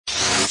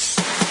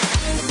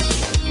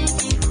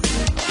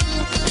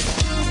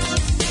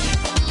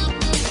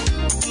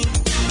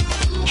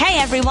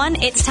everyone.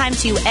 It's time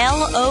to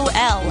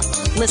LOL.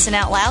 Listen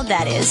out loud,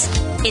 that is.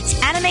 It's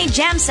Anime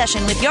Jam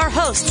Session with your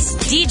hosts,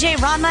 DJ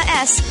Ranma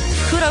S,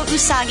 Kuro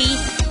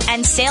Usagi,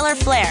 and Sailor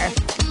Flare.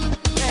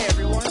 Hey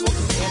everyone, welcome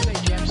to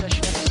Anime Jam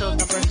Session episode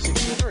number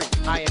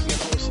 63. I am your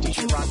host,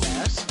 DJ Ranma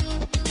S.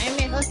 I'm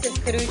your hostess,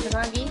 Kuro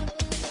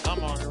Usagi. I'm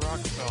Mario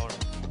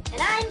Rockefeller.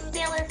 And I'm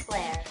Sailor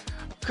Flare.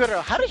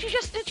 Kuro, how did you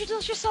just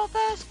introduce yourself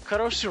as?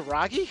 Kuro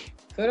Suragi?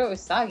 Kuro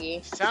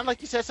Usagi. Sound like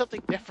you said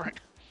something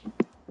different.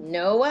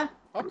 No.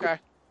 Okay.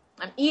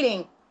 I'm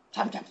eating.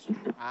 Chop, chop,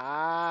 chop.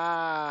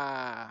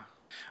 Ah.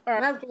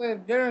 Alright.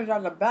 Microwave dinners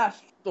are the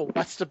best. So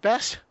what's the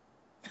best?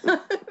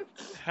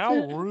 How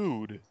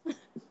rude.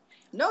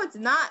 No, it's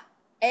not.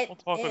 It Don't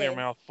talk with your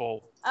mouth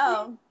full.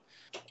 Oh.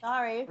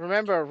 Sorry.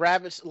 Remember,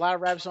 a lot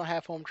of rabbits don't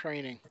have home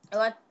training.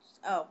 What?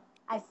 Oh.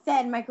 I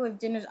said microwave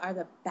dinners are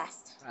the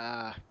best.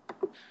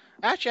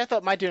 Actually, I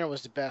thought my dinner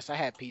was the best. I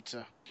had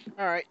pizza.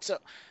 Alright, so,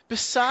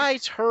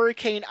 besides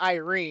Hurricane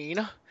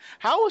Irene,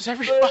 how was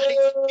everybody?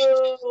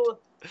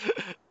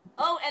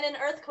 Oh, and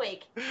an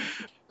earthquake.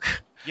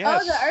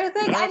 Yes. Oh, the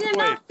earthquake? I did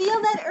not earthquake.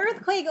 feel that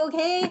earthquake,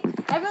 okay?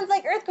 Everyone's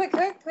like, earthquake,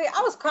 earthquake.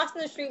 I was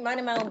crossing the street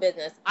minding my own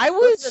business. I This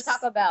was is the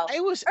Taco Bell.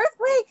 Earthquake!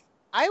 Earthquake!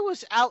 I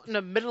was out in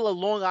the middle of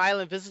Long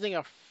Island visiting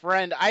a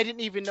friend. I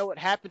didn't even know what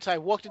happened, so I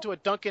walked into a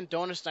Dunkin'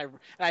 Donuts and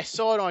I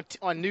saw it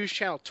on News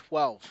Channel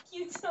 12.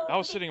 You totally I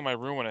was sitting in my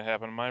room when it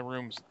happened. My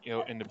room's,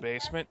 in the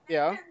basement.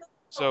 Yeah.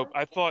 So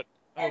I thought,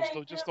 oh,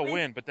 it's just the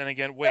wind. But then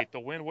again, wait, the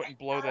wind wouldn't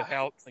blow the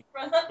house,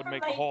 would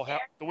make the whole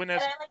house. The wind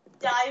has. And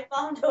I dive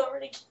bombed over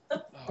to get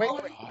the Wait, Oh,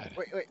 wait, God.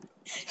 wait.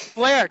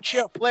 Flare,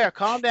 chill. Flare,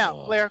 calm down.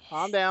 Oh. Flare,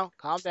 calm down.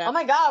 Oh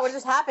my god, what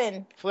just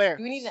happened? Flare.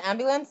 Do we need an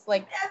ambulance?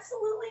 Like,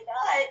 Absolutely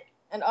not.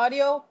 an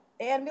audio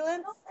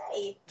ambulance? No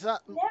way. It's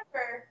not,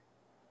 Never.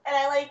 And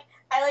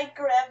I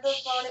grabbed the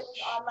phone. It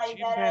was on my She bed.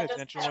 didn't And I pay just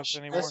attention to us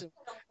anymore. listen,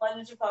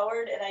 lunged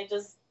forward, and I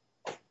just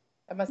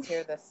I must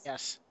hear this.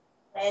 yes.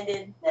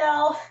 landed.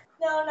 No,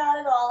 not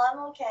at all. I'm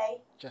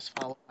okay. Just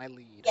follow my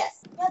lead.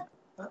 Yes. Yep.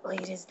 What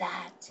lead is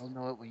that? You'll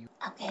know it when you.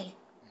 Okay.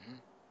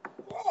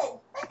 Good.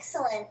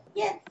 Excellent.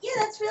 Yeah.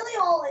 That's really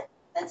all.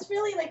 That's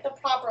really like the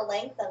proper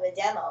length of a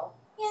demo.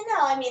 Yeah. No.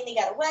 I mean, you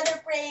got a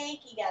weather break.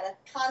 You got a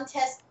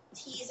contest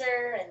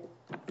teaser, and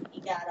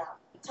you got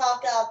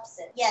talk ups,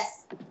 and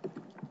yes.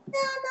 No,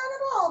 not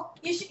at all.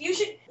 You should.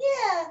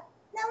 Yeah.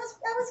 That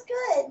was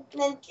good.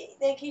 And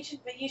then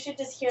you should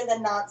just hear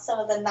some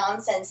of the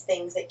nonsense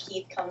things that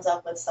Keith comes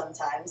up with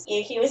sometimes.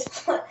 He was.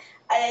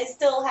 I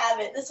still have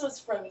it. This was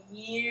from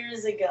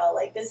years ago.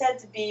 Like, this had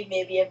to be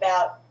maybe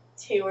about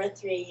 2 or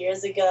 3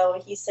 years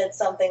ago. He said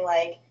something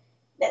like,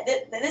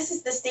 "This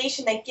is the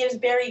station that gives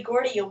Barry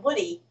Gordy a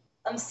Woody."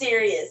 I'm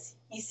serious.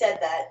 He said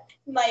that.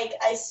 Mike,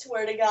 I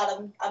swear to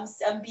God,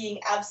 I'm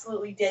being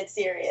absolutely dead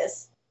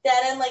serious.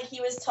 That and like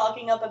he was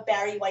talking up a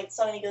Barry White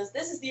song and he goes,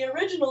 "This is the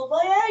original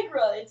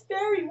Viagra. It's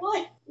Barry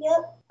White."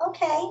 Yep.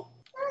 Okay.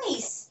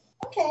 Nice.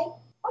 Okay.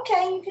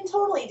 You can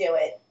totally do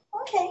it.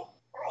 Okay.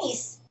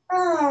 Nice.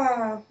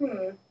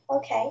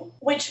 Okay.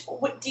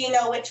 Do you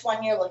know which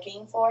one you're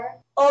looking for?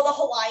 Oh, the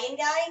Hawaiian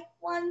guy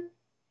one?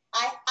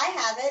 I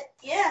have it.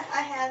 Yeah,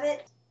 I have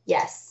it.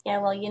 Yes. Yeah,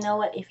 well, you know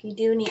what? If you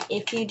do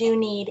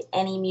need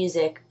any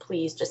music,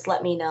 please just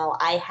let me know.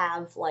 I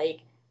have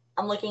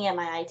I'm looking at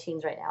my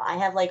iTunes right now. I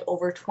have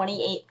over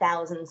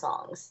 28,000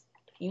 songs.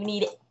 If you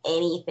need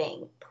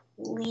anything,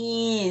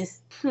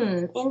 please.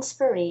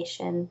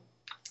 Inspiration.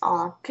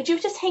 Aw, could you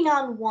just hang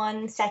on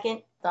 1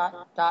 second? ...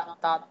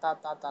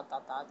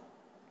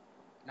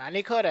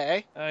 Nani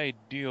kore? Ay,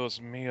 Dios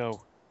mío.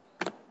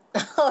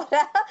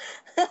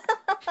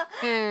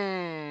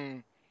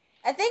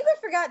 I think we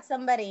forgot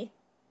somebody.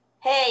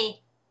 Hey,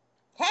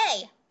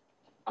 Hey,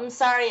 I'm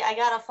sorry. I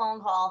got a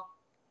phone call.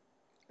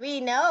 we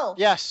know.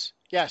 Yes.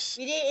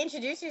 You didn't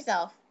introduce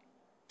yourself.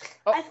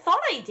 Oh. I thought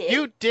I did.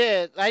 You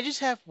did. I just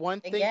have one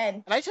thing.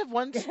 Again. And I just have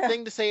one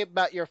thing to say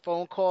about your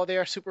phone call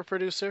there, super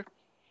producer.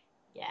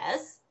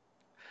 Yes.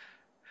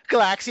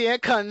 Galaxy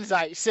and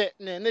Kunzite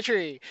sitting in the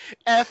tree.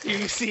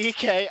 Fucking.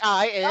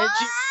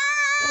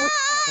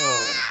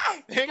 Oh.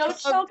 Go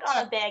choke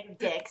on a bag of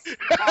dicks.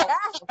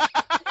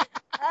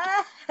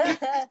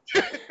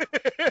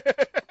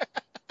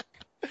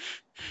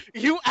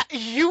 You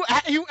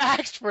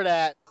asked for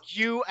that.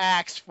 You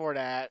asked for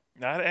that.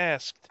 Not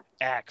asked.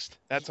 Axed.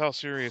 That's how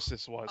serious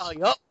this was. Oh,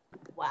 yup.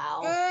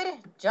 Wow. Good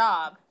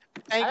job.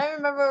 Thank- I don't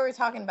remember what we're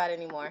talking about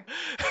anymore.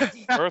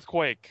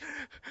 Earthquake.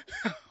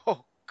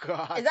 Oh,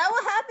 God. Is that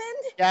what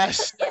happened?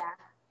 Yes. Yeah.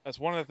 That's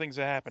one of the things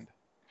that happened.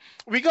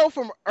 We go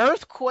from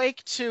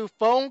earthquake to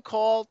phone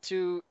call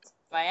to...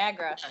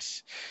 Viagra.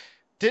 Yes.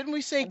 Didn't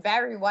we say... And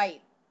Barry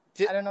White.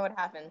 Did- I don't know what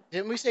happened.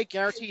 Didn't we say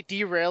guaranteed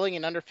derailing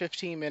in under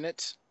 15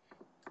 minutes?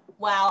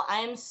 Wow,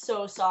 I'm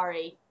so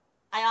sorry.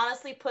 I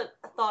honestly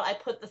thought I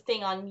put the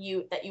thing on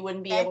mute that you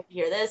wouldn't be able to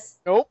hear this.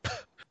 Nope.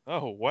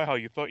 Oh, wow.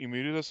 You thought you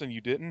muted us and you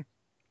didn't?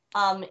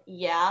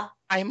 Yeah.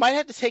 I might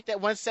have to take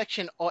that one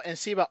section and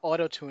see about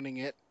auto-tuning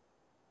it.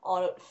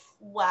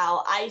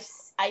 Wow, I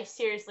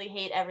seriously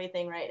hate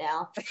everything right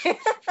now.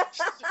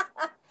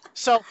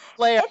 So,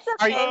 Leia, It's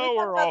are okay. you? Oh, we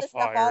we're talk about all this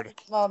stuff fired.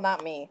 Well,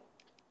 not me.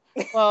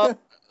 Well,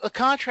 the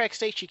contract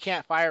states she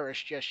can't fire us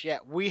just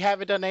yet. We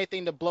haven't done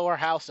anything to blow our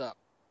house up.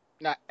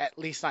 Not at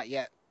least not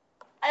yet.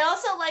 I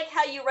also like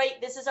how you write,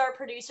 "This is our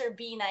producer,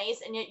 be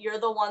nice," and yet you're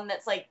the one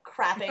that's like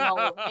crapping all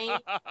over me.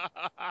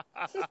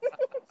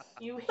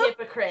 You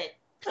hypocrite.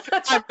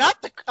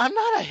 I'm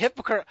not a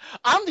hypocrite.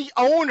 I'm the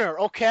owner,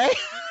 okay?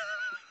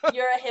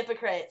 You're a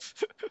hypocrite.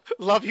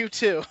 Love you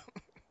too.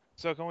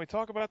 So can we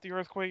talk about the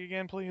earthquake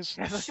again, please?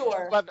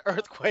 Sure. About the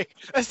earthquake.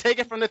 Let's take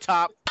it from the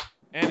top.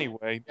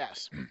 Anyway,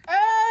 Yes.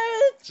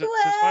 since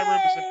my room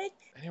is Earthquake!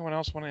 anyone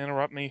else want to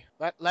interrupt me?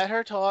 Let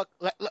her talk.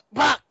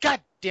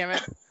 God damn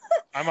it.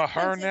 I'm a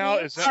her now.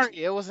 Is that?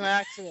 Sorry, it was an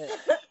accident.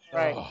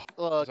 Right. Ugh.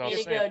 Look, I was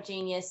Way to saying. go,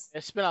 genius.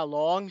 it's been a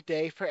long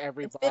day for It's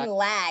everybody. been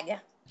lag.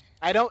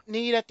 I don't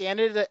need at the end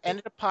of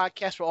the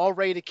podcast we're all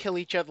ready to kill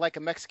each other like a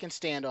Mexican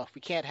standoff.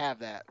 We can't have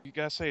that. You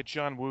gotta say a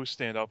John Woo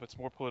stand-up. It's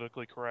more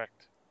politically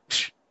correct.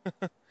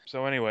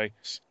 So anyway,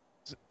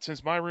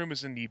 since my room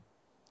is in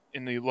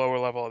the lower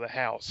level of the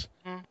house,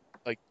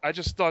 like I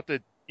just thought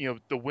that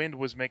the wind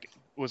was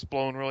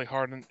blowing really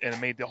hard and it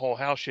made the whole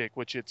house shake,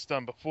 which it's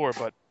done before,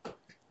 but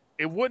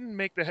it wouldn't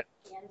make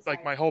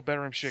my whole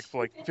bedroom shake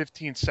for like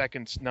 15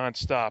 seconds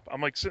nonstop.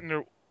 I'm like sitting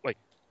there like,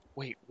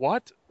 wait,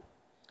 what?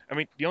 I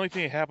mean, the only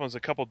thing that happened was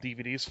a couple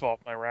DVDs fall off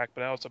my rack,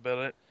 but that was about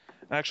it.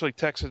 I actually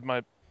texted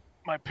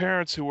my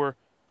parents who were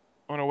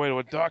on their way to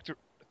a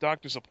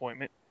doctor's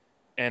appointment,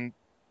 and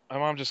my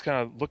mom just kind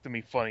of looked at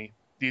me funny.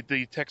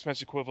 The text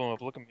message equivalent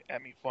of looking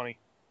at me funny.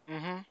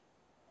 Mm-hmm.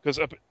 Because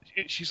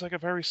she's like a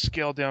very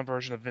scaled down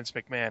version of Vince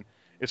McMahon.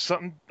 If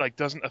something like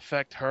doesn't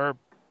affect her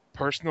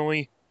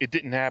personally, it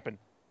didn't happen.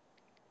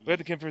 We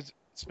had to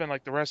spend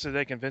like the rest of the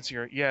day convincing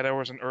her, yeah, there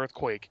was an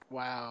earthquake.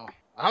 Wow.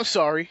 I'm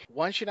sorry.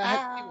 One should not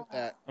have to deal with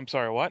that. I'm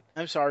sorry, what?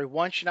 I'm sorry.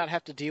 One should not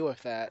have to deal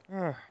with that.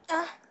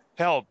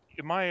 Hell,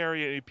 in my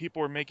area,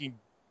 people were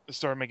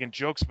started making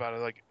jokes about it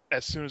like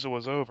as soon as it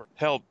was over.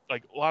 Hell,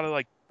 like a lot of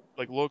like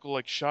local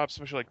like shops,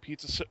 especially like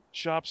pizza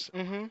shops,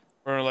 Mm-hmm.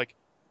 or like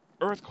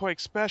earthquake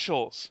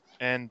specials,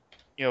 and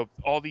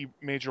all the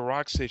major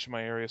rock stations in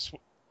my area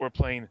were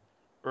playing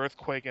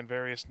earthquake and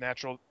various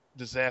natural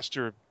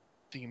disaster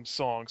themed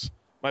songs.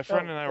 My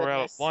friend and I were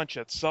out at lunch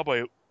at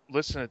Subway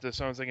listening to this,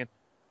 and I was thinking,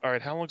 all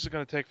right, how long is it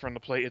going to take for him to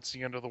play "It's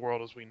the End of the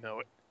World as We Know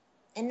It"?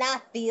 And I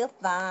feel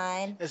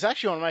fine. It's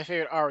actually one of my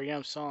favorite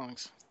REM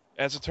songs.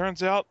 As it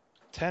turns out,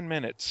 10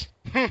 minutes.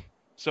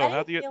 So I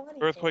how didn't did the feel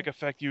anything. earthquake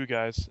affect you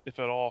guys, if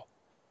at all?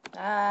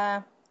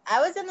 I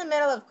was in the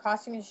middle of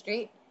crossing the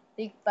street,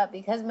 but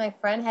because my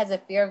friend has a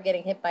fear of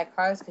getting hit by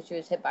cars because she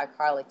was hit by a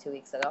car like 3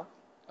 weeks ago,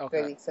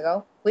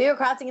 we were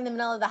crossing in the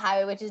middle of the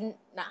highway, which is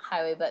not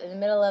highway, but in the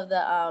middle of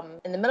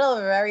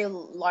a very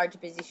large,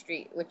 busy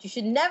street, which you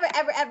should never,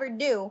 ever, ever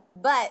do.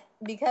 But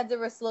because there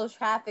was slow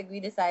traffic, we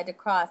decided to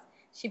cross.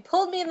 She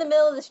pulled me in the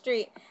middle of the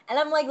street, and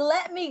I'm like,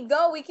 let me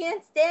go. We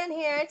can't stand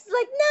here. And she's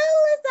like, no,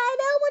 Lisa, I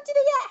don't want you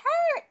to get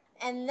hurt.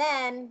 And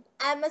then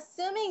I'm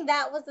assuming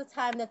that was the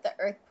time that the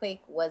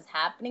earthquake was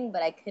happening,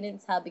 but I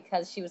couldn't tell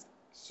because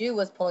she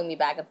was pulling me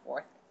back and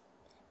forth.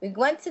 We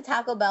went to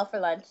Taco Bell for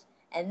lunch,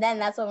 and then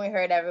that's when we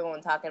heard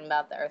everyone talking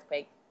about the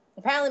earthquake.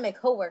 Apparently my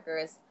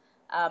coworkers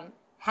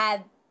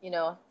had,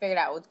 figured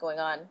out what's going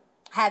on,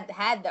 had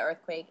the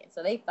earthquake, and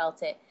so they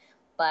felt it.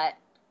 But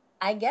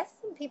I guess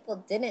some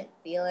people didn't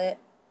feel it.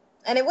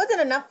 And it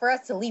wasn't enough for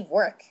us to leave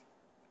work.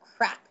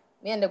 Crap.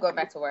 We ended up going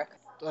back to work.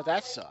 Well,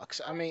 that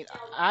sucks. I mean,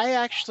 I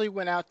actually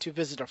went out to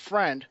visit a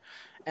friend,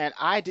 and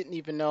I didn't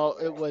even know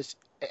it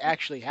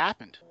actually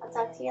happened. I'll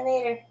talk to you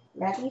later.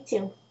 Love you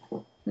too.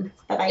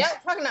 Bye-bye. Yeah,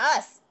 talking to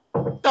us.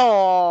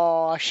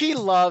 Oh, she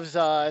loves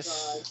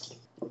us.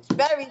 You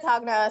better be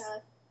talking to us.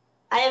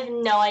 I have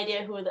no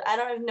idea who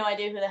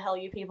the hell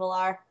you people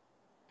are.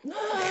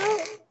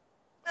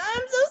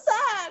 I'm so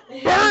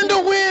sad. Burn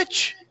the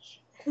witch!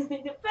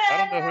 I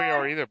don't know who you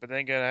are either, but then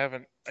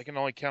again, I can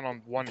only count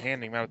on one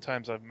hand the amount of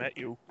times I've met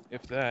you,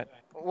 if that.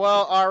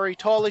 Well, Ari,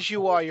 tall as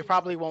you are, you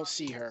probably won't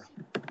see her.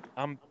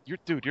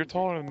 You're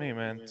taller than me,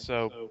 man,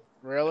 so...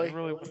 Really?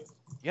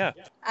 Yeah.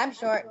 I'm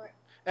short.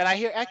 And I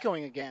hear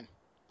echoing again.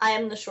 I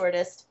am the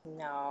shortest.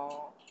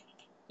 No.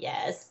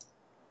 Yes.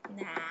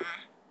 Nah.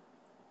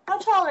 How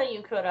tall are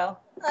you, Kuro?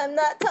 I'm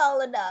not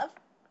tall enough.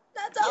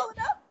 Not tall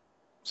enough.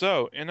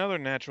 So, in other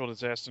natural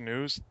disaster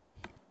news,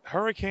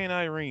 Hurricane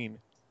Irene.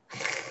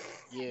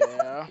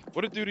 Yeah.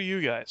 What'd it do to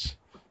you guys?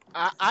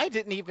 I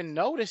didn't even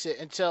notice it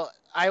until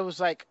I was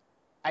like,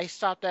 I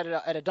stopped at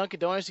a Dunkin'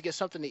 Donuts to get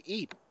something to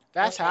eat.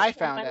 That's how I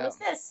found When out. was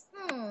this?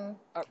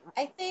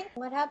 I think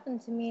what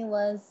happened to me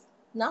was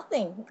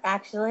nothing,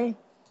 actually.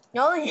 The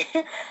only...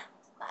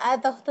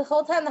 the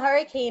whole time the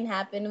hurricane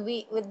happened,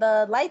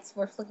 the lights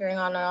were flickering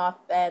on and off,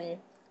 and,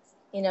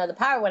 the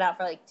power went out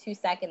for like 2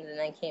 seconds and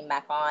then came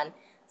back on.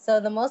 So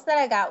the most that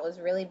I got was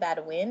really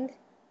bad wind,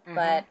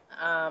 but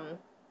the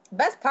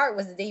best part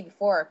was the day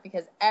before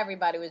because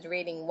everybody was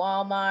raiding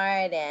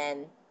Walmart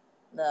and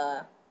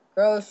the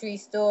grocery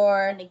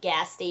store. And the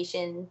gas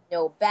station.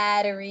 No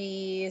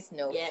batteries,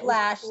 no Yeah, it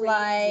was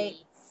flashlights.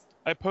 crazy.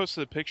 I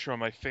posted a picture on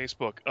my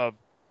Facebook of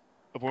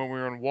of when we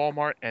were in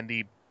Walmart and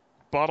the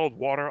bottled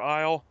water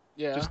aisle.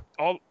 Yeah. Just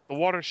all the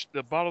water,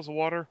 the bottles of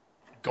water,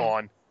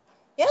 gone.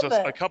 Yeah, Just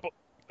but a couple.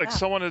 Like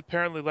someone had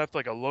apparently left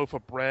like a loaf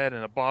of bread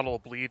and a bottle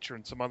of bleach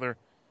and some other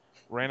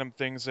random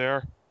things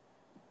there.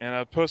 And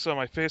I posted on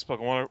my Facebook,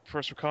 and one of the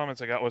first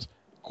comments I got was,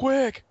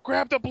 "Quick,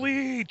 grab the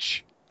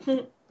bleach!"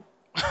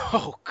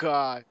 Oh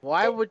God!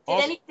 Why would?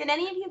 Did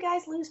any of you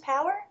guys lose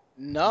power?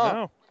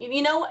 No.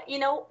 You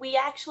know, we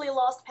actually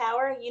lost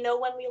power. You know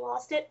when we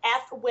lost it?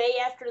 Way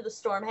after the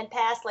storm had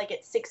passed, like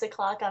at 6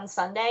 o'clock on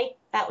Sunday.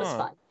 That was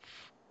fun.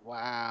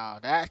 Wow,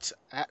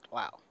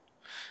 wow.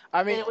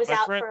 I mean, and it was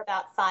out for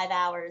about 5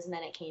 hours, and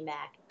then it came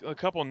back. A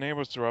couple of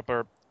neighbors threw up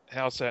our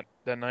house that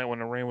night when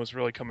the rain was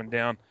really coming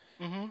down.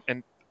 Mm-hmm.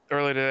 And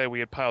earlier today, we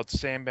had piled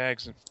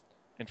sandbags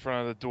in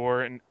front of the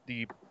door and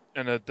the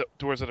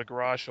doors of the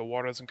garage so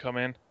water doesn't come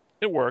in.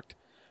 It worked,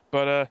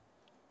 but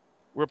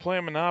we're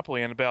playing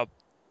Monopoly, and about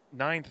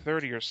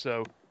 9:30 or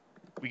so,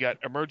 we got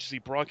emergency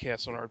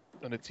broadcasts on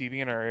the TV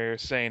in our area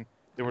saying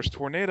there was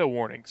tornado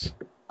warnings.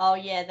 Oh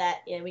yeah,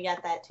 we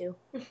got that too.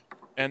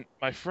 And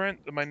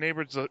my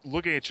neighbor's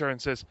looking at each other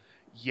and says,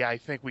 "Yeah, I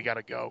think we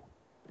gotta go."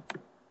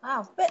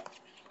 Wow, but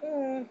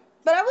I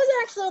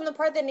wasn't actually on the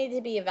part that needed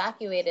to be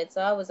evacuated,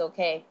 so I was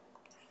okay.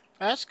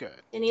 That's good.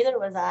 And neither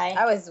was I.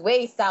 I was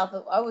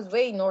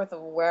way north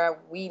of where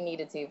we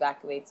needed to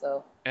evacuate,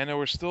 so. And there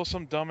were still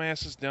some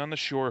dumbasses down the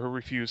shore who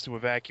refused to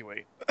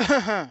evacuate.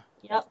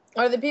 Yep.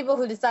 Or the people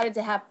who decided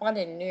to have fun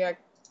in New York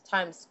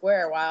Times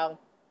Square while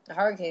the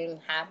hurricane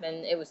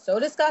happened. It was so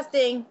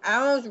disgusting. I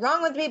don't know what's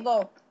wrong with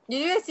people. Did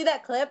you guys see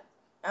that clip?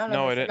 I don't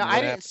know. No, I didn't. No, I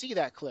didn't see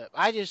that clip.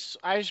 I just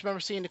remember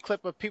seeing the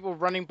clip of people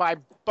running by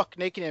buck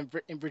naked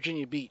in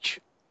Virginia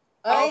Beach.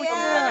 Oh, I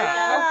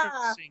yeah.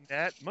 remember seeing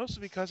that, mostly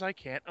because I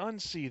can't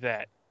unsee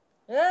that.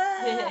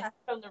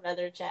 From the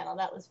Weather Channel.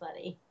 That was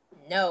funny.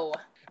 No.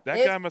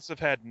 That guy must have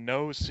had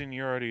no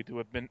seniority to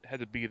have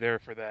had to be there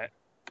for that.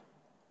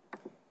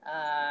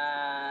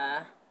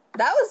 That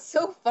was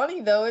so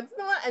funny though.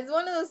 It's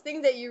one of those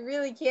things that you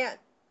really can't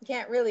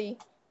really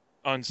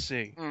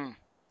unsee.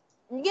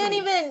 You can't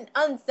even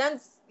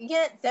you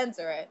can't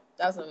censor it.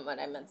 That's what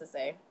I meant to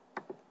say.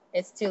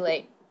 It's too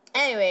late.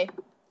 Anyway,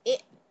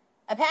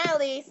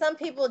 apparently some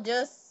people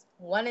just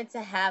wanted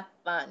to have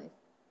fun.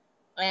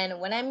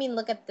 And when I mean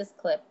look at this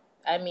clip,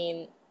 I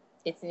mean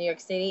it's New York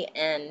City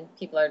and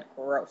people are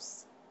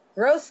gross.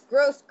 Gross,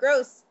 gross,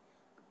 gross.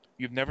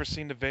 You've never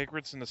seen the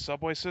vagrants in the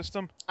subway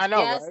system? I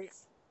know, yes, right?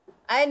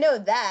 I know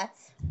that,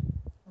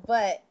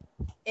 but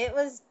it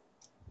was.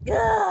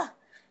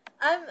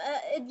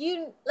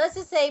 Let's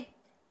just say,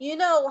 you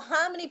know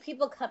how many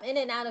people come in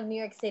and out of New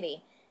York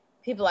City?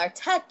 People are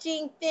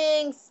touching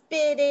things,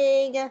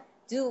 spitting,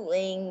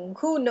 doing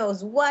who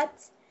knows what.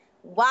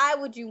 Why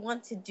would you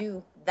want to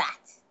do that?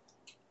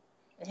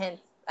 And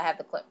hence, I have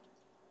the clip.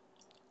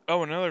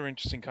 Oh, another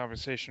interesting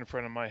conversation a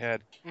friend of mine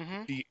had.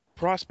 Mm-hmm. The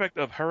prospect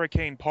of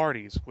hurricane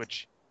parties,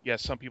 which,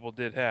 yes, some people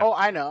did have. Oh,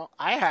 I know.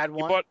 I had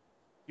one.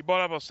 You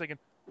brought up, I was thinking,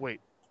 wait,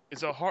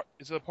 is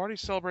it a party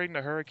celebrating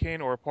the hurricane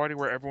or a party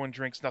where everyone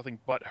drinks nothing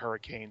but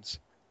hurricanes?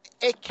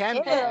 It can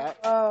be that.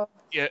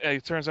 Yeah,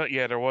 it turns out,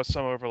 there was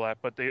some overlap,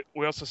 but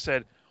we also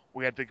said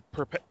we had to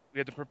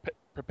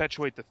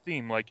perpetuate the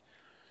theme, like,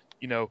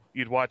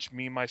 you'd watch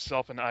Me,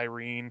 Myself, and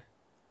Irene,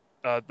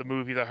 the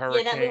movie The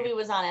Hurricane. Yeah, that movie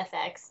was on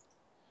FX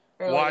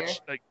earlier.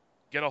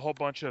 Get a whole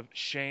bunch of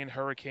Shane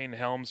Hurricane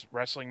Helms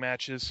wrestling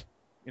matches,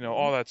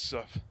 all that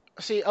stuff.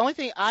 See, the only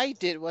thing I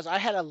did was I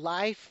had a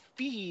live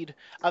feed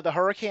of the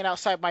hurricane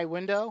outside my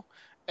window,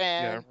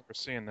 and I remember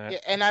seeing that. Yeah,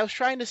 and I was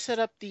trying to set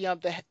up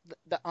the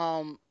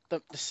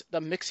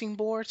mixing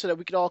board so that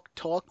we could all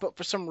talk, but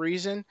for some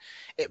reason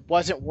it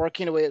wasn't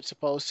working the way it's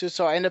supposed to.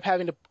 So I ended up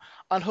having to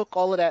unhook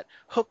all of that,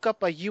 hook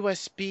up a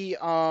USB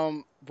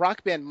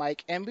Rock Band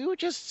mic, and we were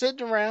just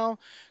sitting around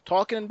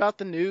talking about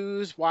the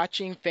news,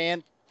 watching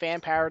fan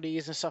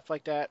parodies and stuff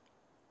like that.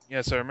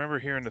 Yes, I remember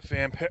hearing the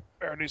fan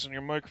parodies on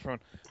your microphone.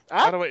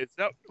 By the way,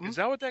 is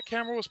that what that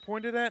camera was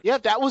pointed at? Yeah,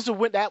 that was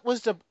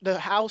the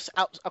house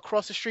out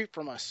across the street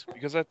from us.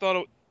 Because I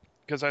thought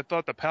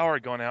the power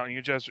had gone out, and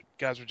you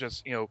guys were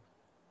just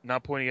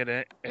not pointing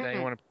at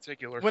anyone in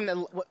particular. When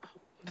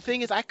the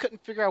thing is, I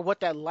couldn't figure out what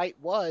that light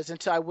was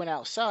until I went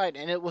outside,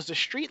 and it was the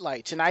street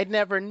lights, and I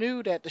never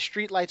knew that the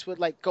street lights would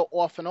go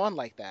off and on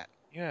like that.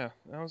 Yeah,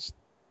 that was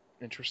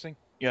interesting.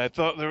 Yeah, I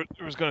thought there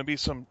was going to be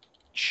some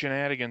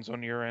shenanigans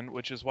on your end,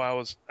 which is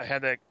why I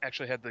had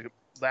the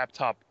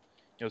laptop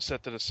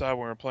set to the side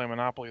when we were playing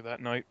Monopoly that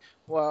night.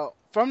 Well,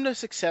 from the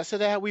success of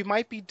that, we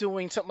might be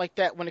doing something like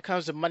that when it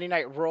comes to Monday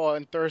Night Raw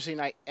and Thursday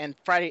night and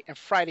Friday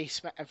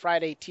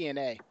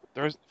TNA.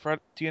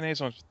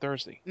 TNA's on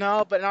Thursday.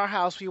 No, but in our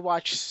house we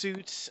watch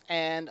Suits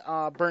and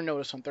Burn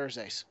Notice on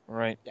Thursdays.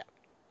 Right. Yeah.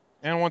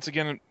 And once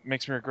again, it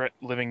makes me regret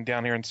living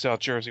down here in South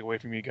Jersey away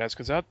from you guys,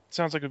 because that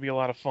sounds like it'd be a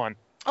lot of fun.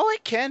 Oh,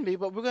 it can be,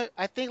 but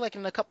I think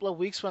in a couple of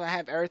weeks when I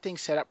have everything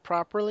set up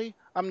properly,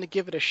 I'm gonna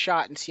give it a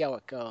shot and see how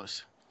it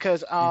goes.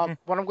 Because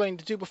what I'm going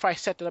to do before I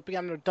set that up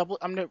again,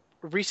 I'm gonna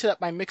reset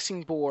up my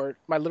mixing board,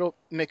 my little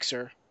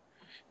mixer,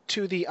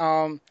 to the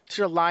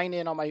line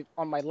in on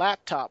my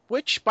laptop,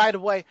 which, by the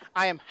way,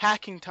 I am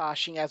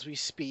Hackintoshing as we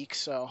speak,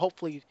 so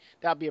hopefully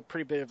that'll be a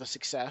pretty bit of a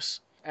success.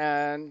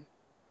 And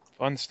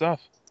fun stuff.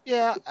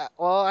 Yeah,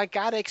 well, I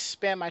gotta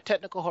expand my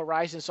technical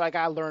horizon, so I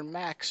gotta learn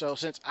Mac. So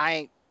since I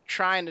ain't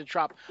trying to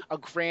drop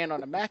 $1,000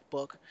 on a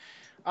MacBook,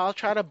 I'll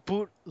try to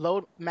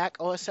load Mac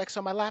OS X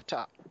on my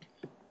laptop.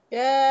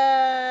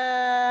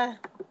 Yeah.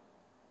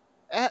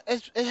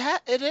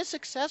 It is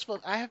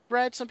successful. I have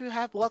read some people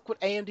have luck with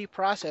AMD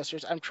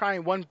processors. I'm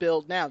trying one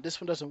build now.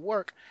 This one doesn't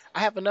work. I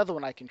have another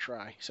one I can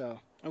try. So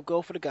I'll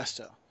go for the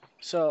gusto.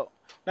 So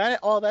now that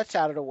all that's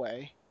out of the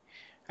way,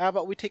 how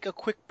about we take a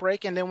quick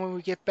break, and then when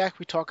we get back,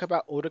 we talk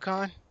about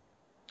Otakon?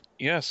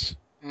 Yes.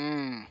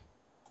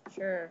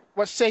 Sure.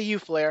 What say you,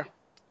 Flair?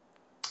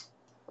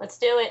 Let's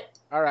do it.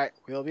 All right,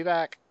 we'll be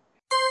back.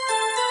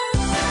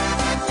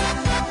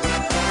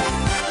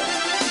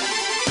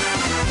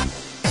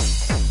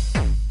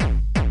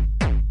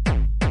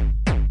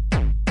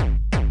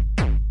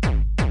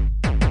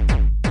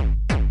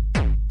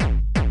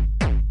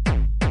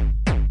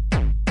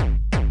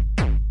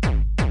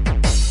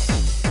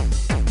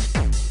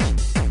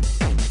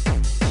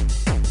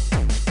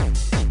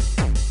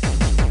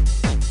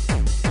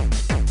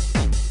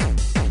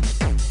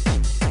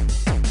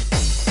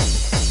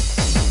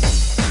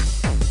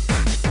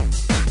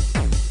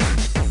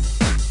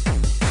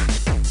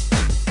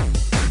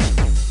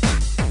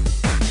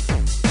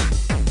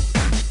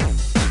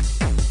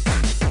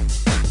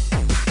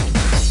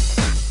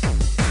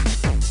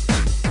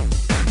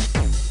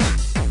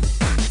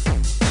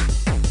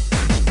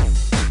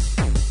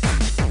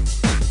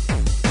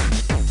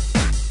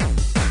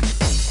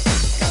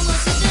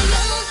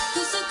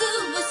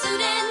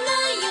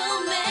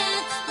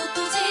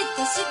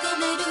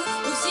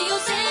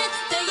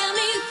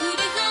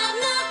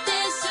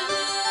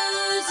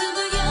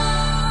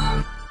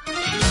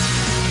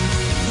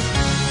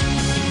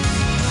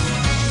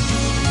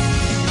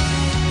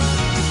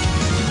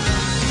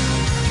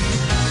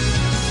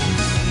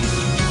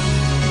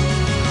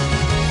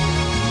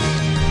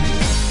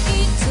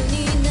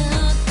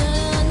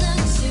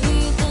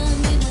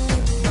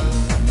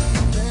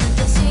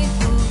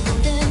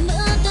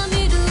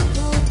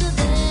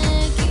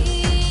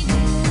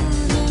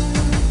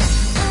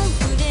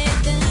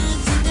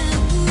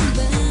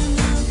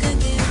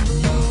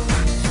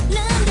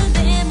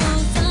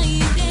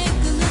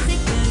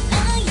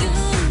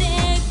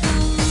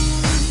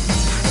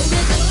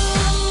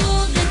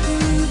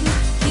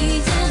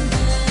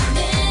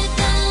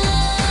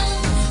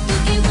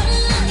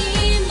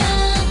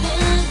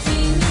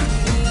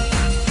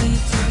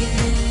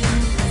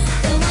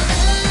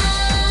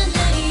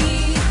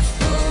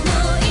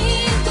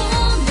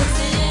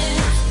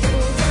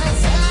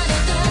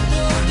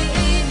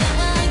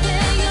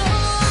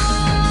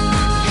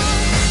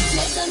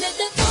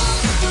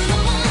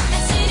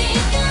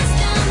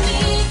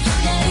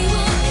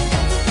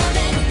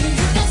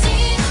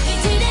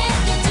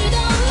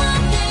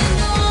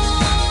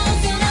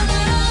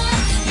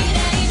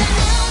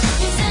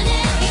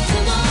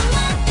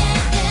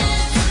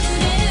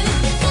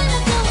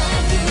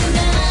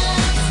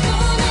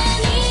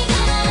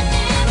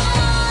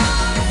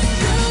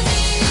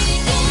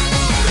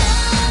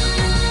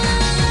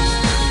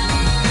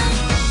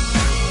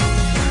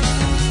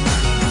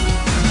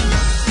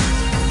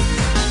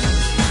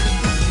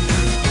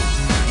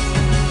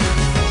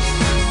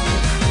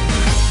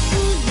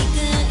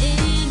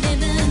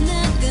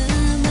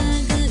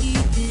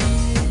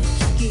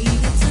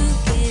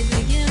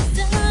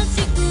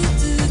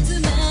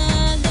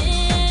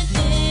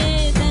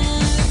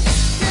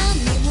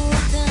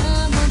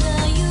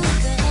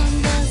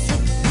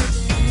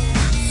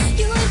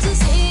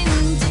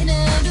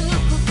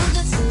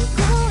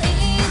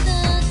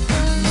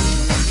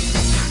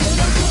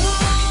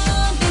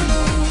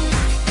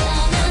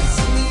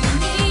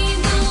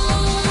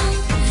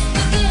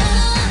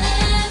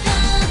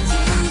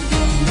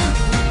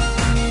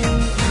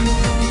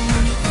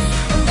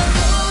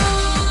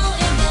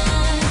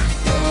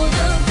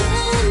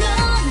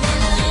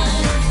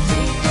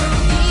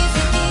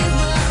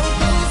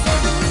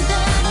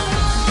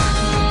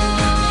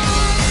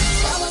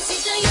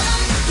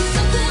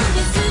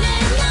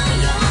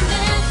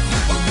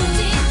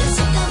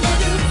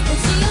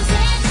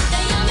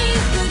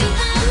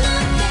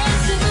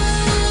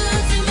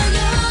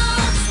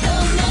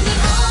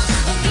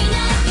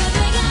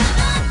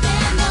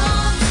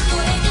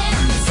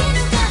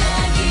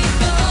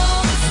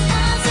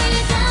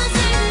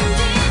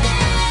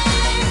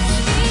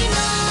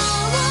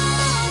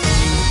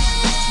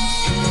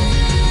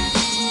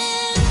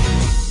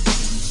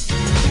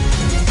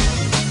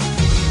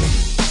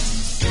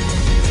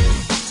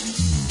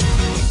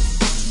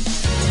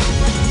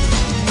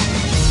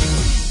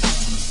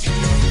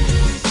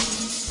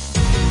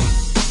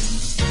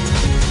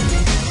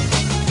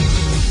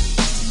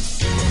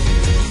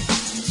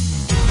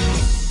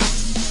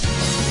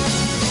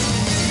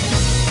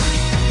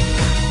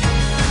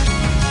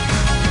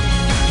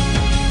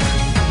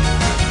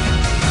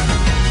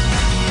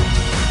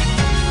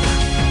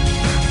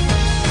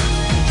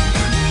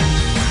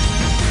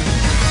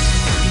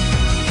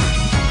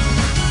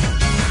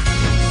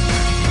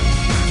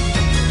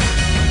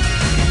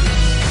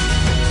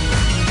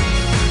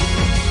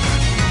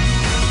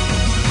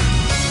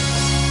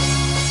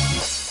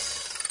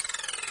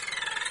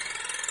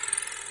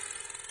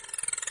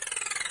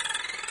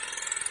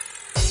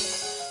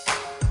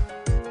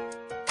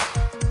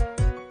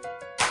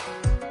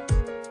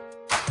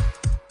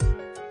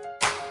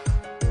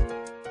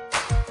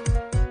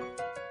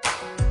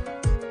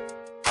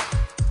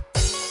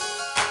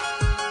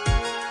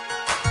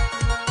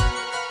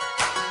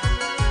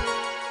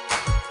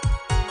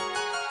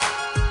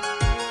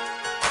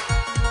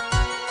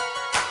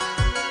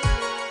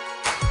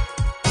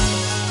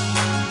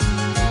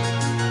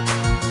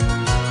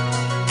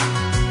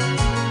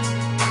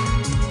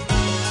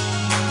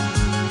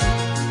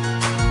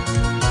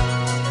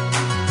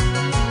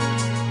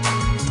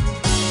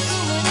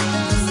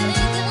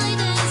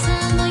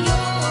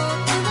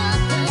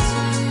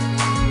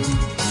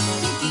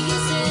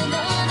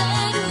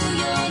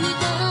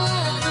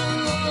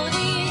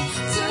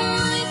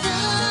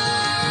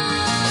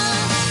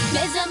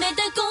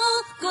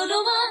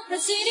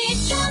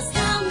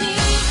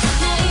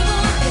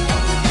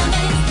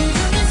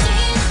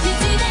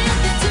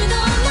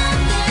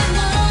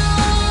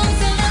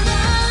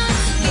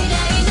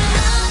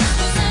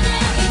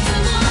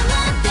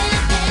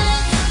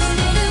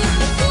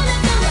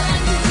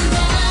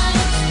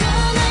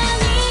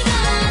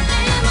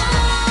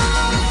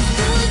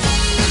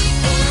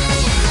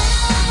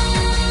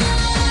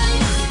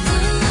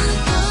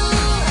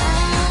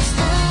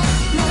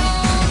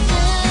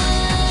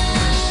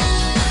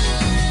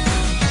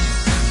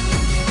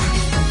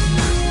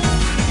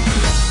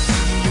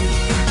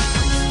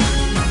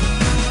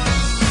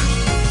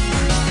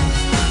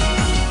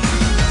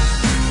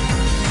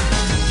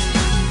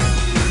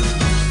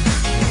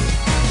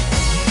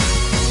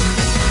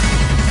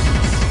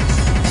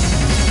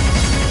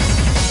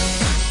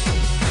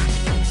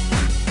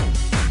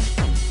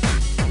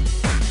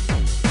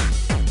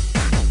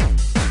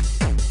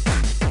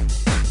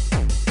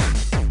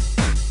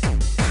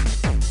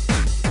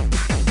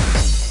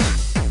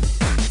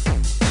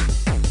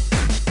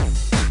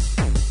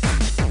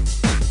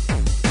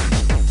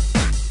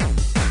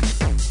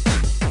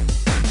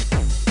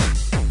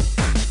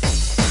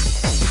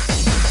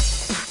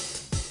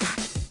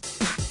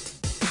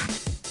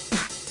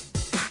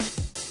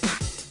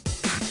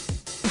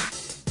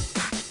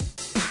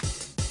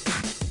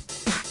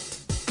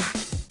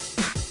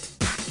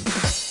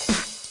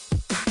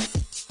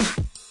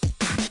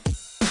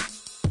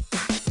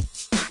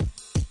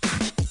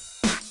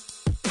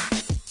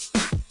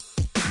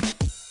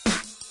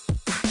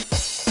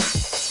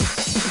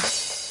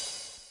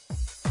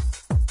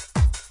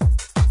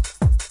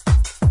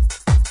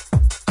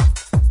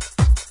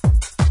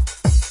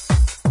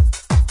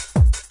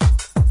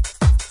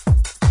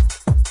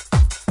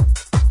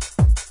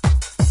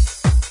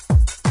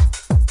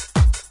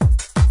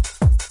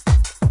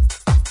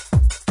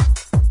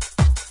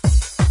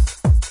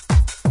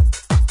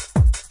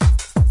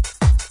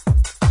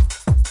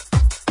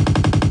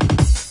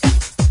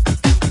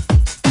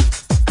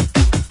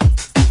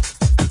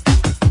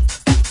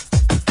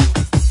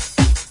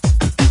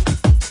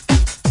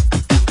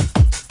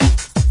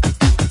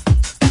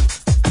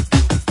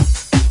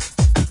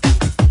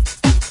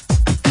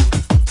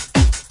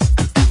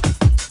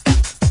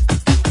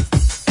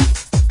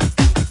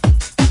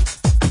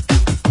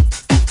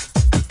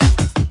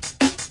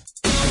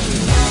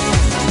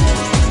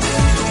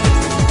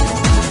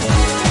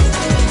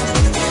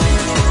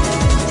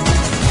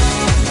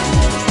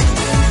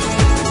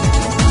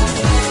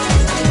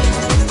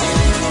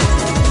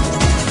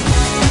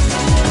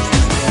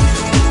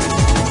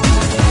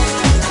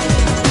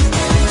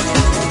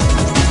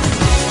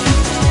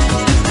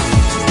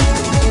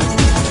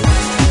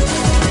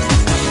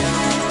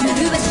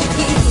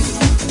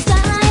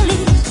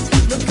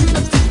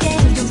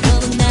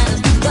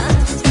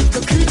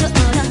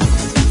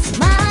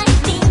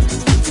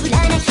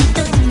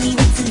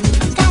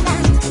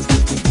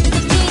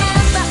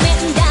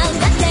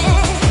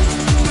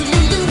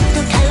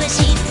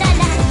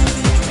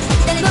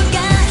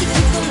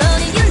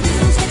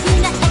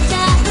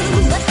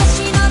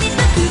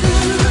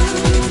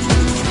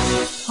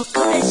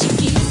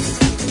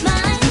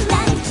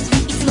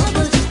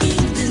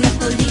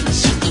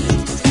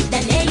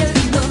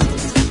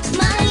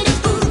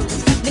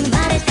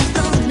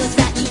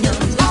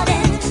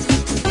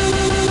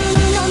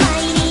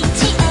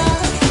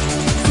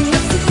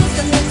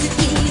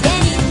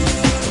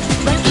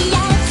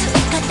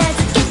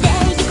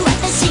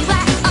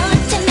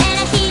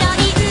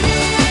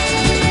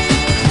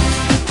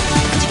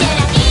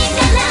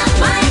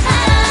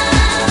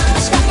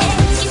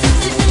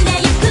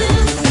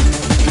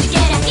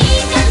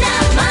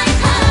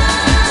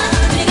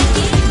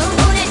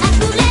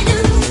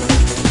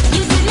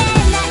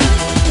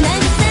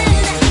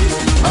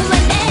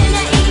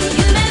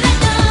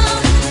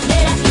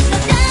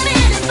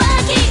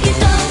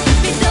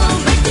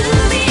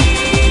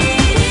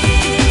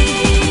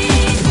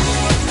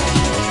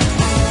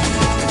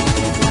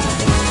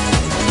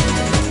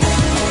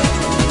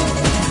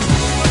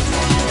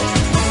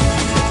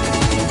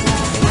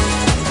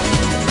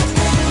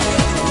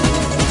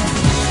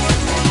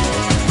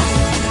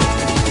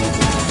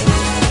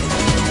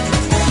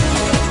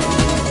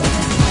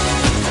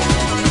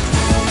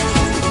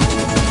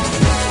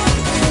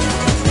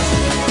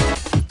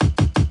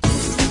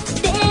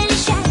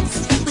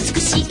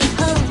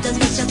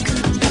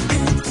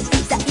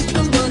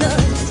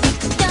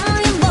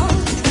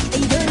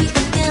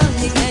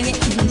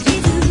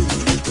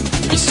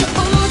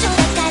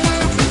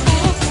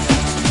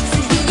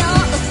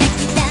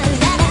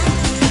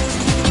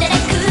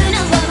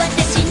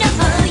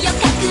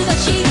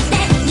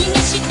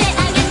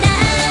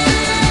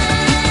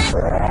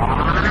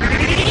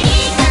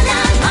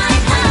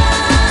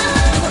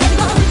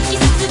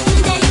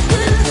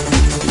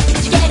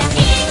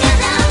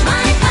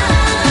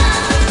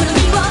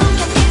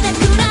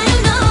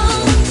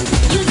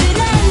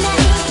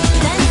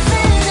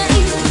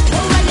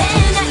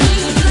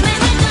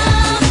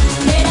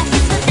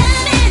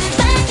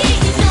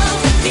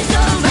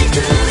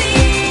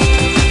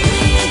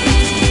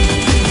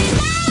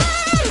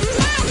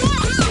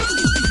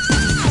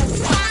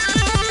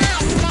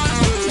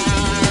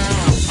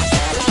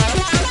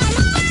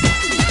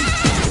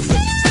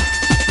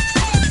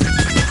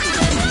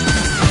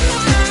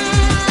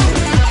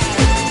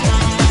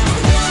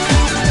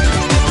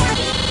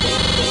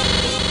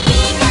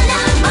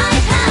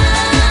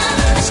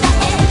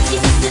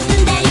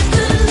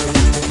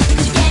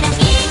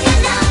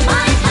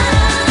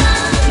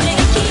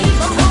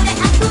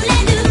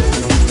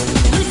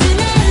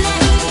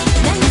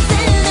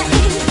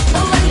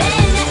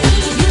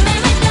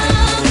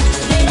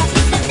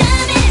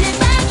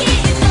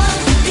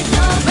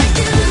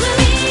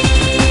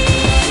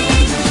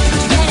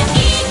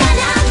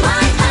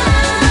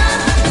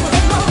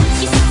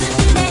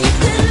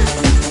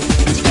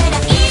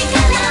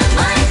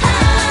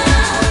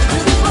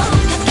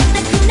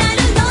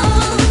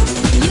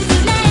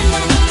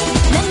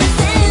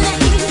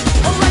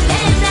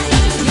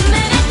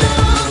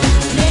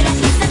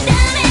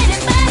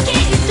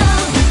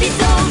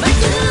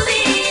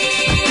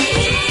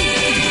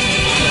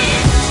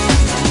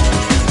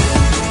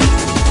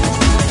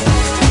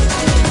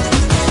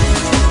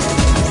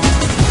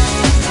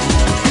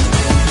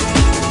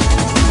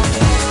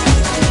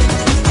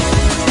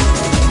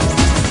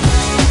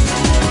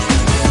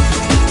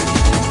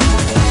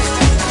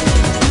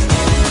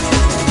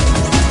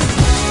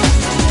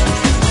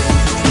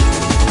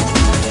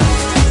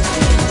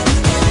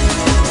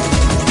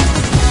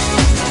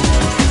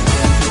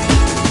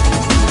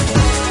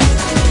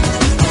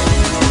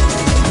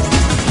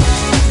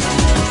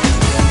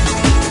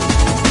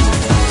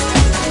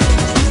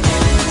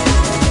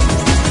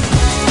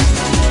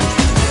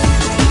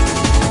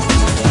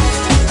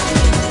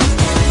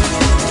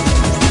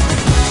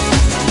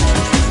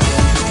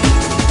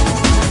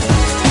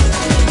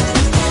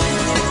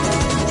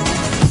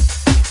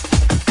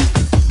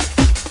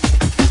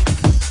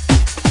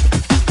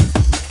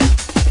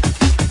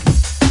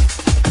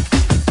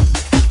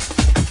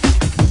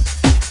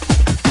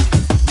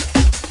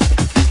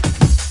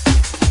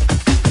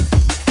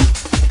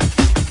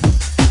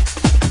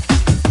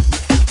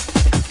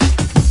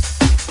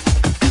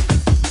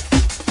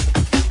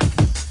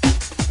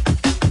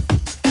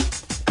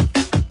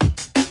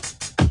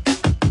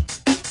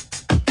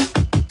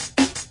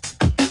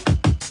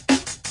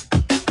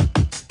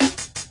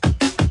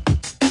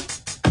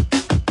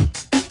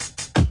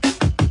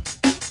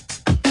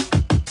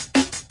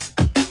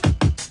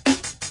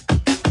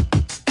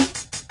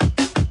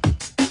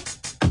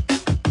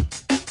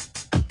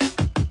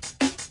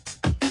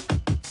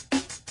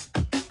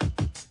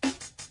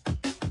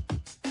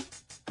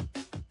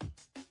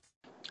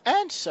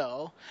 And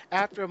so,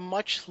 after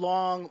much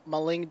long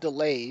mulling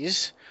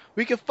delays,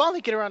 we can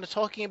finally get around to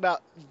talking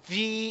about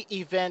the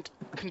event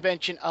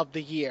convention of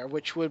the year,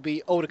 which would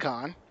be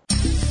Otakon.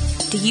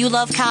 Do you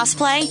love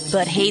cosplay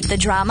but hate the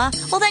drama?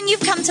 Well, then you've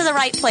come to the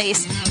right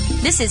place.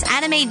 This is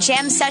Anime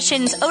Jam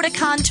Sessions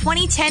Otakon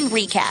 2010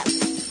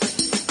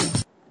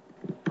 recap.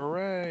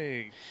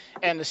 Hooray!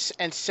 And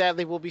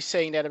sadly, we'll be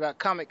saying that about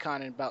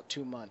Comic-Con in about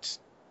 2 months.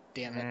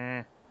 Damn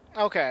it.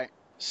 Okay.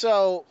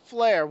 So,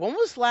 Flair, what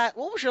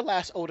was your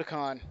last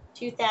Otakon?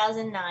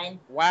 2009.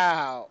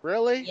 Wow.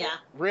 Really? Yeah.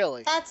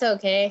 Really? That's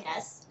okay.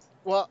 Yes.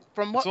 Well,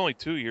 from what It's only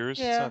 2 years.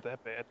 Yeah. It's not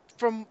that bad.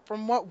 from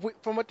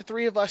what the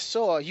three of us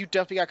saw, you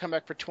definitely got to come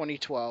back for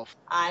 2012.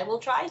 I will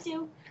try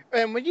to.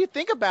 And when you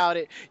think about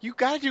it, you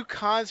got to do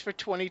cons for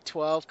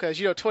 2012 because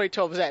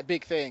 2012 is that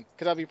big thing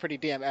because that'll be pretty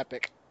damn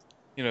epic.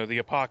 The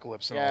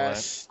apocalypse and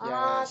Yes. The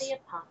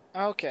apocalypse.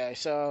 Okay,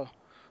 so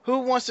who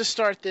wants to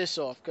start this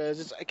off?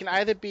 Because it can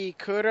either be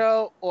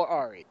Kuro or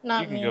Ari. all that.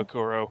 Not You can me. go,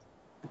 Kuro.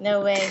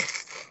 No way.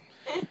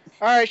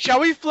 All right, shall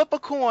we flip a I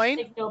coin?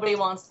 think nobody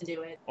wants to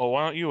do it. Oh,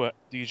 why don't you,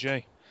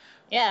 DJ?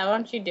 Yeah, why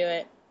don't you do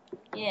it?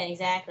 Yeah,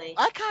 exactly.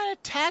 I kind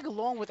of tag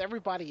along with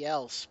everybody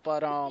else,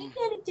 but You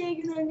gotta take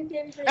it on with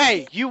everybody.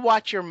 hey, you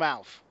watch your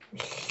mouth.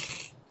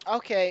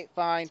 Okay,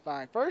 fine.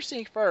 First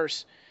thing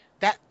first,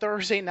 that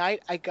Thursday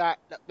night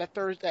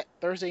that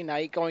Thursday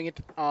night going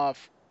into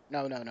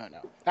no.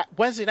 That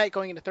Wednesday night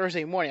going into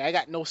Thursday morning, I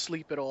got no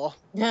sleep at all.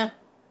 Yeah.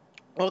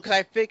 Well, because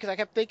I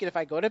kept thinking if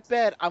I go to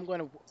bed, I'm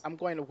going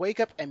to wake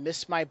up and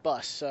miss my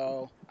bus.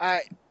 So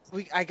I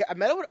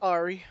met up with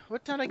Ari.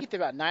 What time did I get there?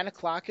 About 9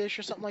 o'clock ish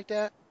or something like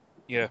that.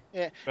 Yeah.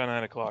 Yeah. About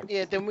 9 o'clock.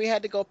 Yeah. Then we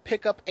had to go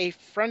pick up a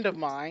friend of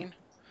mine,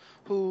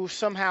 who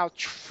somehow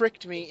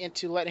tricked me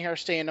into letting her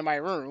stay into my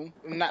room.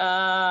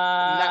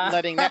 Not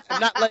letting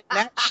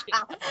that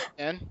shit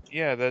in.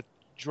 Yeah, that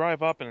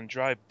drive up and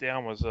drive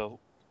down was a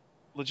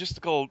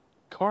logistical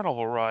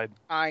carnival ride.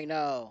 I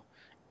know.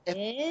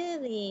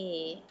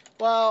 Really?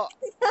 Well,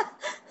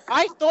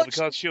 I thought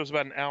Because she was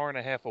about an hour and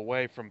a half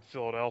away from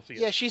Philadelphia.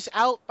 yeah, she's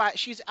out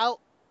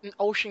in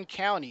Ocean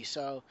County,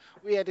 so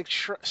we had to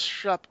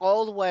schlep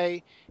all the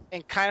way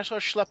and kind of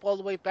sort of schlep all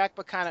the way back,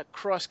 but kind of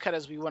cross cut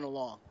as we went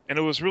along. And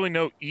it was really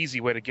no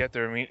easy way to get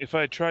there. I mean, if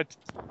I had tried,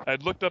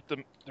 I'd looked up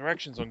the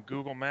directions on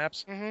Google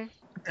Maps, Mm-hmm.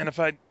 and if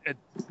I had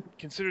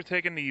considered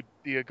taking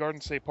the Garden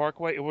State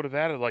Parkway, it would have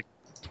added like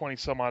 20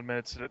 some odd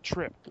minutes to the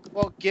trip.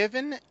 Well,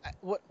 given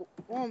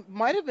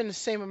might have been the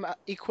same amount,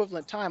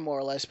 equivalent time more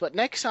or less, but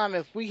next time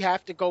if we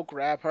have to go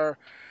grab her,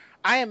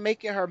 I am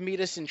making her meet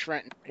us in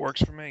Trenton.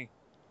 Works for me.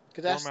 Cause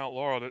Or that's Mount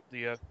Laurel.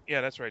 Yeah,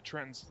 that's right.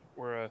 Trenton's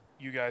where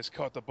you guys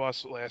caught the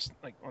bus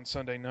on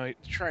Sunday night.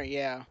 Trent,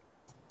 yeah.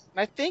 And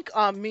I think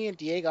me and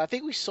Diego, I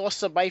think we saw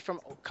somebody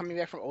coming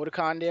back from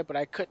Otakon there, but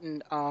I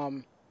couldn't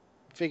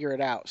figure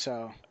it out.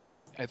 So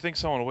I think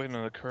someone waiting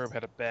on the curb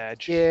had a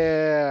badge.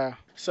 yeah.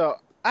 So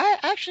I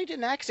actually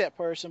didn't ask that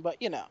person, but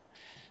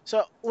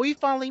So we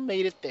finally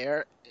made it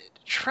there.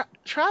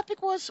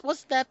 Traffic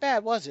wasn't that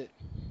bad, was it?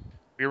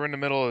 We were in the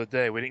middle of the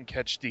day. We didn't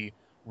catch the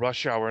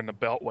rush hour in the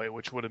Beltway,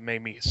 which would have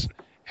made me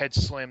head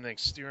slam the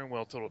steering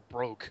wheel till it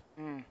broke.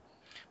 Mm.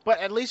 But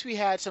at least we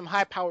had some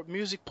high-powered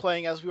music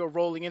playing as we were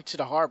rolling into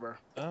the harbor.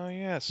 Oh,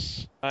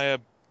 yes. I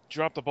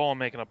dropped the ball in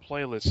making a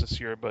playlist this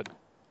year, but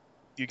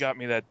you got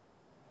me that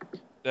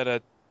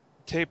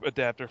tape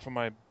adapter for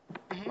my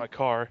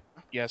car.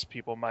 Yes,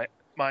 people, my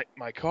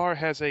car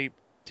has a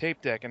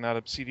tape deck and not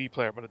a CD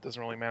player, but it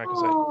doesn't really matter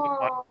because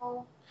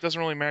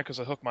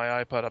I hook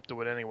my iPod up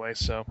to it anyway.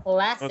 So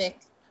Classic.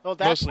 Well,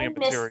 that's mostly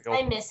immaterial.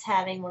 I miss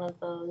having one of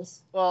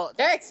those. well,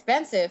 They're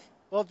expensive.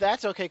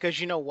 that's okay because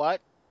you know what?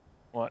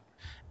 What?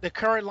 The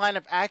current line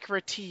of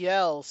Acura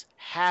TLs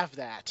have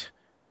that.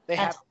 They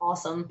That's have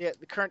awesome. the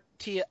current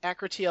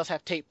Acura TLs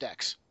have tape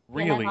decks. Yeah,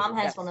 Really? my mom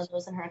has Yes. one of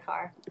those in her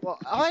car. Well,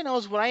 all I know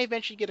is when I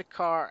eventually get a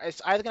car,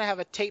 it's either gonna have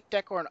a tape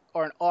deck or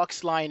an aux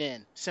line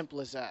in.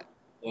 Simple as that.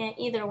 Yeah,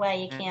 either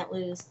way, you can't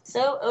lose.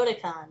 So,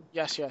 Otakon.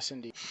 Yes,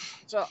 indeed.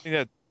 So I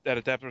think that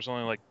adapter was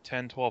only like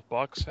 $10,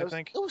 $12, I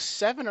think. it was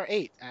 7 or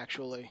 8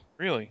 actually.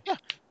 Really? Yeah.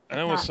 I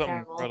know it was Not something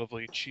terrible.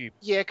 relatively cheap.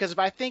 Yeah, because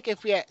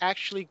if we had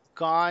actually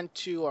gone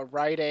to a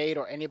Rite Aid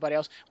or anybody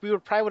else, we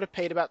would have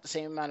paid about the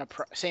same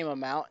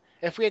amount.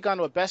 If we had gone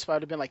to a Best Buy, it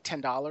would have been like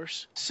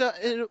 $10. So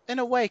in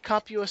a way,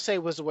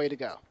 CompUSA was the way to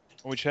go.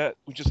 We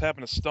just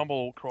happened to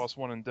stumble across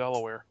one in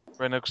Delaware,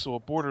 right next to a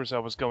Borders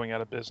that was going out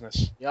of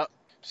business. Yep.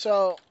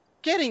 So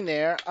getting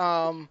there,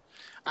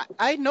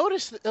 I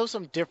noticed that there was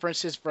some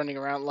differences running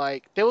around.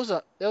 Like there was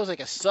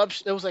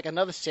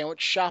another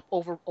sandwich shop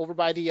over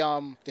by the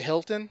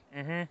Hilton.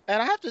 Mm-hmm. And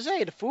I have to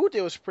say, the food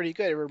there was pretty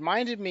good. It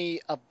reminded me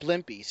of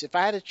Blimpies. If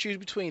I had to choose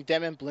between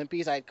them and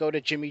Blimpies, I'd go to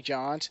Jimmy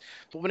John's.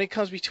 But when it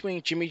comes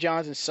between Jimmy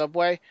John's and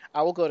Subway,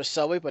 I will go to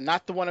Subway, but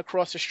not the one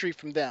across the street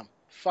from them.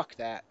 Fuck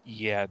that.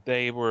 Yeah,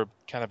 they were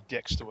kind of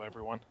dicks to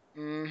everyone,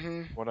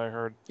 Mm-hmm. what I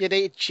heard. Yeah,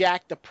 they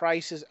jacked the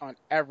prices on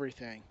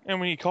everything. And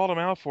when you called them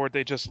out for it,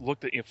 they just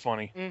looked at you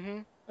funny. Mm-hmm.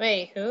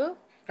 Wait, who?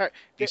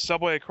 The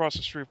Subway across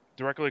the street,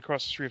 directly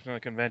across the street from the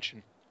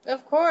convention.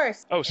 Of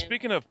course. Oh,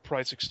 speaking of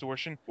price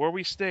extortion, where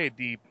we stayed,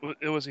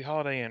 it was the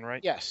Holiday Inn,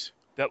 right? Yes.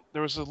 That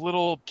there was a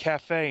little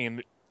cafe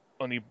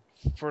on the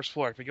first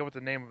floor. I forget what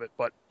the name of it,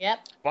 but Yep.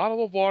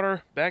 Bottle of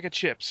water, bag of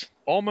chips,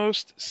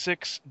 almost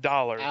 $6.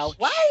 Ouch.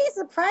 Why are you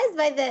surprised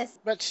by this?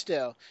 But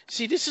still,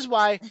 see, this is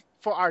why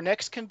for our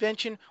next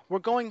convention we're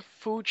going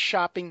food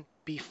shopping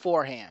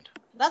beforehand.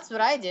 That's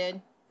what I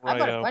did. I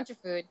bought a bunch of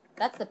food.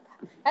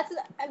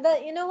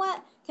 You know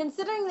what?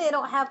 Considering they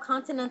don't have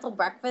continental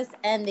breakfast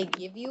and they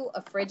give you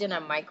a fridge and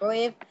a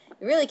microwave,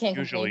 you really can't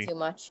complain too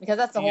much because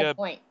that's the whole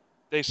point.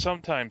 They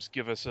sometimes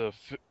give us a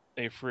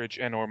fridge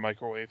and or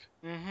microwave.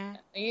 Mm-hmm.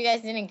 You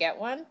guys didn't get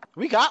one?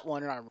 We got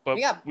one. But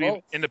we got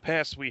both. In the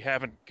past, we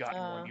haven't gotten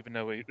one, even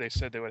though they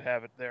said they would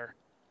have it there.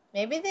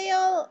 Maybe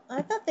I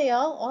thought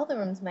all the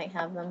rooms might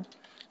have them.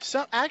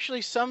 Some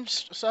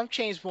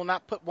chains will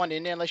not put one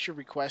in there unless you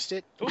request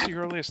it. It was the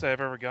earliest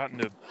I've ever gotten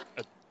to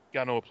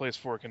a place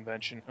for a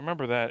convention. I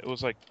remember that. It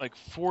was like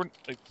 4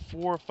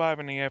 or 5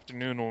 in the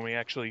afternoon when we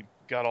actually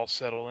got all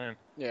settled in.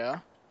 Yeah.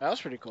 That was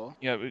pretty cool.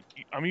 Yeah,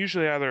 I'm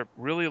usually either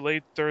really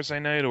late Thursday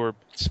night or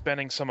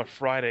spending some of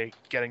Friday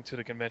getting to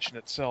the convention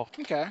itself.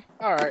 Okay.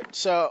 All right.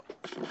 So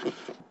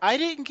I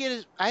didn't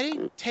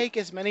take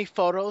as many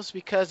photos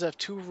because of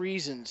 2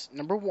 reasons.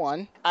 Number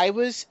 1, I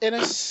was in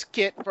a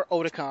skit for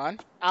Otakon,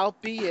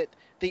 albeit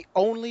the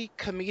only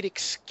comedic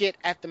skit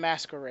at the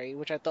masquerade,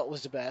 which I thought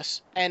was the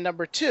best. And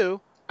number 2,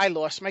 I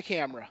lost my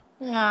camera.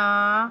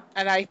 Aww.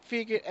 And I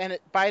figured,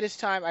 by this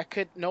time,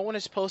 no one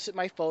has posted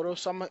my photos,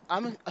 so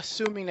I'm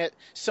assuming that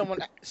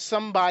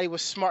somebody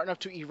was smart enough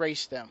to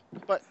erase them.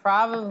 But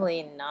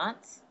probably not.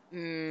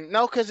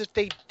 No, because if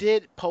they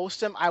did post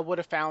them, I would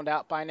have found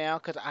out by now.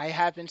 Because I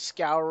have been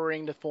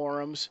scouring the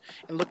forums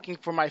and looking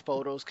for my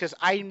photos. Because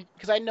I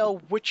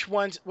know which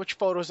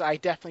photos I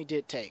definitely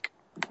did take.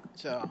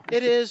 So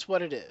it is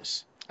what it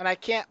is. And I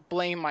can't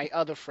blame my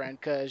other friend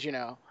because,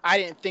 I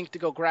didn't think to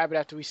go grab it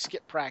after we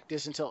skipped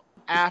practice until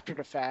after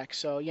the fact,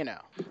 so,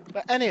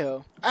 But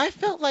anywho, I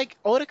felt like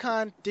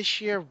Otakon this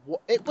year,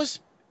 it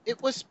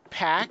was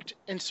packed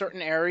in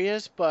certain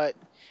areas, but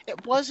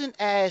it wasn't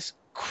as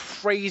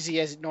crazy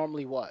as it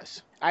normally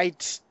was.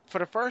 For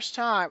the first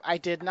time, I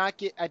did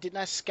not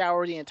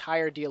scour the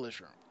entire dealer's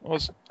room. Well,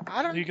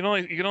 you can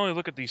only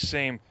look at these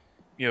same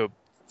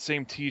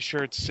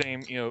T-shirts,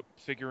 same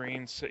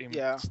figurines, same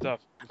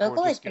stuff.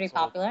 Vocaloid's pretty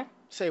popular.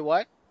 Say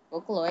what?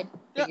 Vocaloid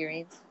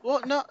figurines.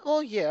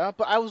 Yeah,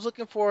 but I was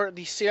looking for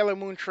the Sailor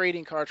Moon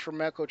trading cards from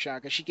Meko-chan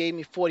because she gave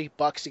me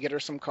 $40 to get her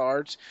some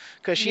cards.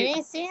 You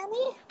didn't see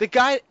any? The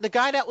guy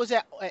that was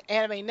at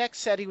Anime Next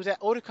said he was at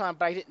Otakon,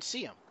 but I didn't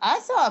see him. I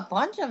saw a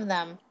bunch of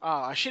them. Oh,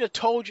 I should have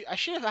told you. I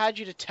should have had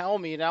you to tell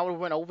me, and I would have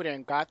went over there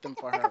and got them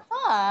for her.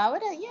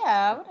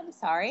 I'm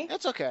sorry.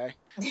 That's okay.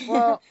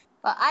 Well.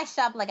 Well, I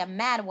shop like a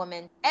mad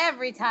woman.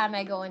 Every time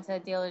I go into a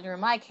dealer's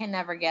room, I can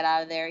never get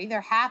out of there. Either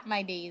half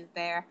my day is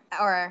there,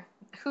 or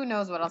who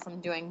knows what else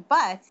I'm doing.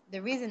 But the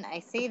reason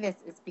I say this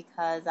is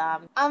because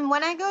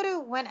when I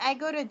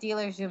go to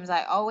dealers' rooms,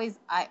 I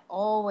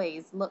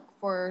always look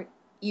for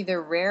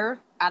either rare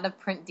out of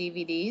print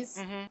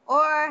DVDs,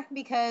 or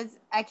because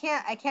I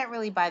can't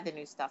really buy the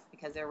new stuff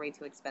because they're way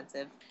too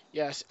expensive.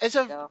 Yes,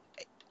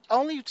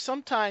 only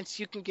sometimes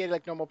you can get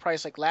like normal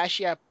price. Like last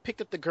year, I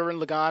picked up the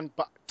Gurren Lagann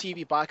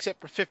TV box set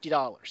for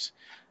 $50.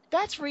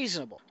 That's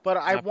reasonable. But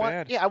I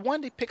wanted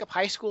to pick up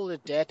High School of the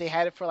Dead. They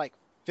had it for like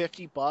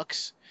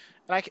 $50,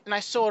 and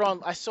I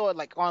saw it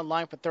like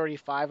online for $35.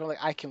 I'm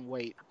like, I can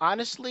wait.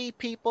 Honestly,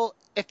 people,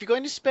 if you're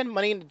going to spend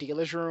money in the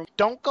dealer's room,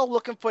 don't go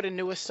looking for the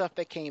newest stuff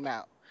that came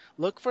out.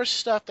 Look for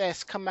stuff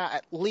that's come out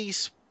at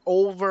least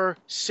over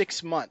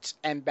 6 months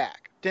and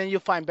back. Then you'll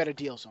find better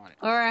deals on it.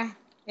 Or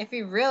if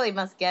you really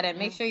must get it,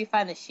 make sure you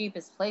find the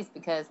cheapest place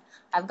because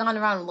I've gone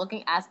around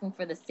asking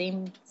for the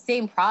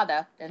same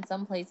product, and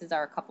some places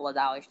are a couple of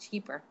dollars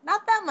cheaper.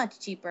 Not that much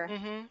cheaper,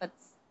 but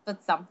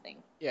something.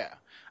 Yeah.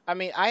 I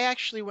mean, I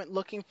actually went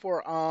looking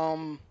for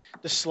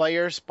the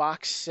Slayers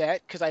box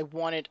set because I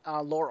wanted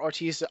Laura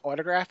Ortiz to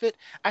autograph it.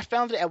 I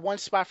found it at one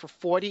spot for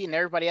 $40 and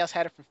everybody else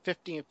had it for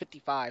 $50 and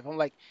 $55. I'm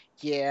like,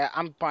 yeah,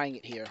 I'm buying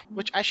it here.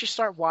 Which I should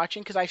start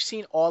watching because I've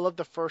seen all of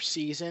the first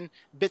season,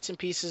 bits and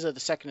pieces of the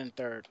second and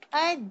third.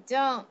 I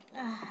don't.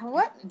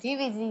 What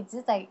DVD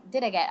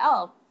did I get?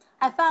 Oh,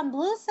 I found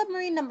Blue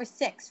Submarine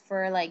 #6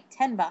 for like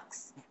 $10.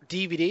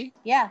 DVD?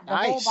 Yeah, the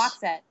whole box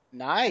set.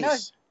 Nice. No,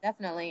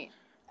 definitely.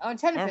 Oh, $10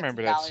 to $50. I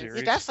remember that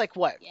series. That's like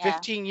what,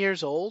 15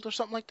 years old or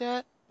something like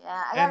that?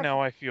 Yeah. And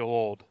now I feel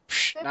old.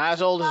 Not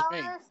as old as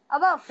me.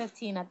 About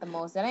 15 at the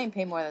most. I didn't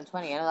pay more than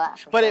 20. I know that.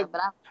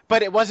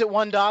 But it wasn't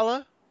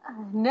 $1?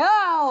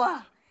 No.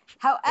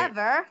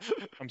 However.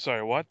 I'm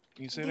sorry. What?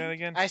 Can you say that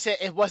again? I said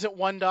it wasn't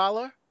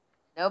 $1.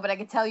 No, but I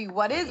can tell you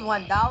what is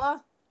 $1.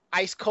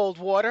 Ice cold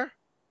water.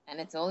 And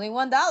it's only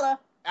 $1.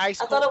 I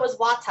thought it was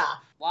Wata.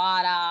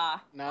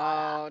 Wada.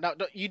 No,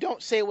 you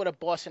don't say it with a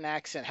Boston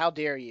accent. How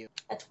dare you?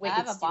 That's wicked I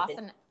have a stupid.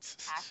 Boston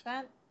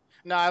accent?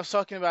 No, I was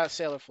talking about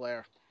Sailor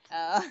Flare.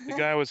 The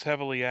guy was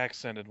heavily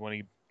accented when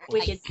he...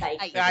 Wicked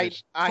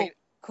sight.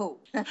 Cool.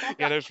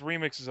 Yeah, there's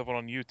remixes of it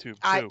on YouTube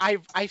too.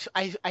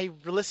 I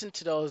listened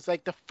to those.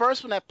 Like the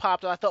first one that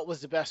popped up, I thought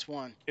was the best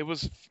one. It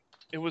was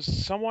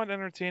somewhat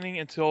entertaining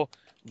until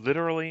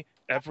literally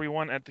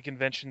everyone at the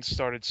convention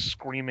started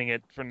screaming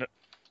it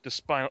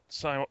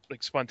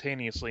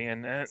spontaneously,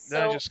 and then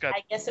I just got.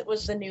 I guess it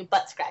was the new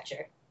butt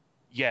scratcher.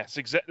 Yes,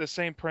 the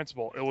same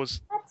principle. It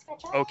was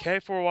okay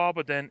for a while,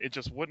 but then it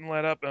just wouldn't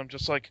let up, and I'm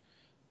just like,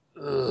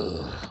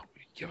 ugh,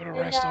 give it a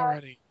rest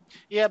already.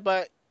 Yeah,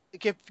 but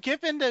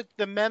given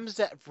the memes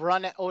that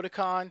run at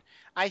Otakon,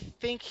 I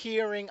think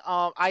hearing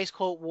Ice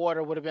Cold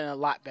Water would have been a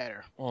lot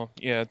better. Well,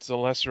 yeah, it's the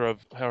lesser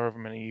of however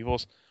many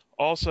evils.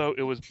 Also,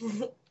 it was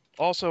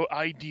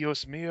ay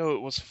Dios mío,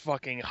 it was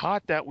fucking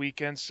hot that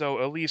weekend,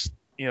 so at least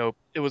it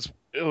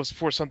was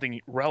for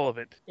something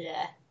relevant.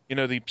 Yeah.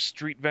 The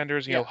street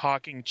vendors,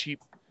 hawking cheap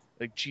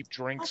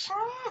drinks.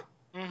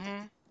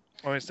 Mm-hmm.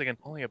 I was thinking,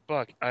 only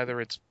 $1. Either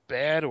it's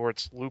bad or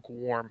it's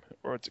lukewarm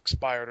or it's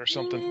expired or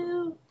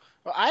something.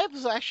 Well, I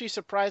was actually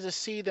surprised to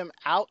see them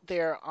out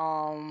there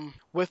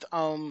with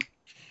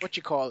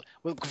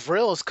with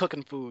grills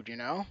cooking food.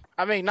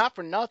 I mean, not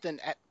for nothing.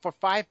 For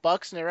 $5,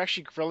 and they're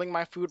actually grilling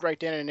my food right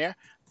then and there.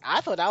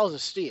 I thought that was a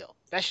steal.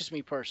 That's just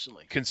me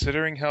personally.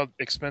 Considering how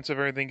expensive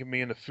everything can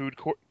be in the food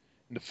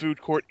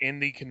court in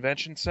the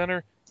convention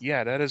center,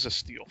 yeah, that is a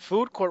steal.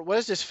 Food court? What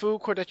is this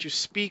food court that you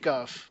speak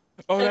of?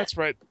 Oh, that's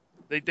right.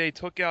 They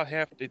took out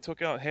half of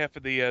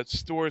the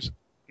stores,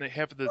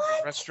 half of the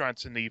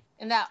restaurants in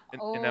that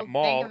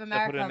mall. Bank of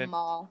America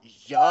mall.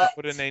 Yeah.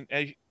 Put in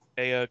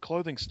a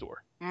clothing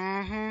store.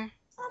 Mm-hmm.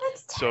 Oh,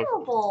 that's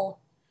terrible.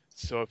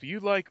 So if you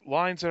like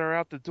lines that are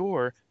out the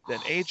door, then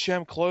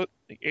H&M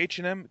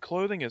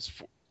clothing is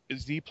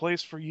the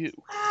place for you.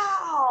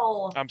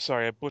 Wow. I'm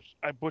sorry,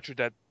 I butchered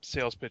that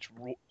sales pitch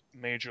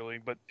majorly,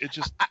 but it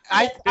just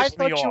I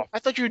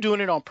thought you were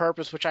doing it on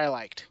purpose, which I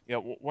liked. Yeah,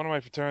 one of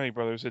my fraternity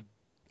brothers had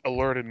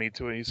alerted me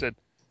to it. He said,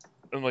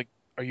 "I'm like,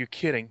 are you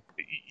kidding?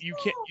 You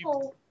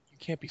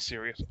can't be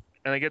serious."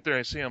 And I get there and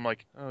I see him, I'm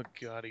like, oh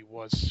god, he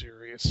was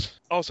serious.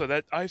 Also,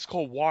 that Ice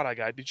Cold Water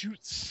guy, did you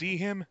see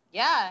him?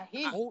 Yeah,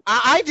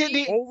 I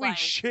didn't. Holy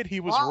shit, he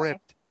was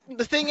ripped.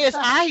 The thing is,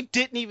 I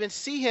didn't even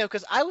see him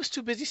because I was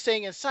too busy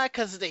staying inside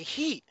because of the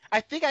heat.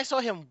 I think I saw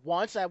him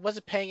once and I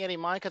wasn't paying any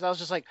mind because I was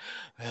just like,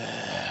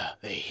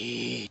 the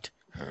heat.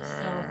 So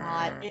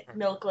hot.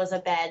 Milk was a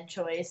bad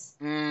choice.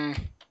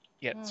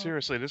 Yeah,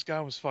 seriously, this guy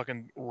was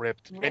fucking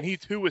ripped. And he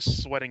too was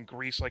sweating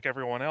grease like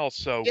everyone else,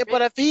 so... Yeah,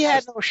 but if he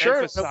had no shirt...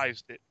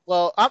 emphasized it.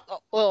 Well,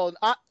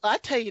 I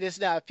tell you this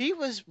now. If he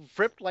was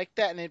ripped like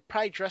that and he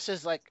probably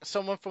dresses like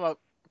someone from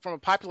a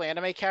popular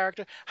anime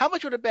character, how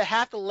much would have been?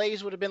 Half the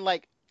legs would have been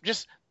like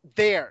just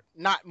there,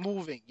 not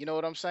moving. You know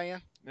what I'm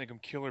saying? Make him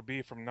Killer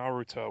Bee from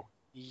Naruto.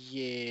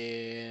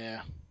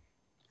 Yeah.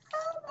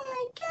 Oh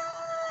my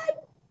god.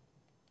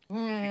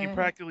 You can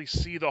practically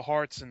see the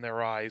hearts in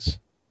their eyes.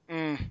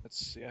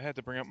 Let's see. I had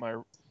to bring up my.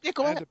 Yeah,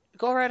 go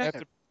right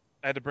ahead.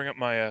 I had to bring up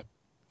my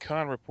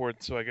con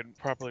report so I could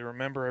properly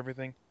remember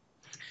everything.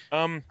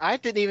 I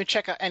didn't even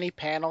check out any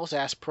panels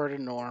as per the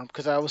norm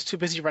because I was too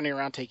busy running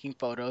around taking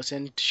photos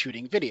and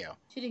shooting video.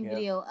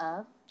 Video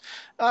of?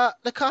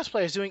 The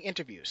cosplayers doing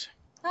interviews.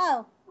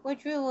 Oh,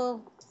 which we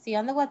will see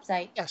on the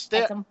website. Yes,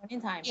 at some point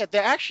in time. Yeah,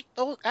 they're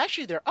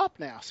actually they're up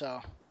now.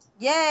 So.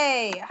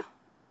 Yay!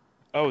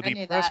 Oh,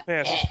 the press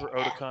passes for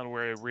Otakon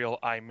were a real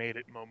I made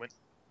it moment.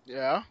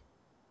 Yeah.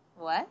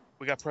 What?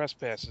 We got press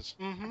passes.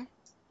 Mm-hmm.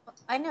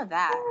 I know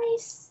that.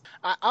 Nice.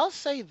 I'll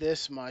say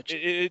this much.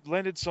 It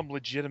lended some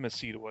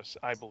legitimacy to us,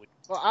 I believe.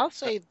 Well, I'll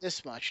say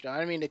this much, though. I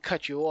don't mean to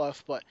cut you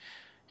off, but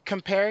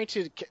comparing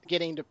to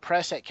getting the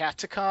press at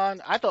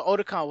Katsucon, I thought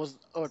Otakon was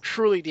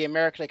truly the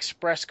American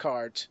Express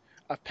cards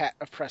of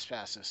press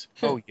passes.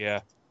 Oh,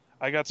 yeah.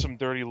 I got some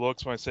dirty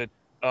looks when I said,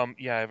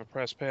 yeah, I have a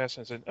press pass.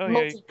 And I said, oh,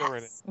 yeah, you can go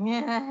right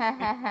in.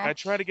 I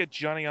tried to get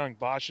Johnny Young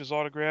Bosch's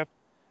autograph.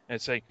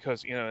 And say,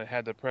 because, it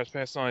had the press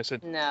pass on. I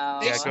said, no.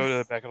 Yeah, go to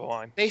the back of the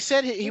line. They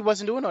said he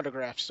wasn't doing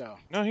autographs, though.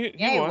 No, he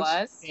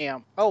was.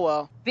 Damn. Oh,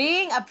 well.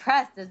 Being a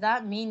press does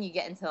not mean you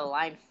get into the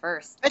line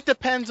first. It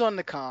depends on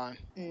the con.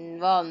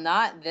 Well,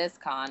 not this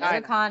con. Other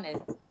con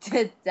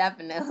is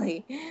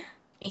definitely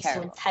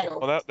terrible.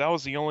 Well, that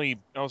was the only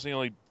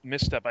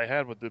misstep I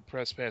had with the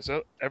press pass.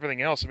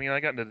 Everything else, I mean, I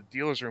got into the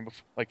dealer's room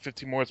like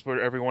 15 more before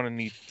everyone in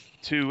the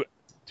two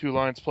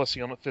lines plus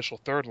the unofficial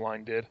third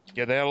line did.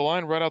 Yeah, they had a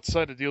line right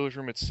outside the dealer's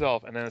room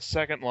itself, and then a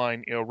second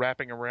line,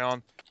 wrapping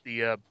around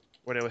the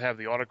where they would have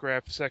the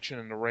autograph section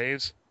and the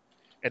raves,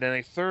 and then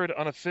a third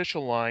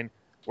unofficial line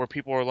where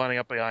people were lining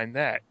up behind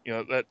that.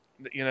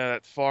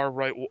 That far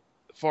right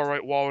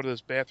wall where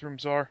those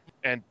bathrooms are,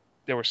 and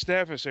there were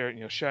staffers there,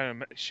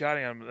 shouting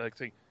at them like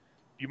they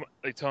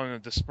telling them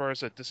to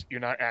disperse that you're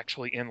not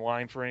actually in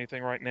line for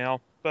anything right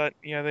now. But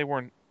yeah, they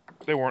weren't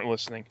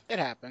listening. It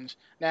happens.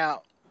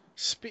 Now,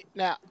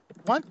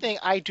 one thing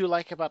I do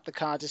like about the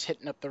cons is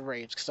hitting up the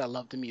raves because I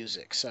love the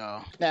music.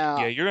 So now,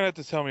 yeah, you're gonna have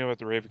to tell me about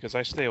the rave because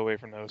I stay away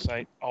from those.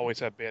 I always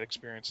have bad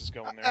experiences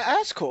going there.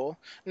 That's cool.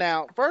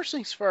 Now, first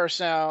things first.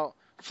 Now,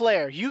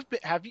 Flair,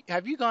 have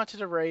you gone to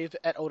the rave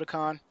at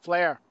Otakon?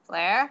 Flair.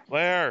 Claire?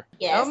 Claire.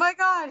 Yes. Oh my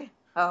god.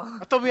 Oh.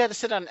 I thought we had to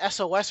sit on an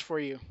SOS for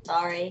you.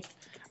 Sorry.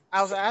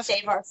 I was asking.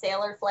 Save our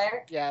sailor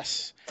flare?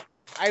 Yes.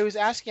 I was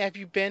asking, have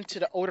you been to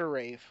the Odor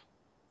Rave?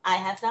 I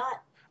have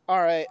not.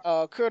 All right,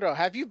 Kurdo,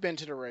 have you been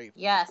to the rave?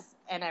 Yes,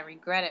 and I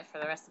regret it for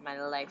the rest of my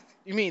life.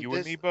 You mean You this,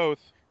 and me both.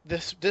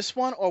 this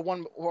one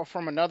or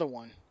from another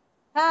one?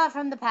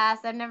 From the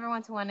past. I never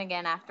went to one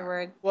again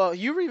afterward. Well,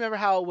 you remember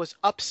how it was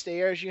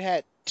upstairs? You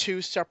had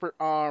two separate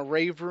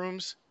rave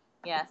rooms.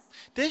 Yes.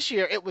 This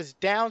year it was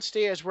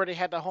downstairs where they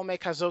had the Home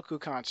Kazoku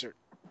concert.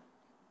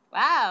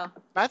 Wow.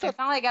 I They thought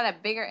finally got a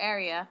bigger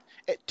area.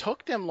 it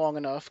took them long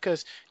enough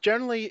because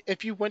generally,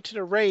 if you went to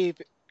the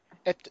rave,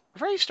 the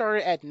rave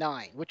started at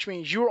 9, which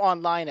means you were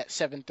online at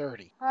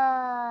 7:30.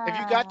 If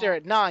you got there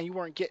at 9, you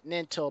weren't getting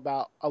in till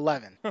about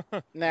 11.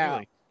 Now,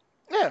 Really?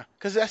 yeah,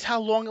 because that's how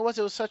long it was.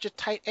 It was such a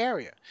tight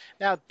area.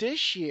 Now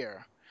this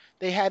year,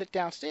 they had it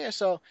downstairs,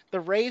 so the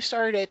rave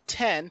started at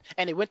 10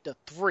 and it went to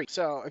 3.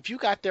 So if you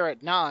got there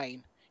at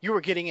 9, you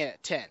were getting in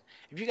at 10.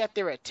 If you got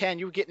there at 10,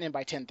 you were getting in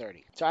by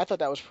 10:30. So I thought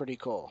that was pretty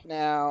cool.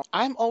 Now,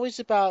 I'm always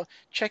about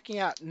checking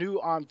out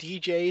new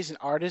DJs and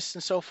artists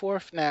and so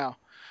forth. Now,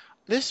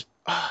 this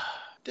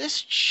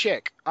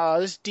chick,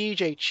 this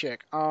DJ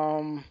chick,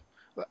 I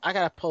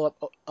gotta pull up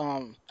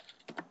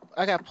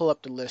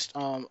the list.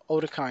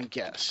 Otakon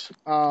Guess.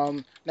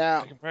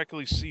 Now I can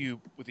practically see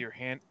you with your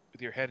head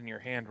in your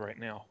hand right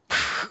now.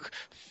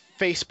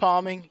 face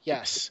palming,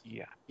 yes.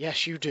 Yeah.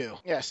 Yes, you do.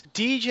 Yes,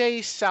 DJ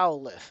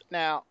Saulith.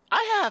 Now,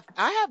 I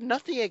have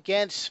nothing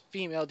against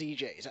female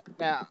DJs.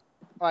 Now,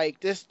 like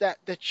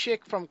the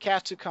chick from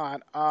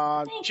Katsucon,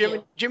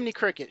 Jiminy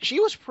Cricket. She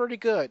was pretty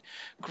good.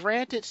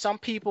 Granted, some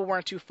people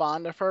weren't too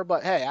fond of her,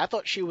 but hey, I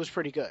thought she was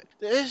pretty good.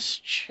 This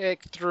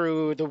chick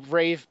threw the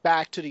rave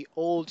back to the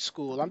old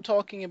school. I'm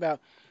talking about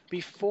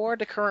before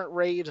the current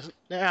raves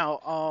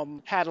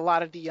now had a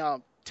lot of the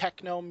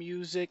techno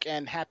music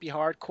and happy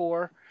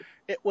hardcore.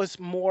 It was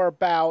more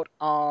about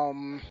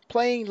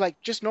playing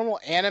like just normal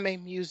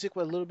anime music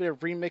with a little bit of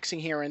remixing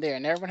here and there,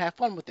 and everyone had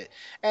fun with it.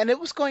 And it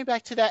was going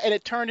back to that, and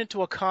it turned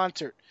into a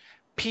concert.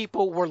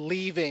 People were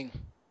leaving.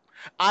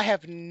 I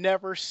have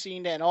never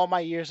seen that in all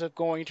my years of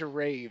going to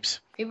raves.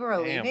 People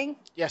were leaving?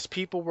 Yes,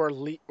 people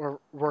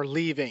were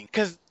leaving.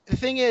 Because the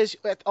thing is,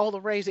 at all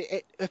the raves,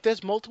 if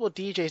there's multiple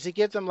DJs, they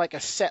give them like a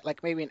set,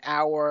 like maybe an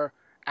hour,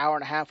 hour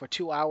and a half, or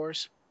 2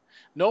 hours.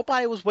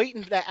 Nobody was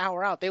waiting for that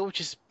hour out. They were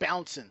just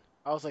bouncing.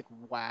 I was like,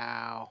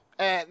 wow.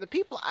 And the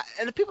people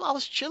I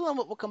was chilling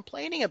with were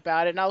complaining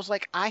about it, and I was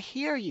like, I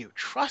hear you.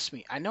 Trust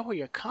me, I know where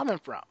you're coming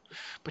from.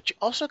 But you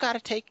also got to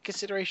take into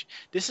consideration,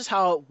 this is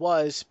how it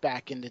was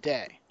back in the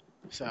day.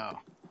 So,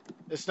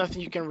 there's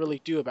nothing you can really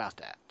do about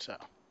that. So,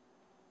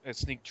 I'd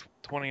sneak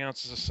 20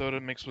 ounces of soda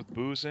mixed with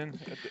booze in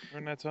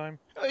during that time.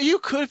 You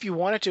could if you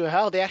wanted to.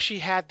 Hell, they actually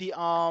had the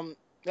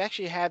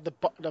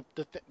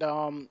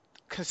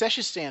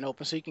concession stand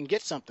open so you can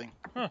get something.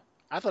 Huh.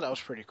 I thought that was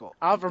pretty cool.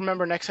 I'll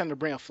remember next time to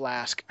bring a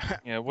flask.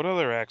 Yeah, what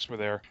other acts were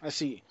there? Let's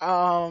see.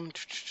 An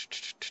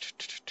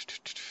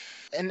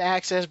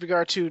acts as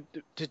regard to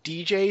the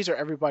DJs or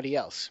everybody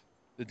else?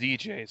 The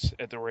DJs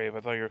at the rave. I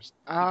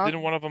thought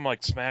didn't one of them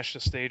like smash the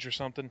stage or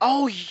something?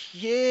 Oh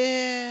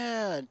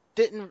yeah,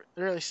 didn't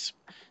really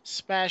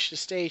smash the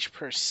stage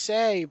per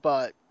se,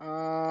 but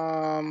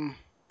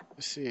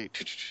let's see.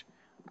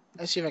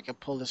 Let's see if I can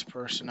pull this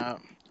person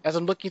up. As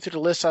I'm looking through the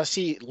list, I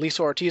see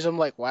Lisa Ortiz. I'm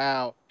like,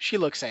 wow, she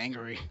looks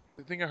angry.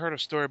 I think I heard a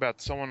story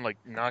about someone like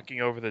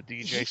knocking over the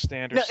DJ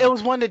stand or No, something. it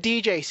was one of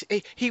the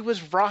DJs. He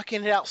was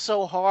rocking it out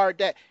so hard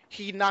that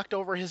he knocked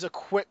over his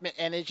equipment,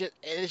 and it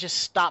just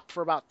stopped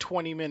for about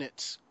 20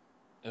 minutes.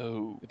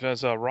 Oh. If it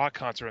was a rock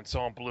concert and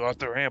someone blew out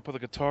their amp with a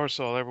guitar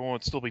solo, everyone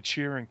would still be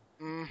cheering.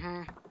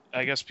 Mm-hmm.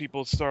 I guess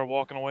people would start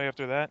walking away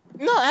after that.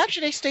 No,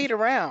 actually, they stayed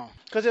around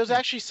because there was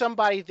actually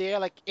somebody there,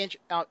 like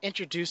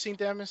introducing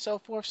them and so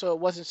forth, so it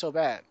wasn't so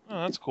bad.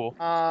 Oh, that's cool.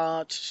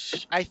 I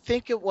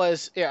think it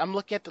was. Yeah, I'm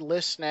looking at the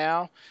list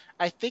now.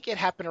 I think it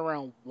happened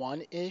around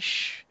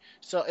 1-ish.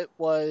 So it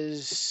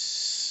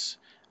was.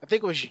 I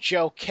think it was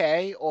Joe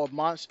K or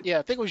Monster. Yeah,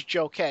 I think it was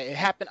Joe K. It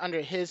happened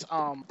under his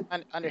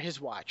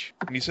watch.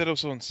 And you said it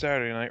was on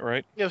Saturday night,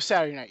 right? It was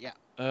Saturday night.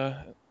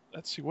 Yeah.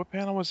 Let's see, what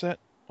panel was that?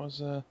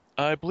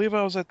 I believe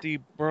I was at the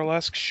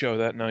burlesque show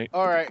that night.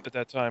 All right. At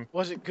that time.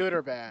 Was it good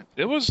or bad?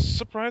 It was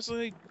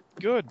surprisingly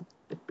good.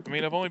 I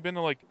mean, I've only been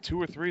to like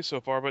 2 or 3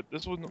 so far, but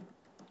this one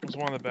was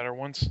one of the better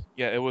ones.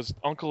 Yeah, it was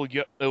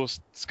it was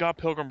Scott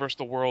Pilgrim vs.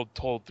 the World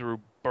told through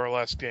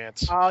burlesque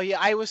dance. Oh yeah,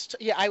 I was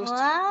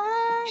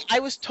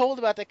told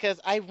about that because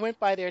I went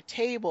by their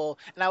table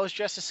and I was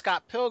dressed as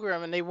Scott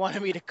Pilgrim and they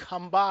wanted me to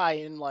come by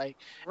and like.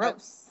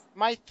 Gross.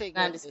 My thing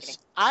is,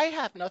 I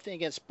have nothing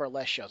against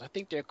burlesque shows. I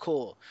think they're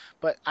cool,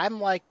 but I'm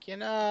like,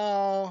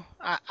 I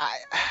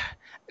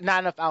not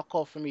enough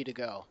alcohol for me to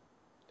go.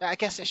 I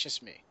guess it's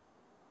just me.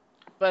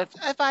 But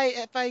if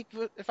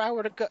I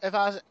were to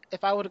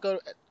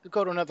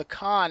go to another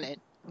con and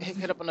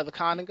hit up another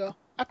con and go,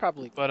 I'd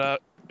probably. But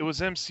it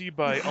was emceed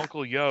by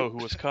Uncle Yo, who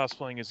was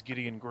cosplaying as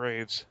Gideon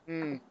Graves.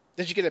 Did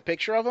Did you get a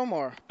picture of him,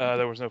 or?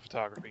 There was no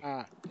photography.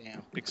 Ah,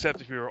 damn.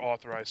 Except if you were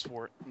authorized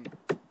for it.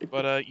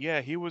 But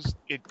yeah, he was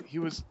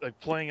like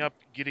playing up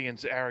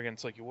Gideon's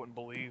arrogance like you wouldn't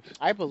believe.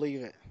 I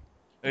believe it.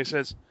 And he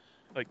says,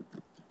 like,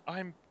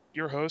 I'm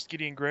your host,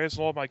 Gideon Graves,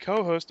 and all my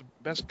co-hosts, the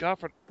best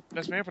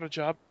man for the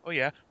job. Oh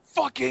yeah,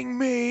 fucking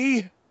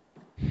me.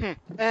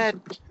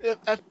 And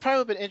it'd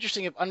probably been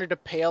interesting if Under the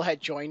Pale had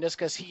joined us,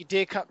 because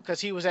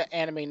he was at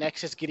Anime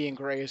Next as Gideon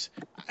Graves.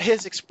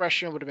 His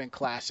expression would have been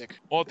classic.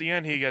 Well, at the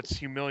end, he gets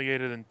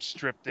humiliated and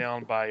stripped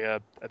down by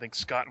I think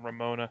Scott and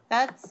Ramona.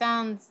 That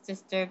sounds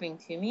disturbing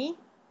to me.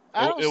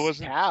 It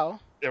wasn't how.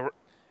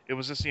 It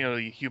was just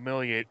the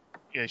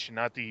humiliation,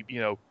 not the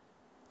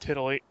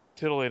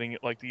titillating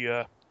it like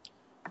the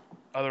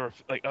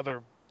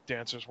other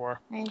dancers were.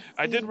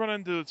 I did run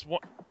into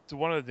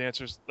one of the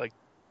dancers like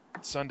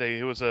Sunday.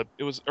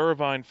 It was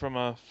Irvine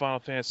from Final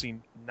Fantasy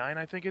IX,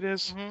 I think it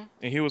is. Mm-hmm.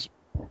 And he was,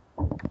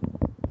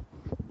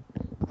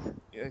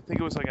 I think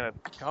it was like in a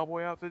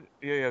cowboy outfit.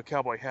 Yeah,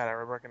 cowboy hat. I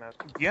recognize.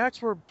 The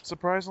acts were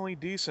surprisingly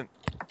decent.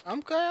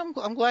 I'm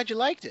glad you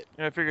liked it.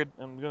 And I figured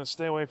I'm gonna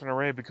stay away from the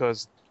rave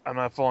because I'm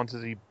not falling to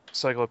the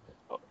cycle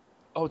of,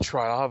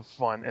 I'll have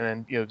fun,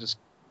 and then just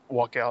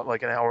walk out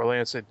like an hour later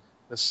and say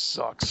this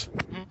sucks.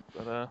 Mm-hmm.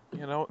 But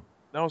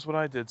that was what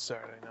I did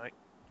Saturday night.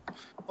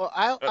 Well,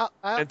 I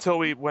until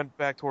we went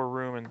back to our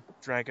room and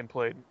drank and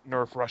played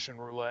Nerf Russian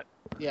roulette.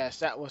 Yes,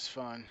 that was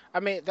fun. I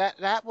mean,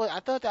 I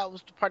thought that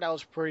was the part that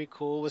was pretty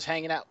cool. Was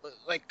hanging out,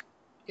 like,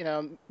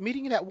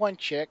 meeting that one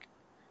chick,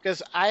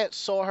 because I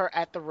saw her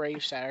at the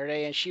rave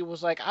Saturday, and she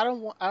was like, I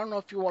don't know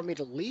if you want me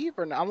to leave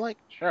or not. I'm like,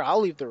 sure,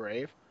 I'll leave the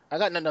rave. I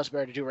got nothing else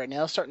better to do right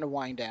now. It's starting to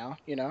wind down,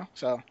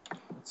 So.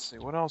 Let's see,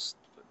 what else?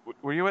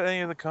 Were you at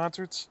any of the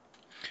concerts?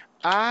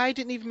 I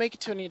didn't even make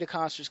it to any of the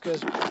concerts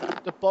because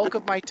the bulk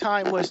of my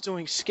time was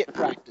doing skit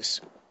practice.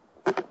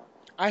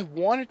 I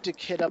wanted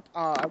to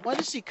I wanted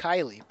to see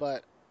Kylie,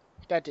 but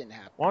that didn't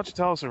happen. Why don't you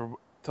tell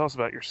us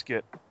about your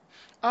skit?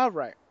 All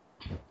right.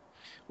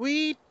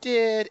 We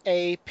did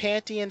a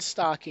panty and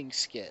stocking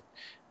skit.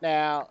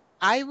 Now,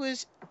 I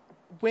was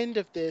wind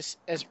of this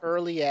as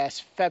early as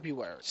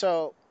February.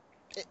 So,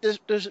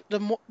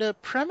 the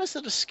premise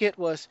of the skit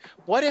was,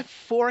 what if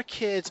 4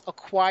 kids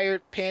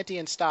acquired panty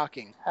and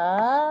stocking?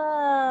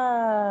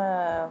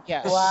 Oh.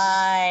 Yes.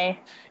 Why?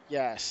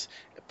 Yes.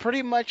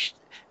 Pretty much,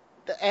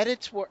 the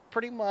edits were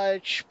pretty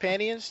much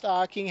Panty and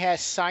Stocking has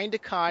signed a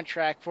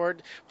contract for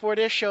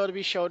their show to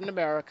be showed in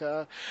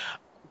America.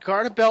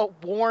 Garter Belt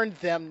warned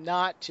them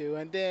not to,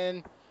 and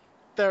then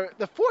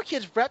the 4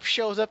 Kids rep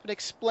shows up and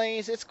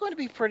explains it's going to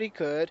be pretty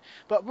good,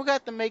 but we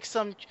got to make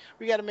some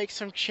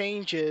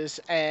changes,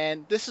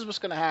 and this is what's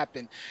going to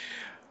happen.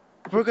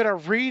 We're going to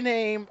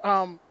rename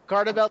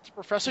Garter Belt to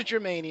Professor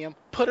Germanium,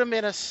 put him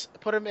in a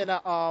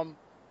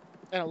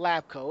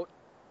lab coat,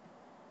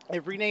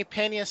 and rename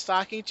Panty and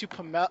Stocking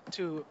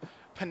to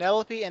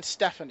Penelope and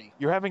Stephanie.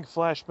 You're having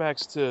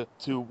flashbacks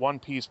to One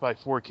Piece by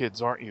 4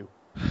 Kids, aren't you?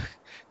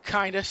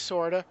 Kinda,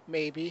 sorta,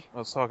 maybe. I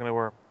was talking to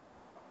our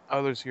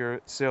others here,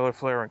 Sailor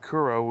Flare and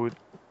Kuro.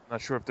 Not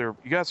sure if you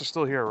guys are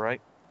still here,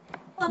 right?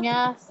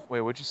 Yes.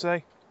 Wait, what'd you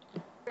say?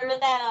 Remember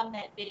that on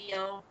that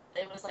video?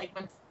 It was like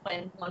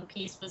when One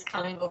Piece was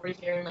coming over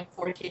here and like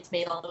 4 Kids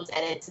made all those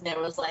edits, and there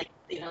was like,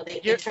 they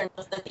turned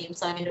the theme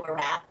song into a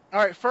rap. All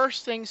right,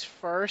 first things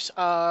first.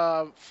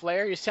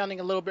 Flare, you're sounding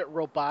a little bit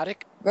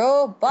robotic.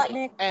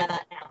 Robotnik. And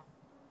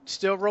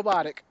still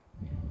robotic.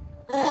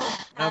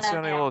 Now it's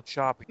sounding a little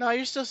choppy. No,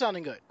 you're still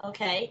sounding good.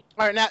 Okay.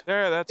 All right, now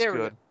that's there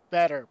good.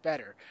 Better.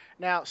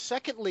 Now,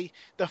 secondly,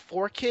 the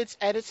 4 Kids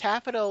edits,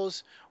 half of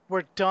those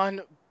were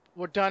done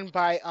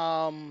by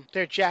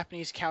their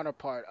Japanese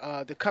counterpart.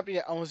 The company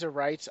that owns the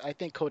rights, I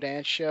think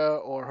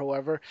Kodansha or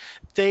whoever,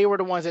 they were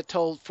the ones that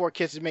told 4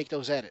 Kids to make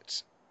those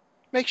edits.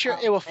 Make sure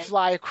it will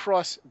fly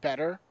across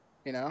better,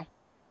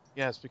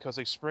 Yes, because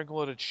a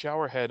sprinkle-loaded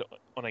shower head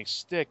on a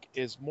stick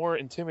is more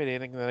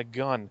intimidating than a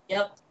gun.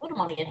 Yep, wouldn't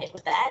want to get hit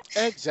with that.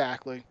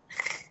 Exactly.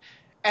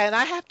 And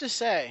I have to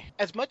say,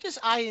 as much as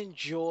I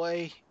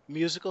enjoy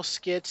musical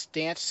skits,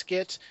 dance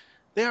skits,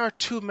 there are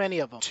too many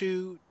of them.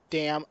 Too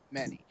damn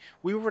many.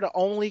 We were the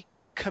only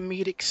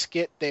comedic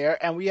skit there,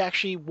 and we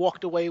actually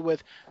walked away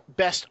with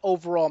Best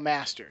Overall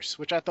Masters,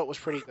 which I thought was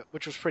pretty good,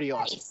 which was pretty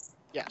awesome. Nice.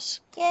 Yes.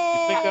 Yay.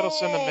 You think that'll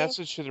send a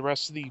message to the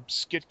rest of the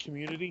skit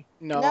community?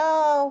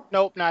 No.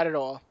 Nope, not at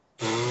all.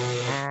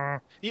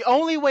 The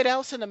only way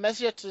that'll send a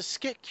message to the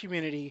skit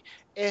community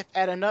if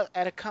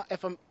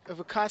if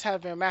a concert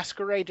having a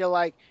masquerade, they're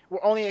like,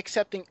 we're only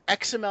accepting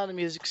X amount of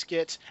music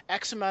skits,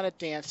 X amount of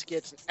dance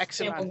skits, and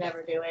X amount. We'll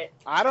never do it.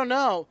 I don't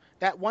know.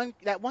 That one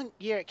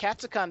year at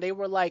Katsucon, they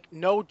were like,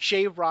 no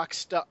J-Rock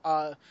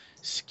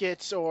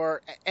skits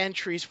or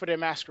entries for their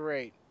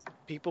masquerade.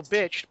 People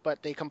bitched,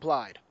 but they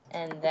complied.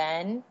 And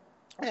then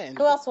And,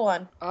 who else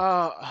won?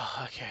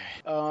 okay.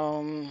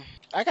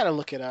 I gotta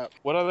look it up.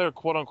 What other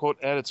quote-unquote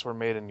edits were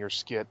made in your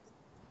skit?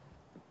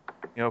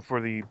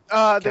 for the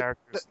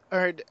characters.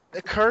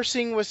 The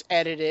cursing was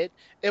edited.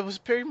 It was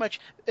pretty much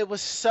it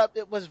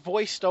was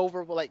voiced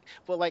over, but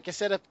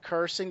instead of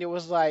cursing, there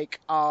was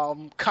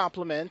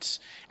compliments.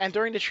 And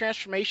during the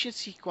transformation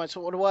sequence,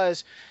 what it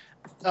was,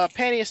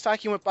 Panty and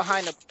Stocking went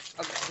behind a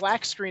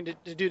black screen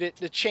to do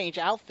the change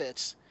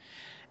outfits,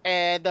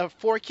 and the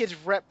 4Kids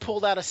rep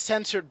pulled out a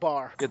censored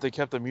bar. Yeah, they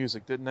kept the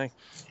music, didn't they?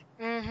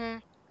 Mm-hmm.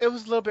 It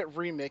was a little bit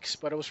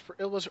remixed, but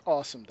it was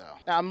awesome though.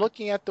 Now I'm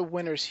looking at the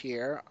winners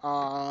here.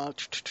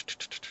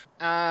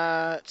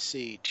 Let's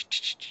see.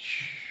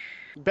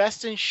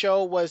 Best in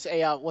Show was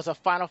a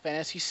Final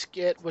Fantasy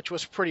skit, which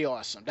was pretty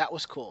awesome. That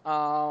was cool.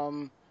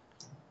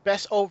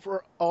 Best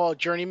overall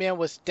journeyman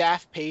was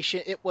Daft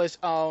Patient. It was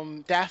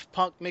Daft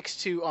Punk mixed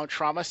to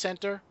Trauma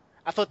Center.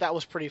 I thought that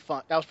was pretty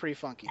fun. That was pretty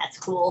funky. That's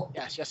cool.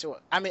 Yes, it was.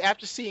 I mean,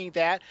 after seeing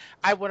that,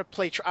 I want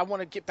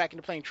to get back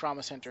into playing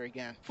Trauma Center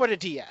again for the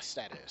DS.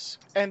 That is.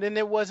 And then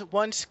there was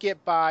one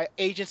skit by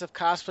Agents of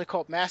Cosplay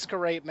called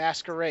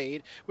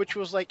Masquerade, which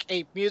was like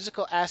a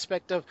musical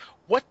aspect of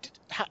what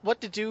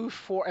to do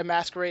for a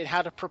masquerade,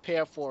 how to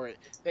prepare for it.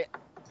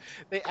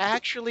 They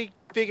actually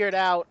figured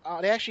out.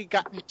 They actually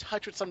got in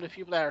touch with some of the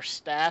people that are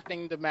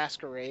staffing the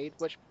masquerade,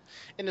 which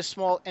in this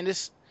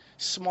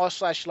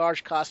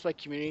small/large cosplay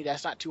community,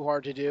 that's not too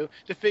hard to do,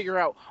 to figure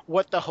out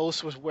what the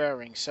host was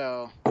wearing.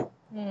 So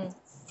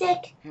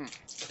sick.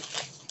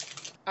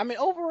 I mean,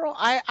 overall,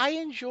 I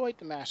enjoyed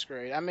the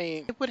Masquerade. I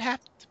mean, I would have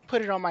to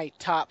put it on my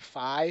top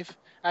 5.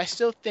 I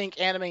still think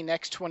Anime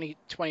Next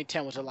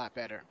 2010 was a lot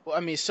better. Well,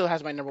 I mean, it still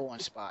has my number 1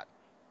 spot.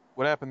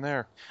 What happened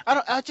there?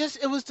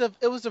 It was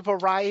the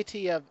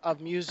variety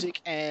of music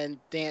and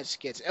dance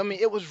skits. I mean,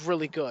 it was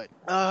really good.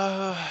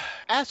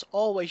 As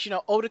always,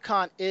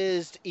 Otakon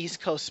is the East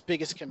Coast's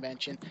biggest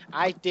convention.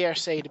 I dare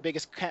say the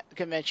biggest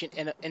convention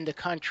in the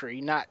country.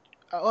 Not,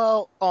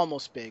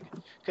 almost big,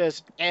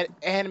 because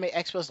Anime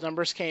Expo's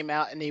numbers came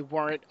out and they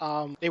weren't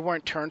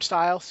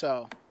turnstile.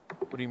 So.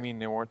 What do you mean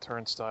they weren't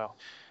turnstile?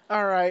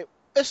 All right,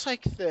 it's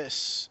like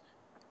this.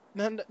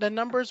 The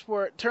numbers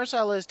were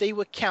turnstile is they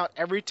would count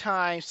every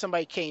time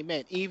somebody came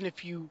in, even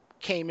if you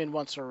came in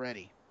once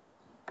already.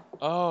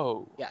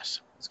 Oh. Yes.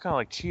 It's kind of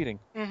like cheating.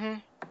 Mm-hmm.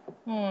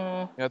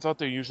 Yeah, I thought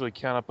they usually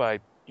count up by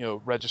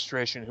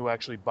registration, who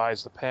actually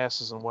buys the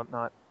passes and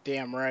whatnot.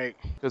 Damn right.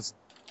 Because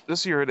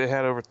this year they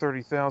had over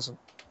 30,000.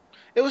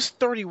 It was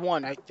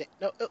 31, I think.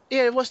 No,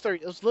 yeah, it was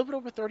 30. It was a little bit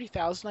over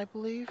 30,000, I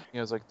believe. Yeah,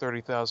 it was like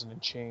 30,000 and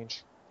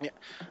change. Yeah,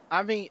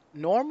 I mean,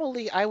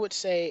 normally I would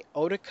say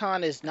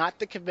Otakon is not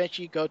the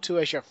convention you go to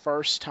as your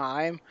first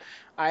time.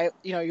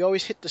 You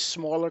always hit the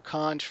smaller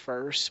cons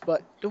first,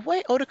 but the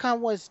way Otakon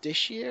was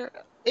this year,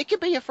 it could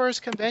be your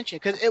first convention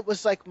because it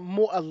was like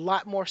a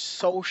lot more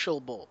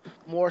sociable,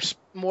 more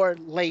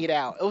laid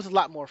out. It was a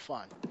lot more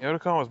fun. Yeah,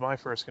 Otakon was my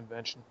first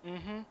convention.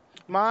 Mm-hmm.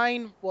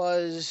 Mine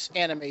was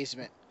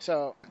Animazement.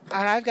 So,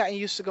 and I've gotten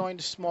used to going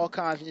to small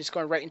cons and just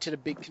going right into the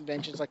big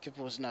conventions like if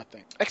it was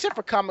nothing. Except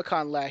for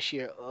Comic-Con last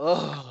year.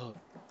 Ugh.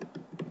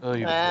 Oh,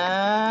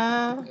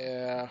 yeah.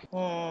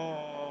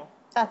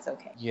 That's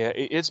okay. Yeah,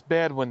 it's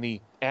bad when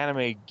the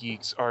anime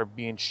geeks are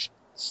being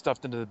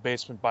stuffed into the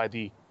basement by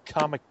the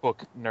comic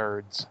book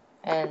nerds.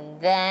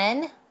 And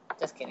then,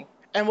 just kidding.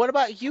 And what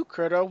about you,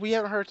 Kurto? We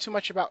haven't heard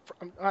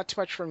not too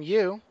much from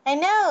you. I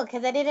know,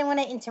 because I didn't want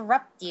to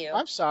interrupt you.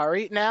 I'm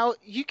sorry. Now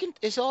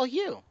it's all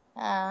you.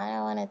 I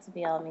don't want it to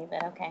be all me,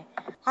 but okay.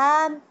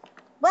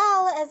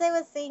 Well, as I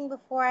was saying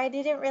before, I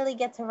didn't really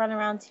get to run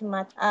around too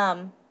much.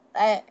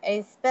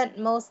 I spent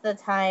most of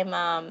the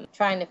time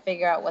trying to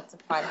figure out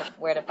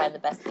where to find the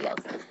best deals.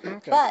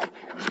 Okay. But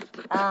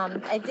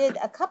I did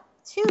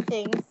two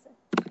things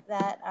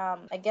that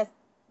I guess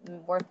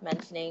worth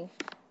mentioning.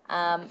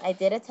 I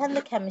did attend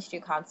the chemistry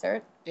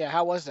concert. Yeah,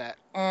 how was that?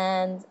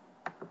 And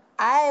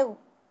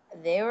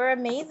they were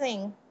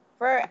amazing.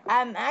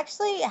 I'm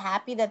actually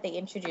happy that they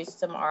introduced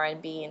some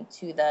R&B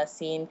into the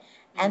scene,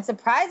 and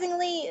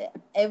surprisingly,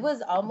 it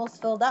was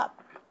almost filled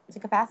up to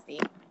capacity.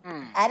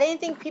 I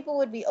didn't think people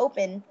would be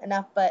open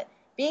enough, but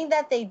being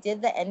that they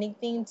did the ending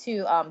theme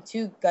to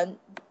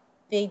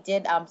they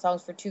did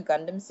songs for 2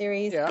 Gundam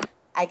series. Yeah.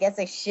 I guess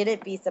I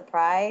shouldn't be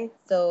surprised.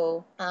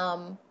 So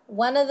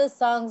one of the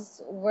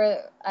songs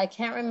I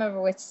can't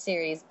remember which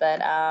series, but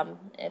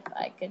if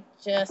I could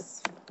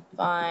just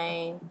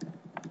I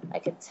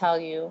could tell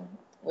you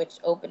which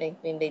opening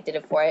theme they did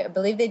it for. I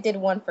believe they did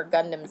one for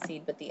Gundam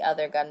Seed, but the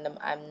other Gundam,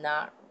 I'm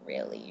not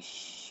really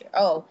sure.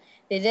 Oh,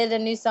 they did a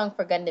new song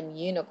for Gundam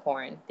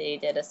Unicorn. They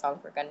did a song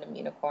for Gundam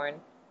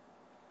Unicorn.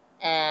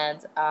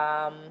 And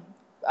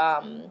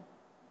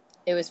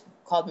it was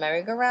called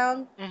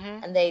Merry-Go-Round.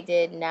 Mm-hmm. And they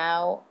did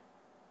Now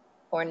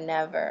or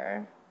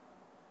Never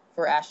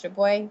for Astro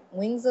Boy.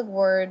 Wings of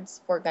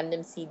Words for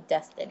Gundam Seed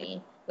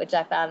Destiny, which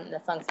I found the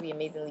song to be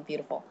amazingly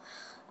beautiful.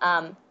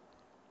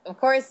 Of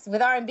course,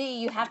 with R&B,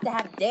 you have to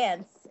have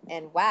dance,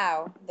 and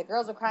wow, the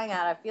girls were crying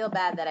out. I feel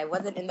bad that I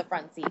wasn't in the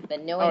front seat,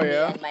 but knowing me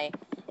and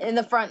in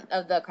the front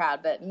of the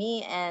crowd, but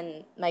me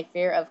and my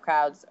fear of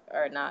crowds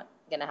are not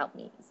gonna help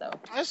me. So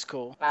that's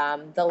cool.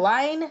 The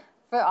line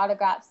for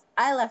autographs,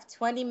 I left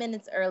 20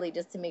 minutes early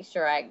just to make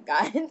sure I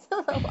got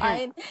into the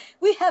line.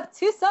 We have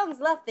 2 songs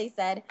left, they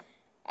said.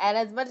 And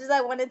as much as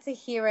I wanted to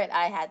hear it,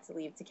 I had to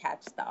leave to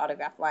catch the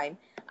autograph line,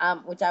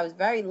 which I was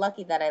very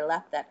lucky that I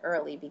left that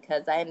early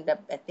because I ended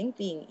up, I think,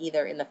 being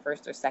either in the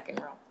first or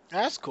second row.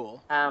 That's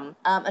cool.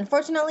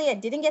 Unfortunately, I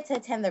didn't get to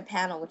attend their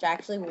panel, which I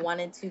actually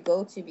wanted to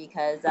go to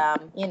because,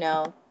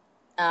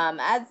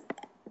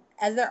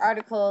 as their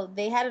article,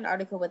 they had an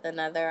article with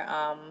another,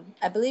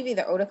 I believe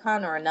either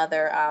Otakon or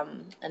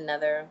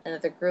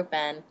another group,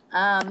 and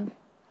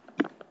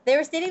they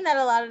were stating that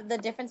a lot of the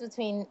difference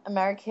between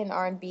American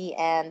R&B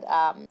and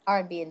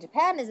R&B in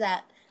Japan is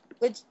that,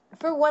 which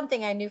for one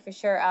thing I knew for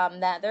sure,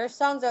 that their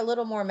songs are a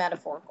little more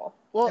metaphorical.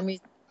 Well,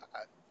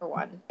 for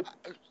one.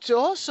 To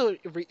also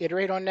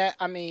reiterate on that,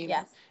 I mean,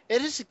 yes.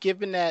 It is a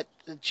given that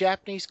the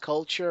Japanese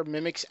culture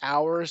mimics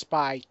ours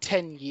by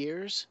 10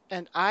 years.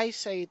 And I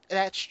say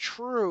that's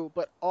true,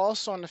 but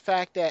also on the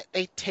fact that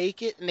they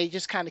take it and they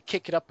just kind of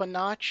kick it up a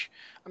notch.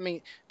 I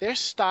mean, their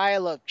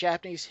style of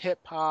Japanese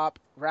hip-hop,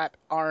 rap,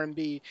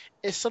 R&B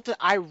is something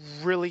I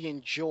really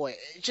enjoy.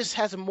 It just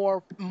has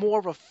more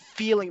of a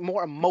feeling,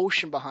 more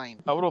emotion behind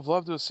it. I would have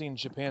loved to have seen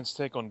Japan's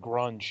take on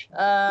grunge.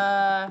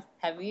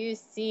 Have you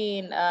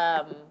seen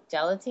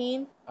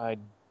Gelatine? I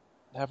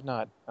have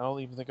not. I don't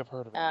even think I've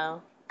heard of it.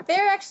 Oh.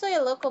 They're actually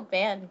a local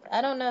band.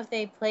 I don't know if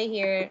they play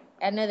here.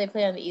 I know they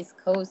play on the East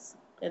Coast,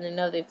 and I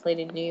know they played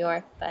in New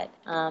York, but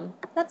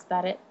that's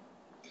about it.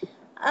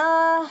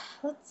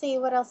 Let's see,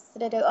 what else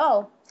did I do?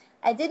 Oh,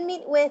 I did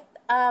meet with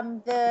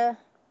the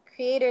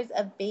creators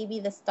of Baby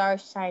the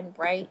Stars Shine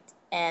Bright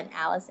and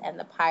Alice and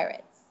the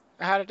Pirates.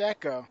 How did that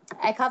go?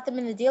 I caught them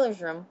in the dealer's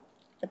room.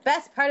 The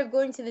best part of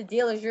going to the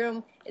dealer's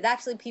room is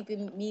actually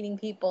meeting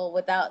people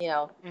without,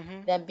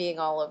 them being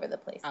all over the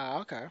place. Oh,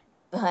 okay.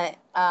 But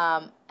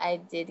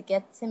I did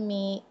get to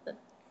meet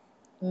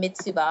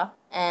Mitsuba,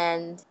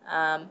 and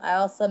I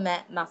also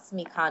met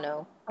Masumi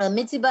Kano.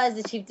 Mitsuba is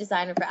the chief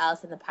designer for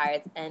Alice and the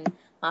Pirates, and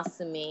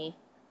Masumi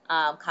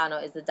Kano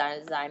is the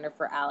designer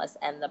for Alice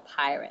and the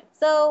Pirates.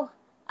 So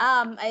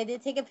I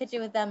did take a picture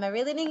with them. I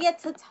really didn't get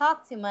to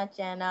talk too much,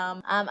 and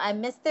I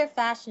missed their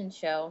fashion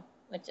show,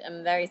 which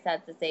I'm very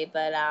sad to say,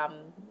 but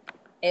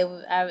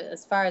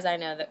as far as I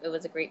know, it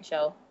was a great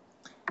show.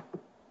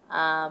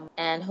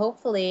 And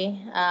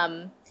hopefully,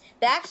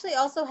 they actually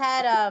also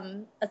had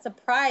a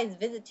surprise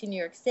visit to New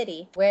York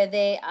City where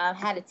they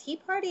had a tea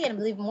party and I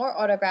believe more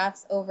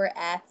autographs over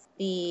at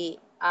the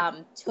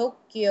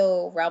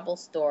Tokyo Rebel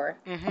store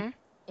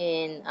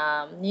in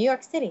New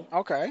York City.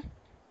 Okay.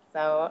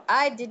 So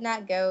I did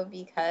not go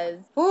because,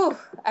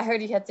 I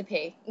heard you had to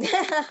pay.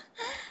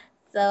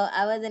 So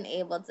I wasn't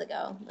able to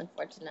go,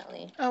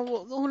 unfortunately. Oh,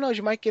 well, who knows?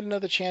 You might get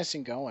another chance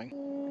in going.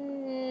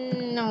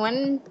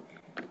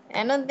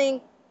 I don't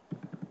think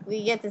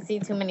we get to see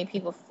too many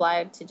people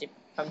fly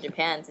from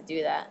Japan to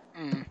do that.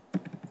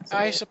 So,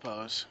 I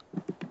suppose.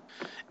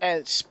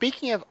 And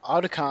speaking of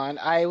Otakon,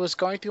 I was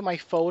going through my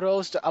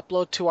photos to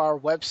upload to our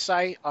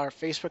website, our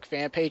Facebook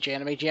fan page,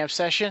 Anime Jam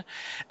Session,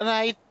 and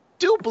I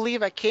do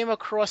believe I came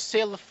across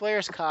Sailor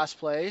Flair's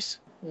cosplays.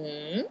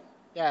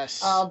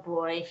 Yes. Oh,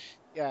 boy.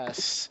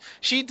 Yes.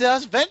 She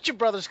does Venture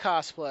Brothers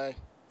cosplay.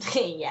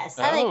 Yes.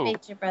 I like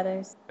Venture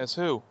Brothers. As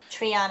who?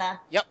 Triana.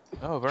 Yep.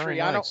 Oh, very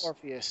Triana nice.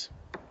 Orpheus.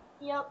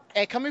 Yep.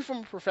 And coming from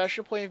a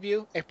professional point of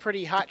view, a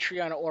pretty hot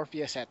Triana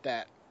Orpheus at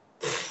that.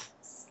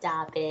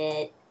 Stop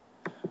it.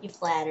 You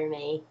flatter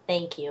me.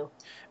 Thank you.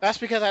 That's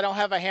because I don't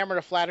have a hammer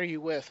to flatter you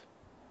with.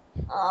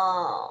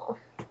 Oh.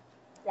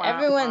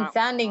 Everyone's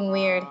sounding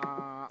weird.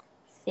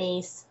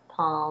 Face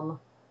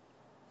palm.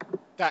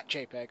 That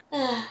JPEG.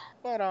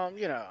 But,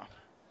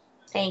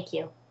 Thank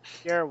you.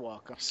 You're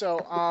welcome.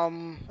 So,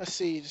 let's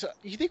see. So,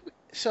 you think?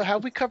 So,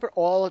 have we covered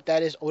all of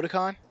that? Is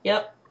Otakon?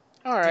 Yep.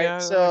 All right. Yeah,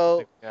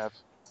 so,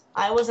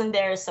 I wasn't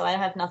there, so I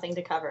have nothing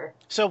to cover.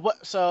 So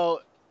what?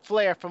 So,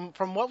 Flair, from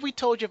what we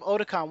told you of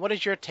Otakon, what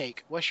is your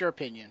take? What's your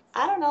opinion?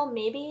 I don't know.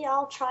 Maybe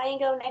I'll try and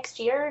go next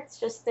year. It's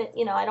just that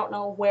I don't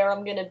know where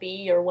I'm gonna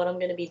be or what I'm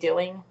gonna be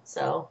doing.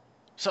 So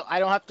I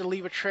don't have to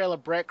leave a trail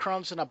of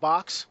breadcrumbs in a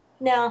box?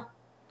 No.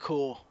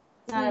 Cool.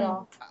 Not at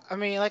all. I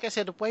mean, like I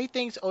said, the way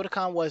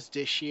Otakon was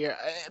this year,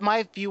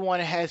 my view on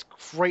it has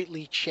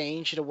greatly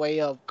changed the way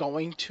of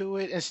going to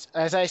it.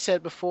 As I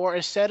said before,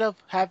 instead of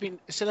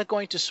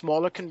going to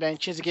smaller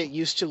conventions to get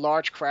used to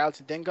large crowds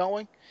and then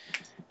going,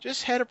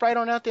 just head right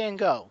on out there and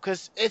go,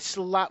 because it's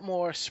a lot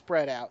more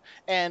spread out.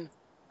 And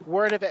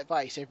word of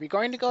advice, if you're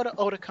going to go to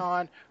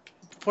Otakon,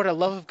 for the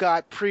love of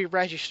God,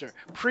 pre-register.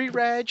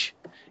 Pre-reg,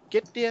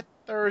 get there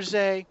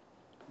Thursday,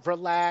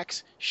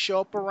 relax, show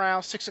up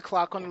around 6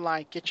 o'clock on the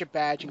line, get your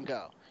badge and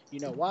go.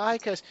 You know why?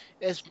 Because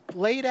as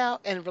laid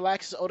out and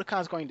relaxed as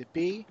Otakon is going to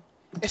be,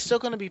 it's still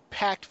going to be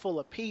packed full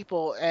of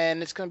people,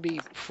 and it's going to be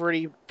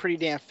pretty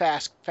damn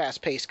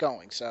fast-paced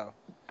going. So,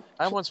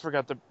 I once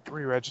forgot to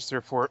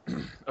re-register for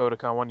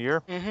Otakon one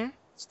year.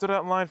 Stood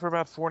out in line for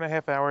about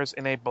 4.5 hours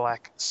in a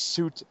black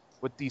suit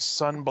with the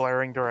sun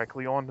blaring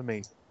directly onto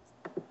me.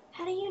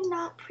 How do you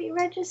not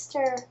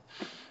pre-register?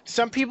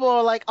 Some people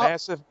are like,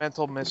 massive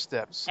mental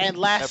missteps and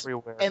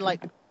everywhere. And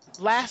like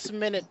last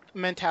minute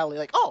mentality,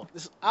 like, oh,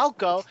 I'll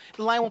go.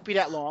 The line won't be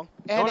that long.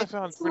 And what I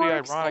found pretty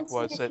ironic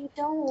was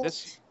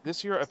that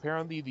this year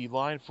apparently the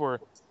line for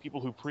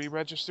people who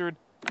pre-registered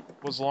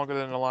was longer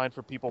than the line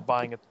for people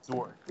buying at the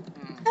door.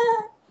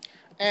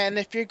 And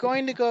if you're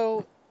going to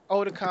go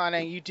Otakon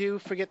and you do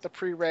forget the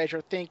pre-reg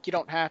or think you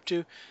don't have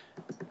to,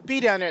 be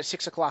down there at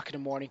 6 o'clock in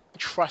the morning.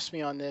 Trust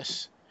me on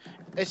this.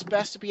 It's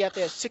best to be out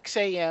there at 6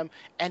 a.m.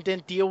 and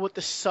then deal with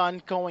the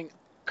sun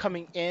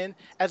coming in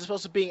as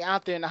opposed to being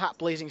out there in the hot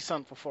blazing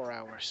sun for 4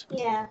 hours.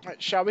 Yeah. All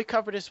right, shall we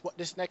cover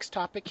this next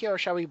topic here, or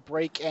shall we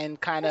break and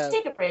kind of... Let's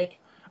take a break.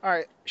 All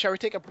right, shall we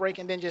take a break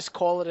and then just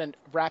call it and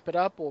wrap it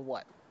up, or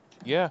what?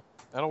 Yeah,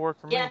 that'll work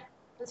for me. Yeah,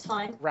 that's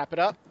fine. Wrap it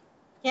up?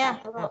 Yeah.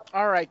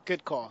 All right,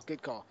 good call,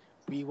 good call.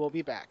 We will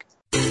be back.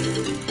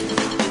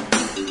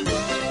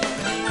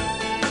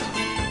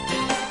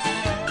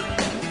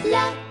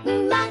 La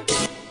la.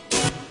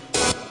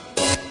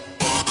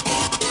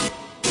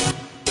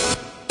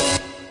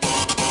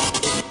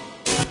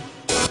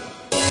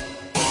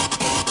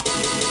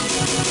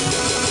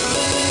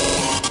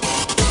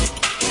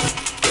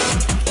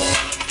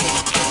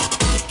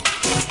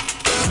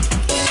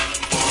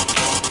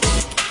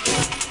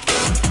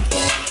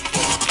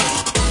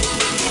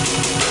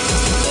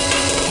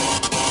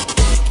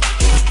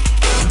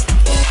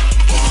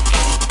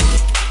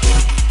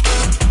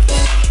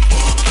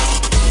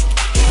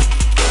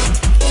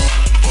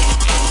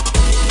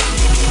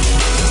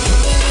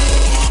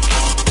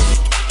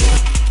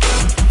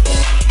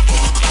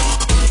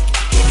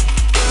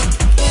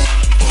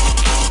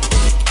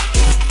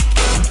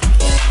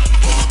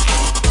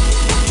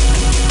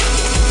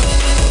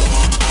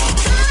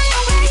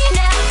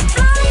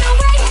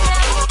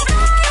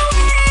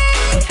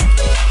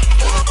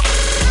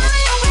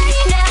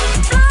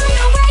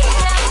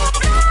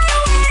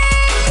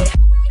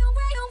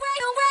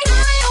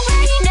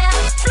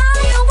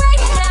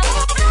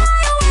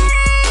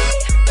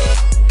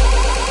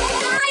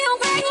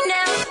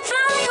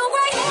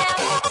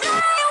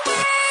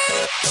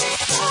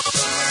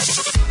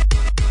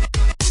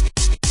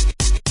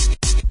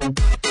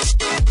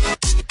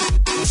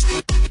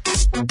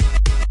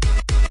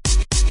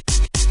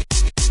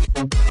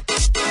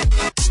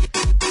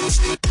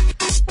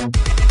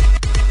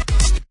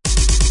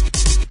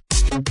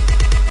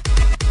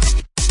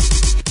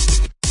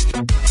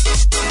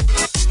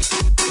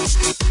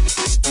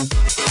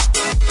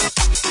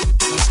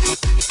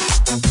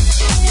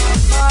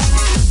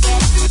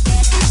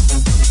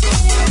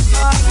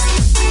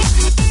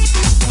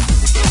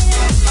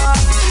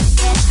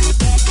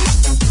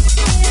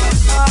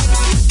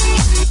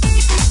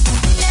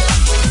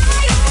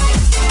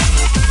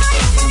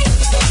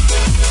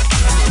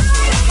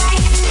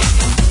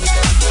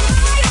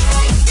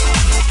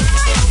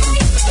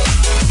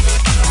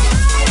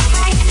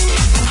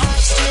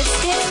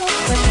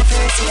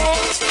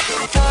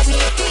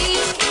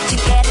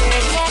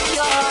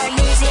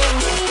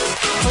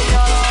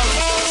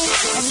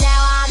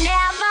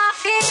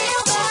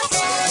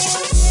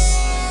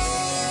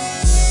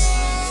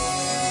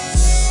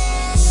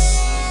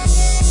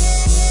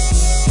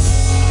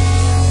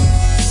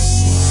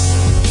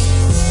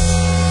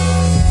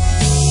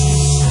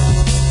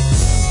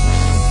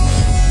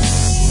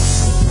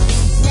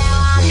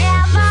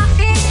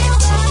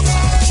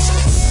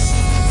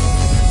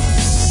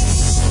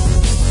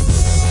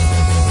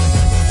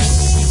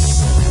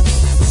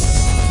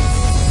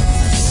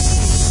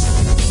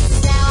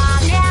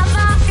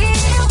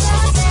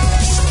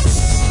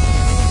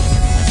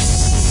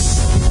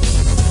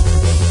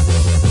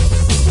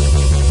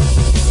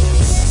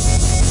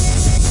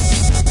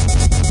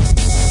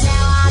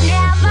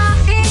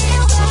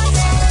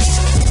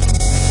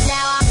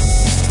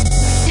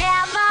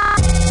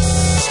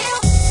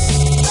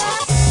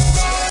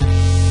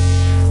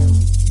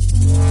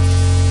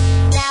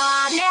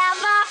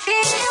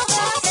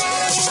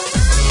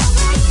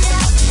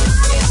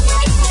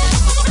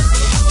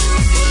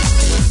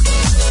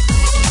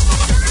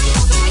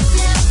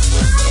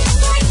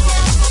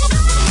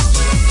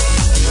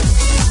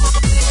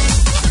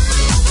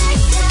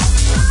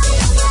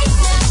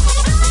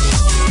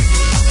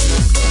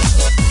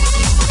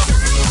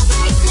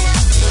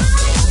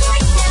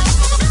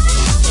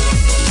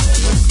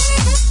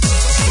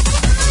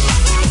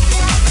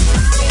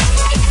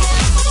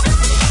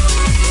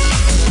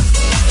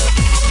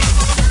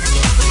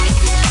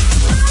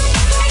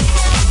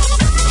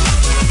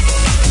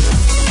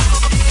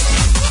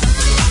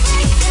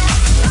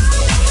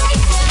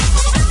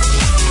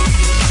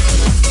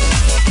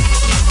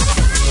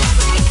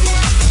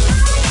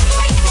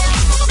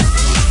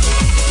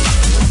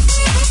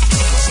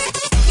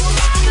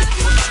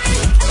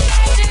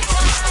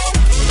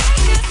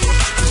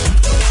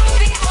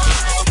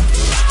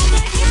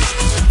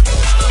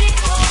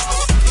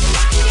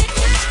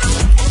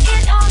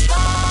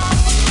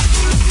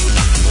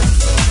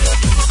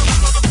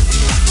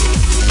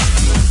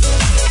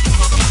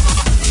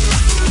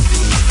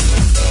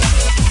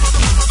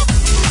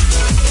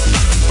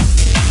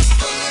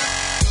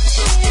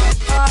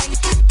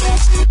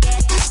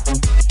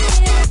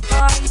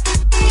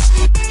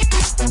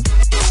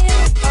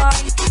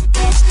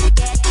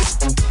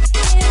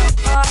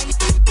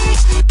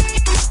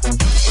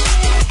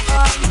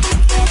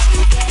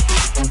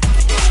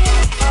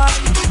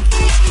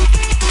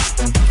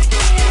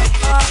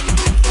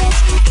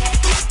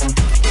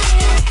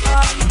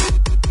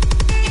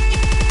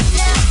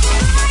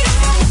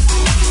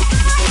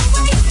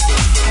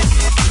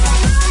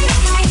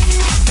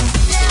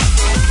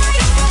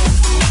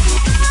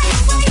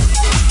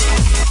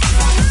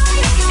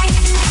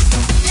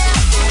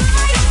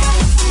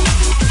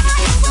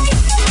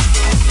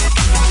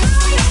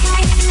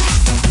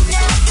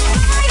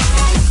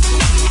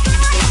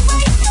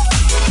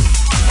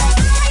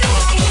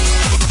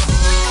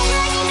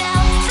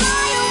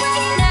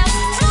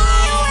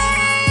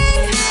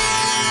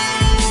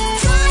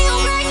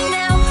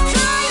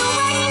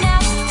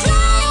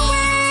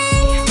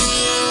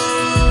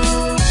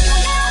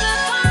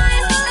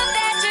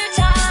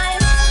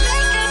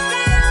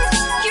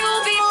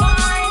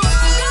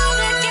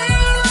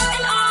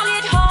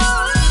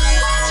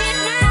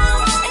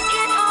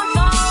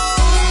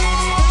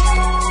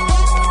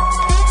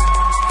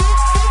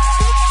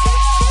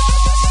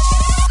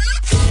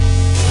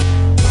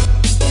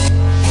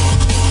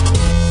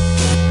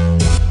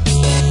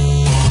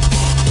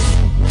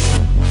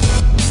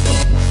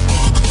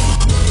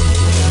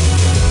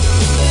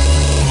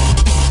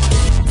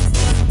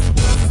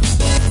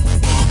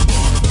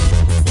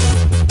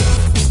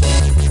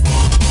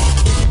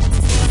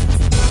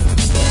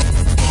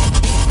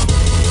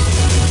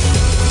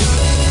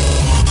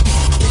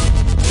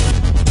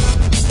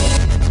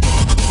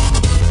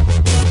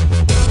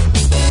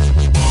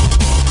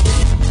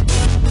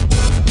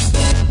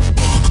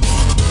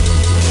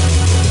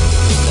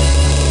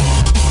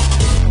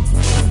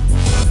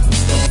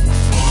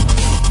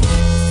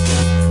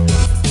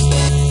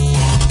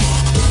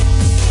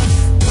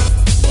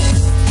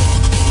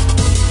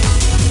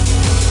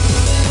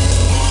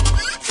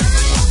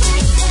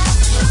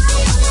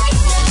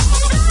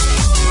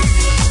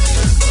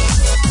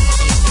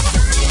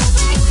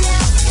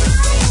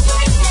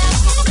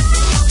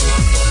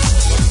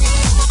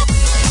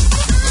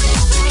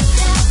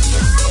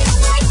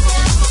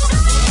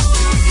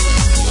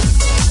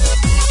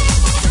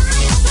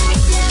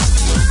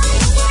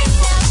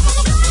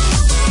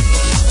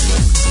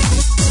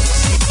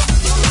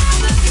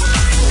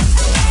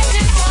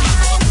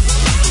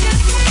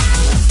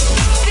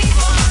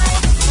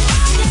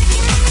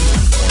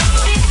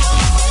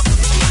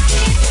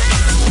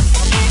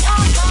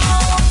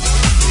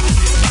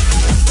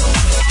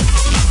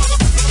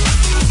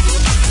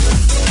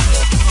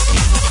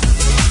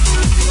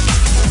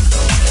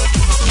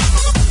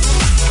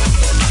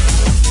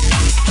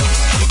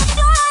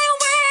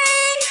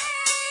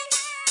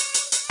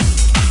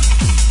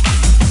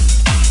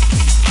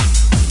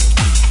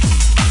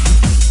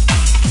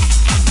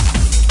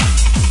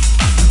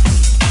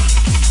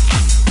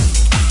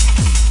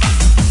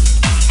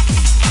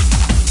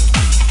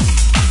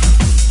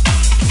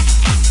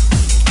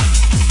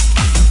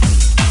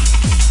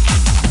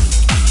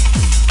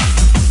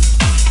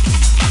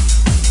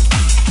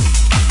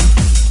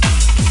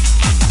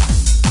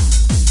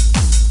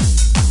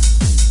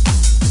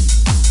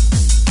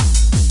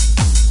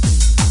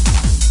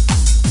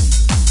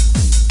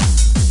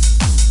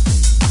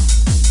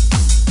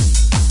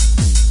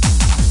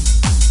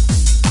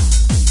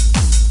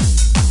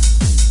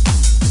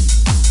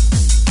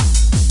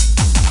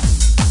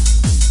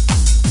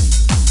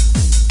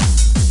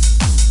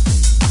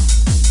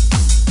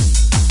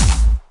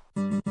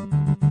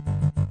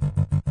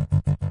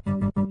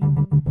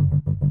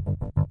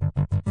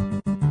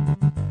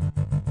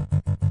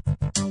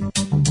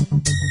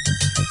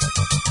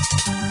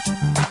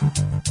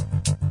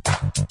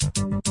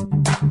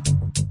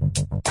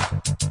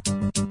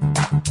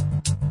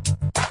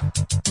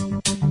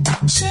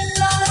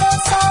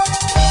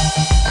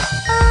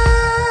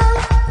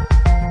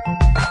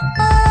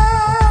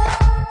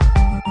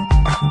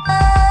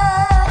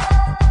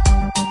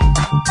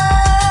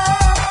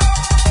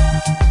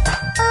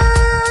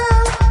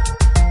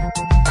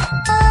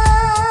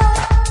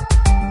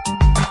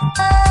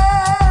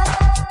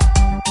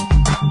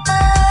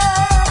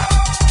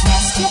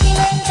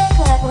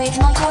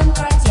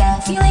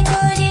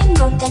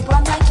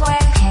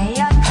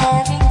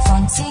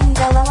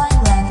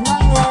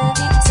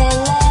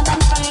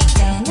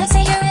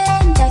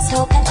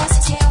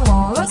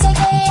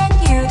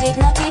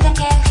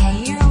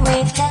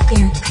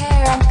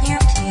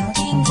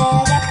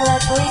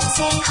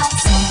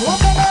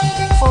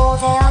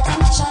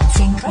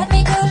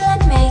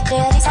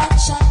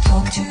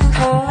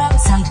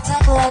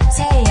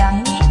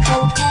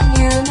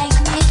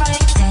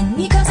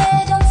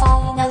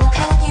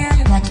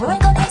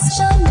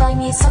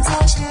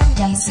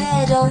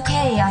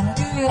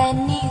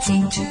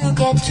 to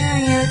get to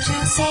you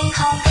to say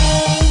hi.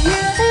 Hey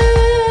you,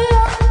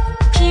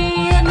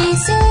 hear me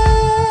say,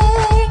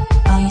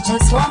 I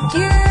just want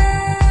you,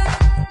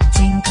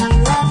 think I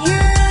love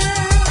you.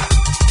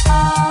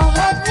 All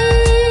at me,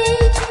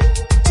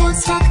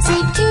 just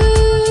accept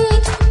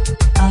it.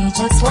 I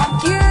just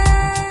want you,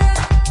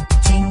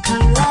 think I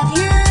love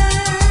you.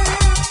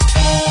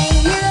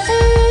 Hey you,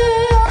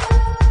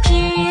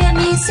 hear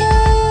me say,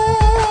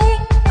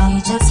 I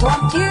just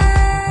want you,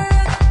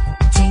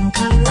 think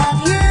I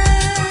love you.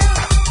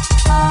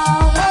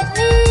 All at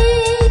me,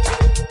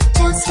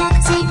 just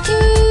accept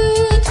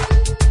it.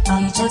 I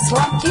just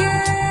want you,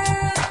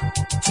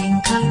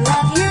 think I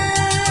love you.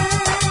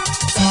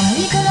 So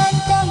we could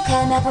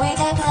come up with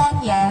a plan,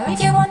 yeah. If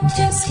you want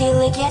to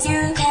steal it, yes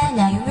you can.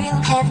 I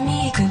will have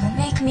me, could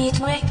make me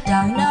break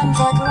down on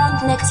the ground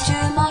next to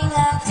my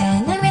love.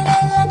 Then I will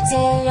and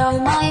say, oh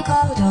my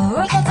god, or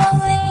I can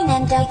fall in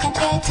and I can't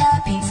get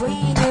up. If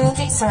we do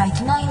this right,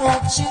 my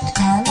love should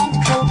come and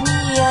hold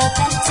me up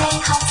and say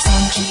hi. So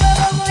here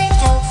along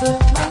without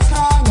food, my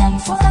plan, I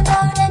fall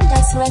down and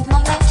I spread my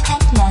left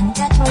hand. Man,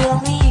 that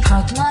really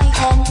hurt my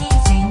candy,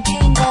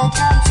 thinking that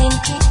I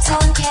think it's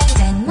okay.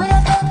 Then my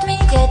love helped me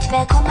get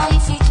back on my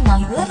feet, my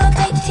little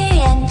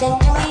baby, and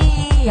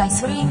elderly. I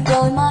screamed,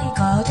 oh my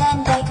god,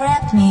 and I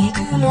grabbed me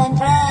cool and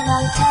ran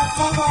out of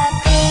the club.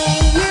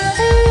 Hey you,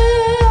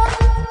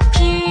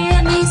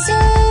 hear me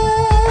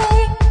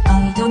say,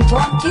 I don't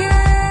want you,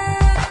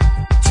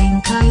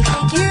 think I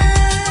hate you.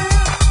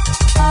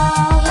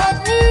 All at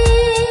me,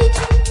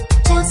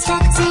 just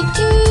accept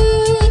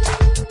it.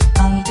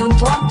 I don't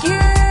want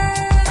you,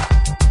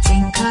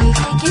 think I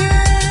hate you.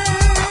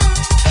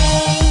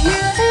 Hey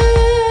you,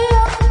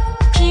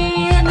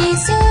 hear me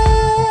say,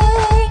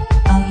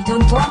 I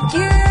don't want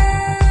you,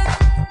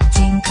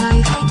 think I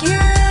hate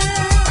you.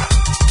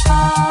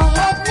 All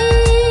at me,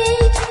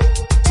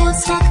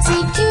 just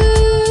accept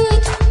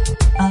it.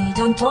 I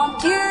don't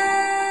want you,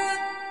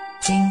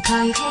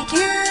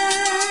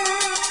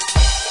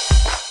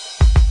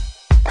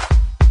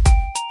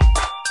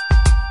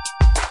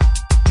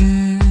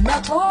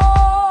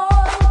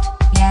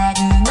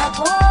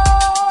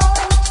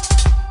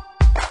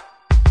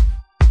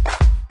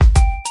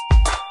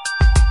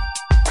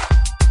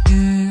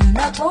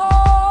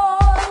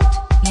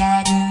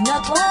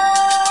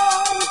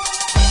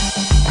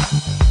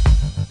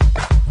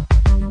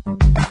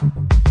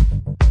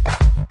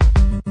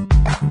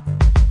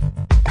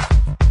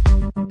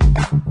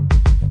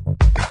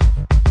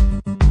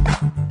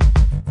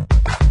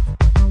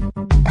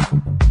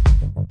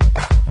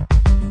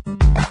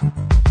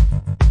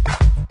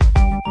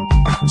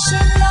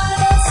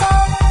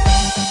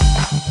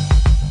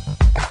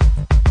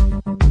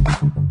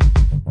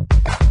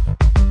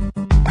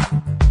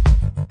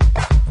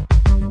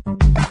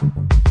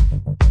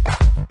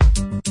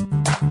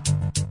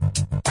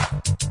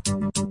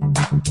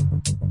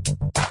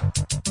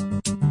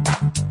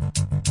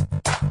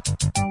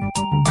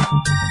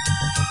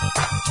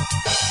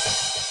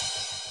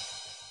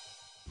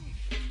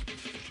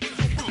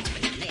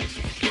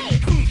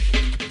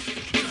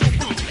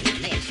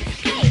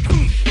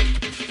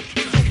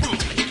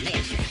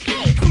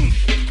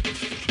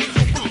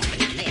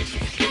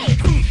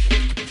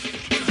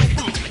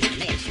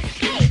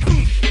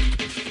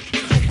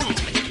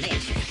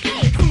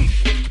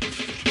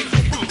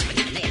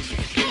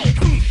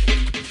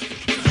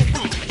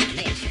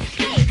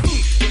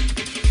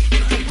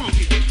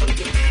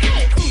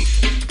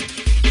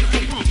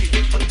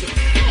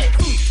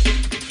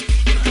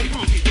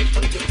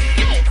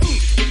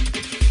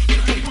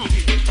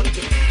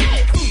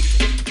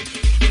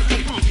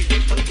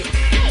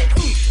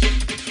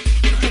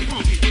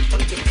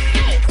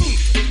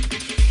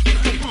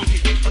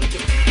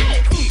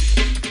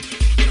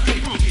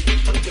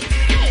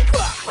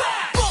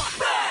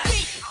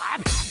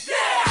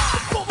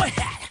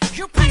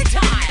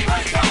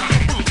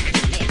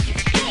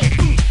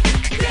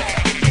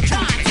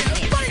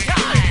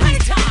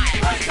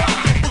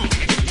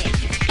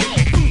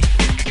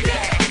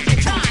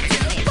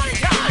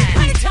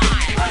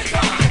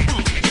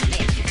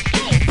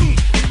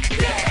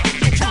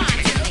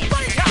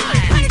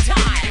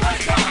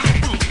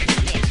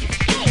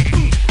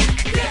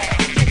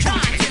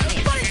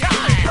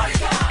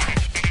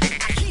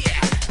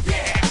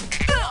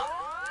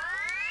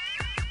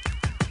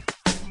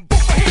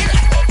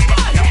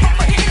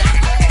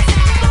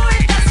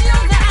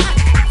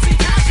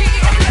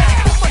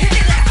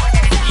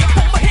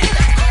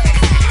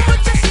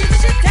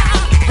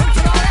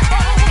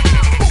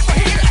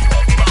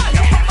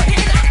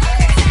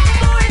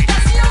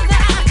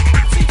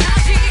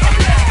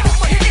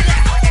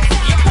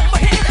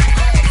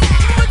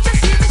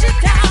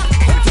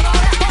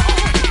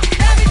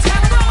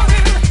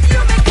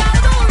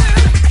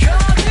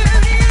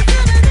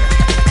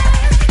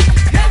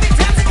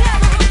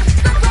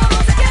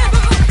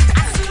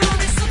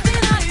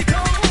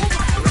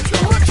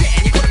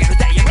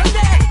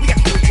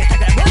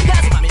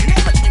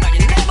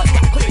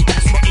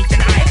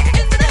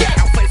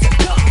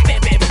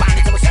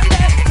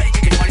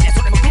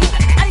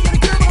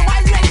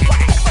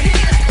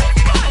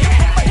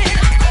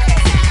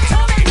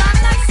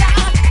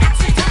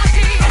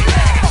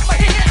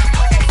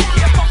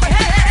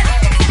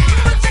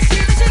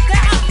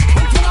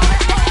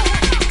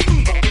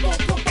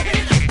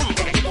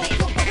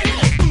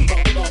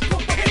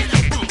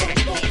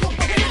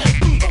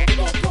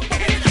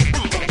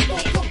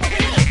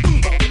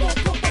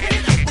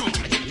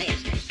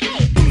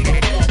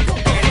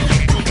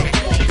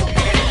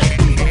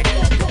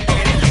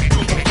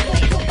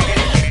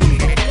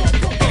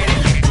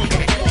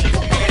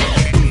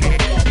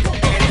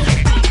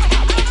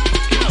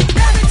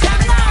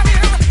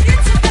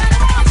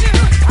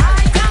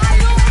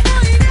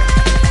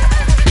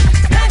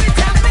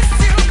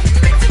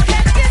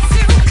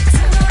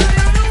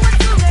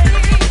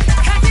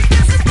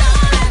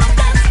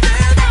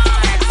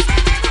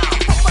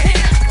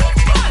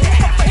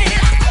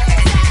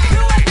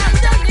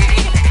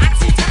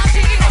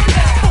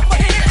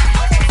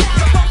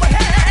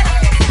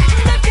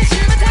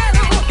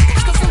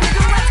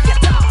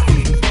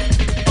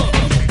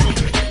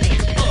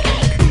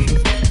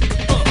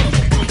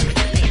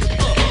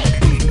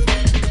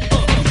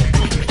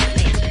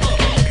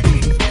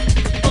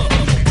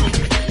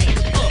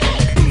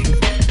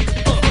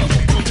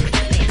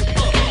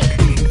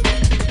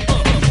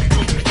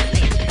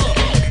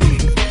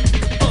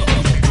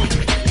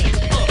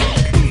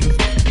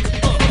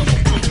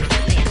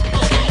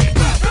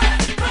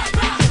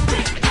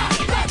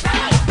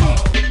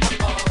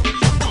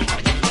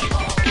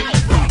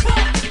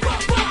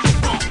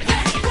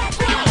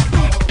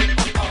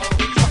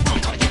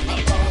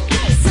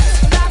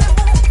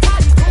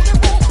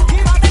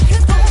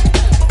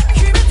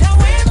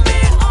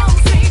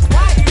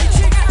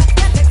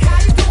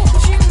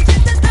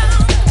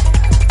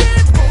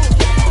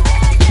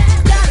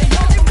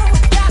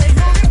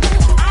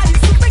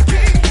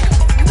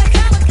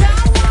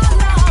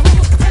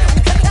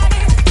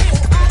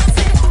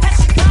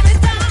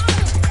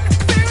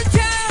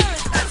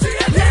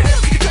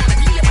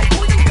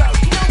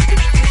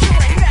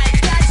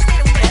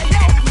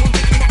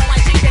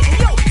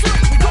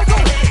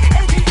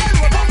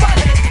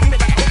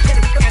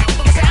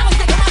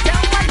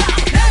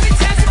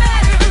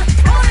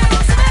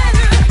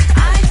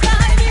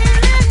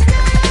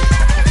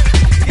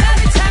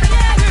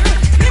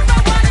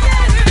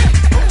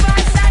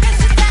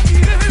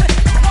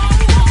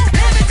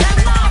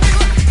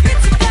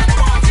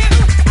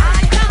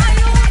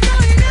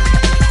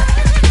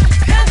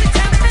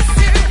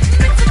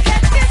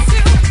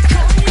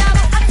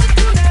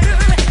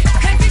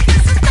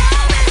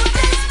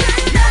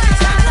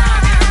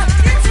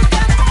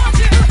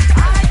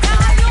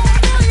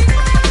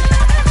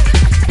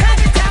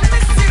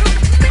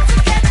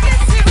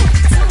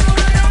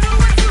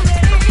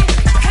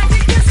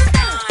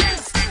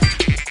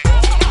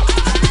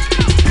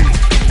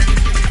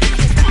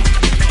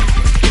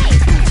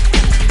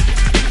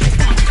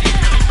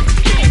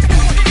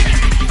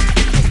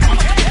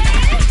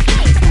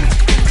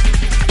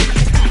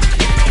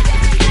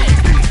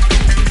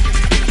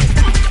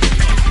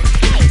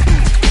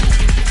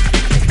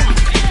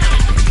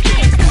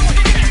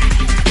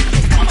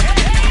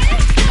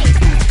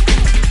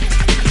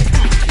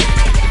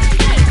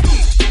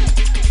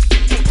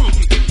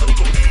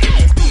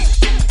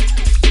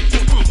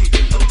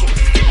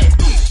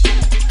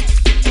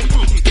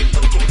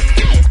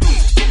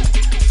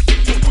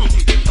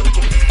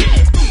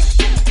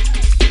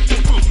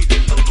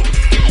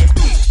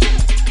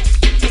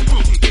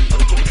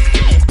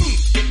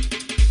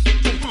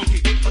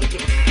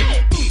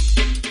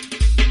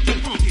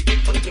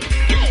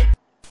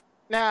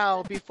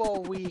 Now, before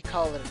we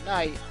call it a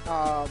night,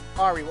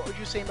 Ari, what were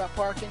you saying about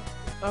parking?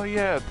 Oh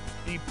yeah,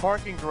 the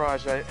parking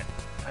garage I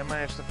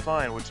managed to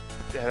find, which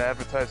had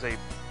advertised a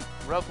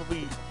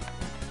relatively,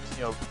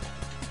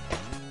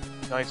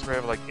 nice rate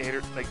of like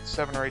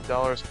 $7 or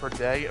 $8 per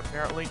day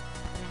apparently.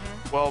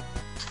 Mm-hmm. Well,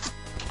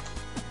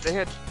 they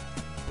had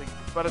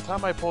by the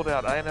time I pulled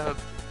out, I ended up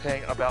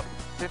paying about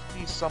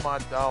 $50 some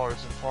odd in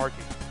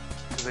parking.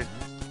 Because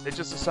they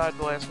just decided at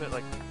the last minute,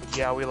 like,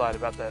 yeah, we lied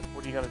about that.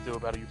 What are you gonna do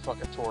about it, you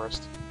fucking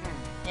tourist?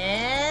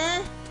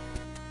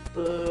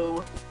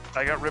 Boo.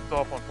 I got ripped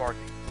off on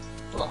parking.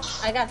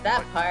 I got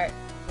that part.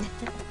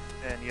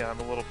 And yeah, I'm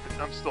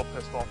still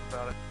pissed off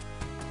about it.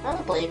 I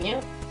don't blame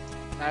you.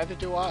 Neither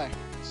do I.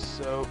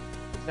 So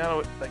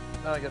now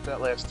I got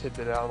that last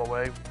tidbit out of the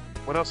way.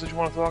 What else did you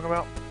want to talk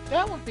about?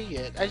 That would be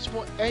it. That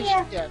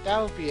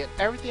would be it.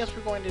 Everything else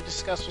we're going to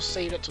discuss, we'll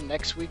save it till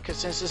next week, because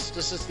since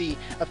this is the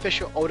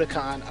official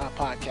Otakon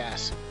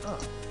podcast. Oh,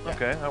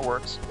 okay, that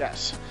works.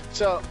 Yes.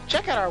 So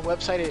check out our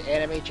website at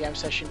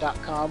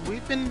animejamsession.com.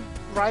 We've been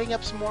writing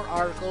up some more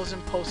articles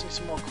and posting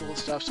some more cool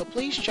stuff, so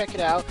please check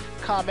it out,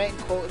 comment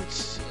and quote, and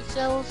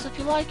tell us if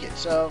you like it.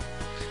 So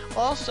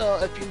also,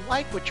 if you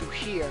like what you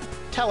hear,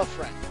 tell a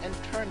friend, and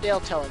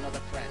they'll tell another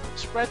friend.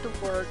 Spread the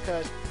word,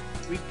 because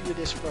we do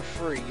this for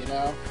free,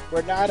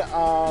 We're not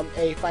a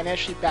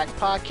financially backed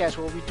podcast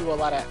where we do a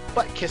lot of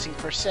butt kissing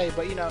per se,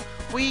 but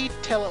we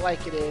tell it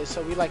like it is,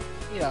 so we so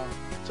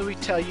we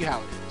tell you how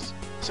it is.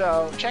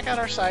 So check out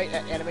our site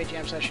at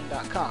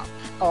animejamsession.com.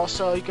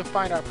 Also, you can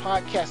find our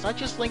podcast not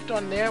just linked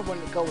on there when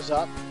it goes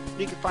up.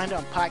 You can find it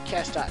on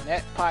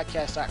podcast.net,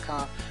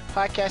 podcast.com,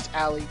 Podcast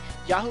Alley,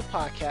 Yahoo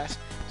Podcast,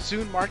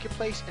 Zune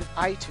Marketplace, and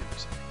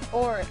iTunes.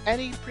 Or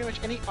pretty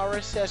much any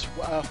RSS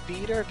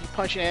feeder. If you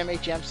punch in Anime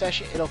Jam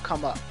Session, it'll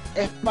come up.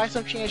 If by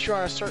some chance you're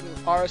on a certain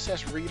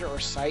RSS reader or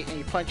site and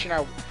you punch in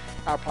our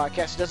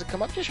podcast, it doesn't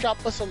come up, just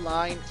drop us a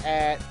line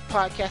at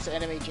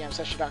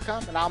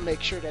podcast@animejamsession.com and I'll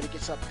make sure that it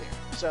gets up there.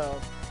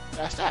 So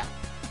that's that.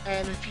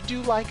 And if you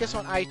do like us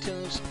on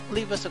iTunes,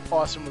 leave us an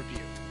awesome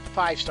review.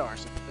 5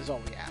 stars is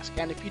all we ask.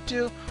 And if you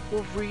do,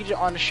 we'll read it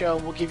on the show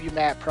and we'll give you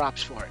mad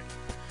props for it.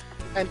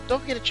 And don't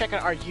forget to check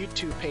out our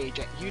YouTube page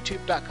at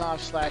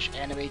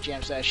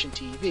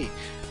youtube.com/AnimeJamSessionTV.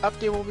 Up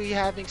there we'll be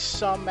having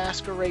some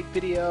masquerade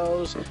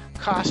videos,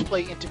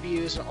 cosplay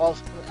interviews, and all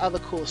other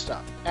cool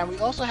stuff. And we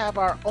also have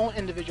our own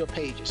individual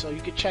pages, so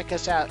you can check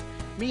us out,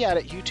 me out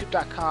at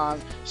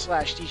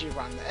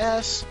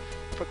youtube.com/DJRonmaS.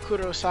 For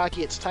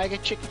Kurosaki, it's Tiger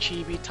Chicken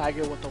Chibi,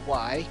 Tiger with a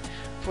Y.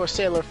 For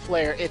Sailor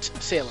Flare, it's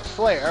Sailor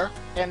Flare.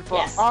 And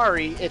for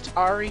Ari, it's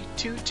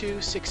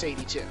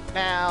Ari22682.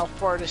 Now,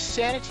 for the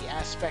sanity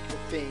aspect of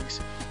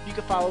things, you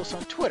can follow us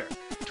on Twitter.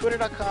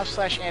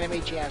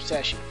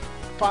 Twitter.com/AnimeJamSession.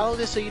 Follow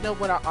this so you know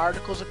when our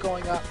articles are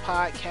going up,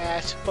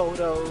 podcasts,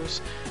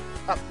 photos,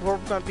 where we're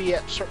going to be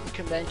at certain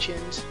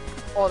conventions,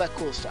 all that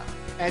cool stuff.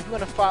 And if you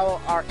want to follow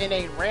our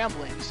inane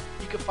ramblings,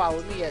 you can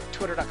follow me at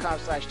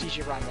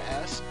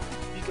Twitter.com/DJRonmaS.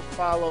 You can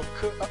follow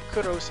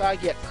Kuro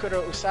Usagi at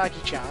Kuro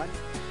Usagi-chan.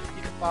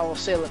 Follow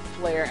Sailor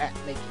Flare at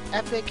Making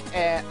Epic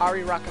and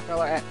Ari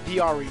Rockefeller at The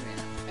Ari Man.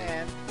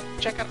 And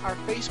check out our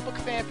Facebook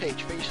fan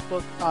page,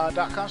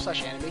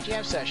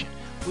 facebook.com/AnimeJamSession.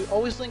 We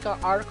always link our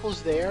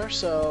articles there,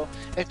 so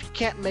if you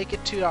can't make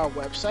it to our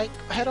website,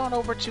 head on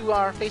over to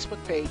our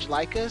Facebook page,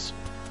 like us,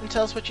 and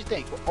tell us what you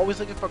think. We're always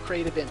looking for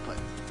creative input.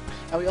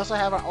 And we also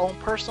have our own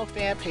personal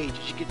fan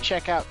pages. You can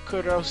check out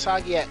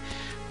Kurosagi at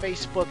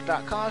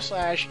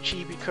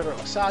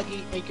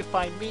facebook.com/ChibiKurosagi, and you can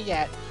find me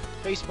at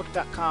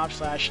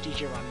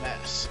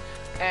facebook.com/DJRonmaS.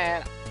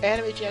 And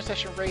Anime Jam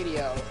Session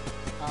Radio,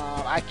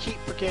 I keep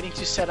forgetting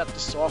to set up the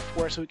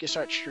software so we can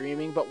start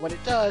streaming, but when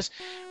it does,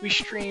 we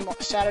stream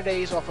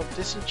Saturdays off of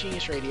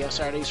Disingenuous Radio,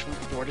 Saturdays from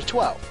 4 to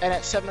 12. And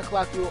at 7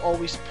 o'clock, we will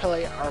always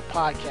play our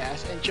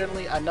podcast, and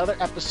generally another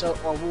episode,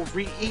 or we'll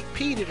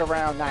repeat it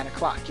around 9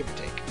 o'clock, give or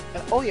take.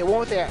 And oh yeah, one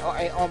more thing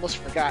I almost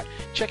forgot.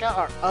 Check out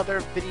our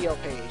other video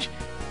page,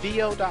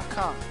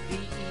 VO.com,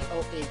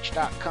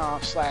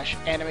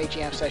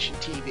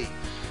 VEOH.com/AnimeJamSessionTV.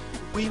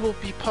 We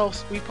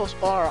post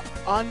all our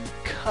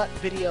uncut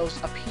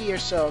videos up here,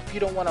 so if you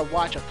don't want to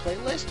watch a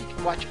playlist, you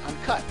can watch it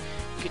uncut.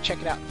 You can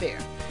check it out there.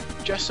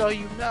 Just so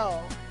you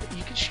know,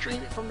 you can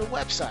stream it from the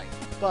website,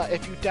 but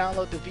if you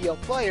download the VO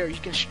player,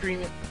 you can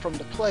stream it from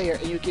the player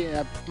and you get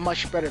a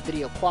much better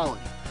video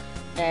quality.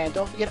 And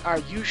don't forget our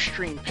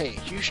Ustream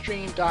page,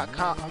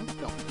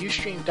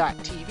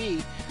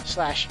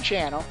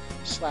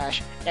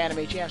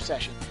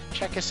 Ustream.com/channel/AnimeJamSession.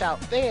 Check us out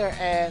there,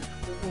 and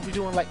we'll be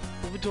doing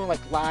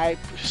live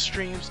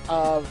streams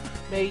of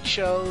made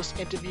shows,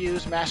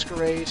 interviews,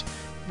 masquerades.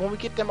 When we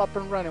get them up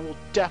and running, we'll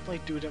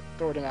definitely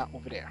throw them out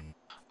over there.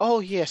 Oh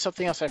yeah,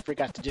 something else I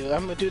forgot to do.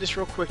 I'm going to do this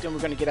real quick, then we're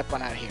going to get up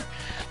on out of here.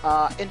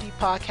 Indie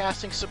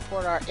podcasting,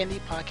 support our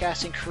indie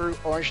podcasting crew,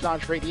 Orange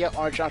Lounge Radio,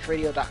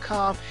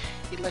 OrangeLoungeRadio.com,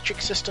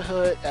 Electric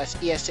Sisterhood, that's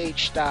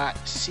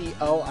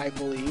ESH.co, I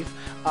believe,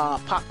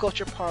 Pop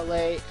Culture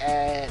Parlay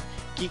at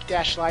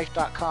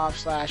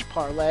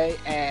geek-life.com/parlay,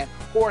 and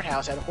Horde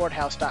House at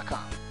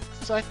hoardehouse.com.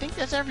 So I think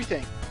that's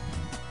everything.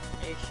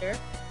 Are you sure?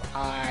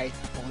 I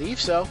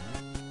believe so.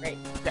 Great.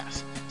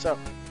 Yes. So,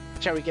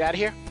 shall we get out of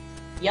here?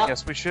 Yep.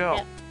 Yes, we shall.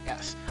 Yep.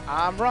 Yes.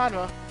 I'm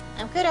Ranma.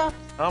 I'm Kudo.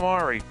 I'm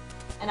Ari.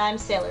 And I'm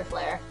Sailor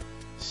Flare.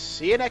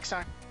 See you next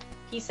time.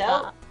 Peace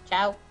out.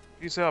 Ciao.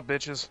 Peace out,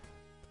 bitches.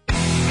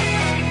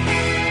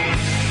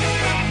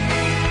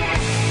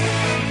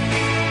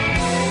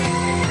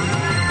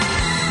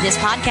 This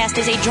podcast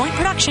is a joint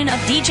production of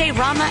DJ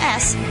Ranma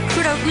S.,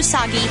 Kuro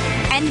Usagi,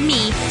 and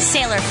me,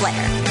 Sailor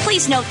Flare.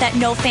 Please note that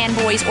no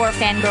fanboys or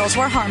fangirls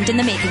were harmed in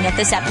the making of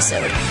this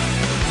episode.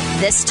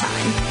 This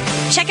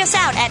time. Check us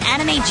out at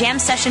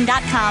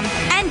AnimeJamSession.com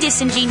and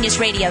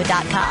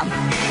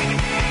DisingeniousRadio.com.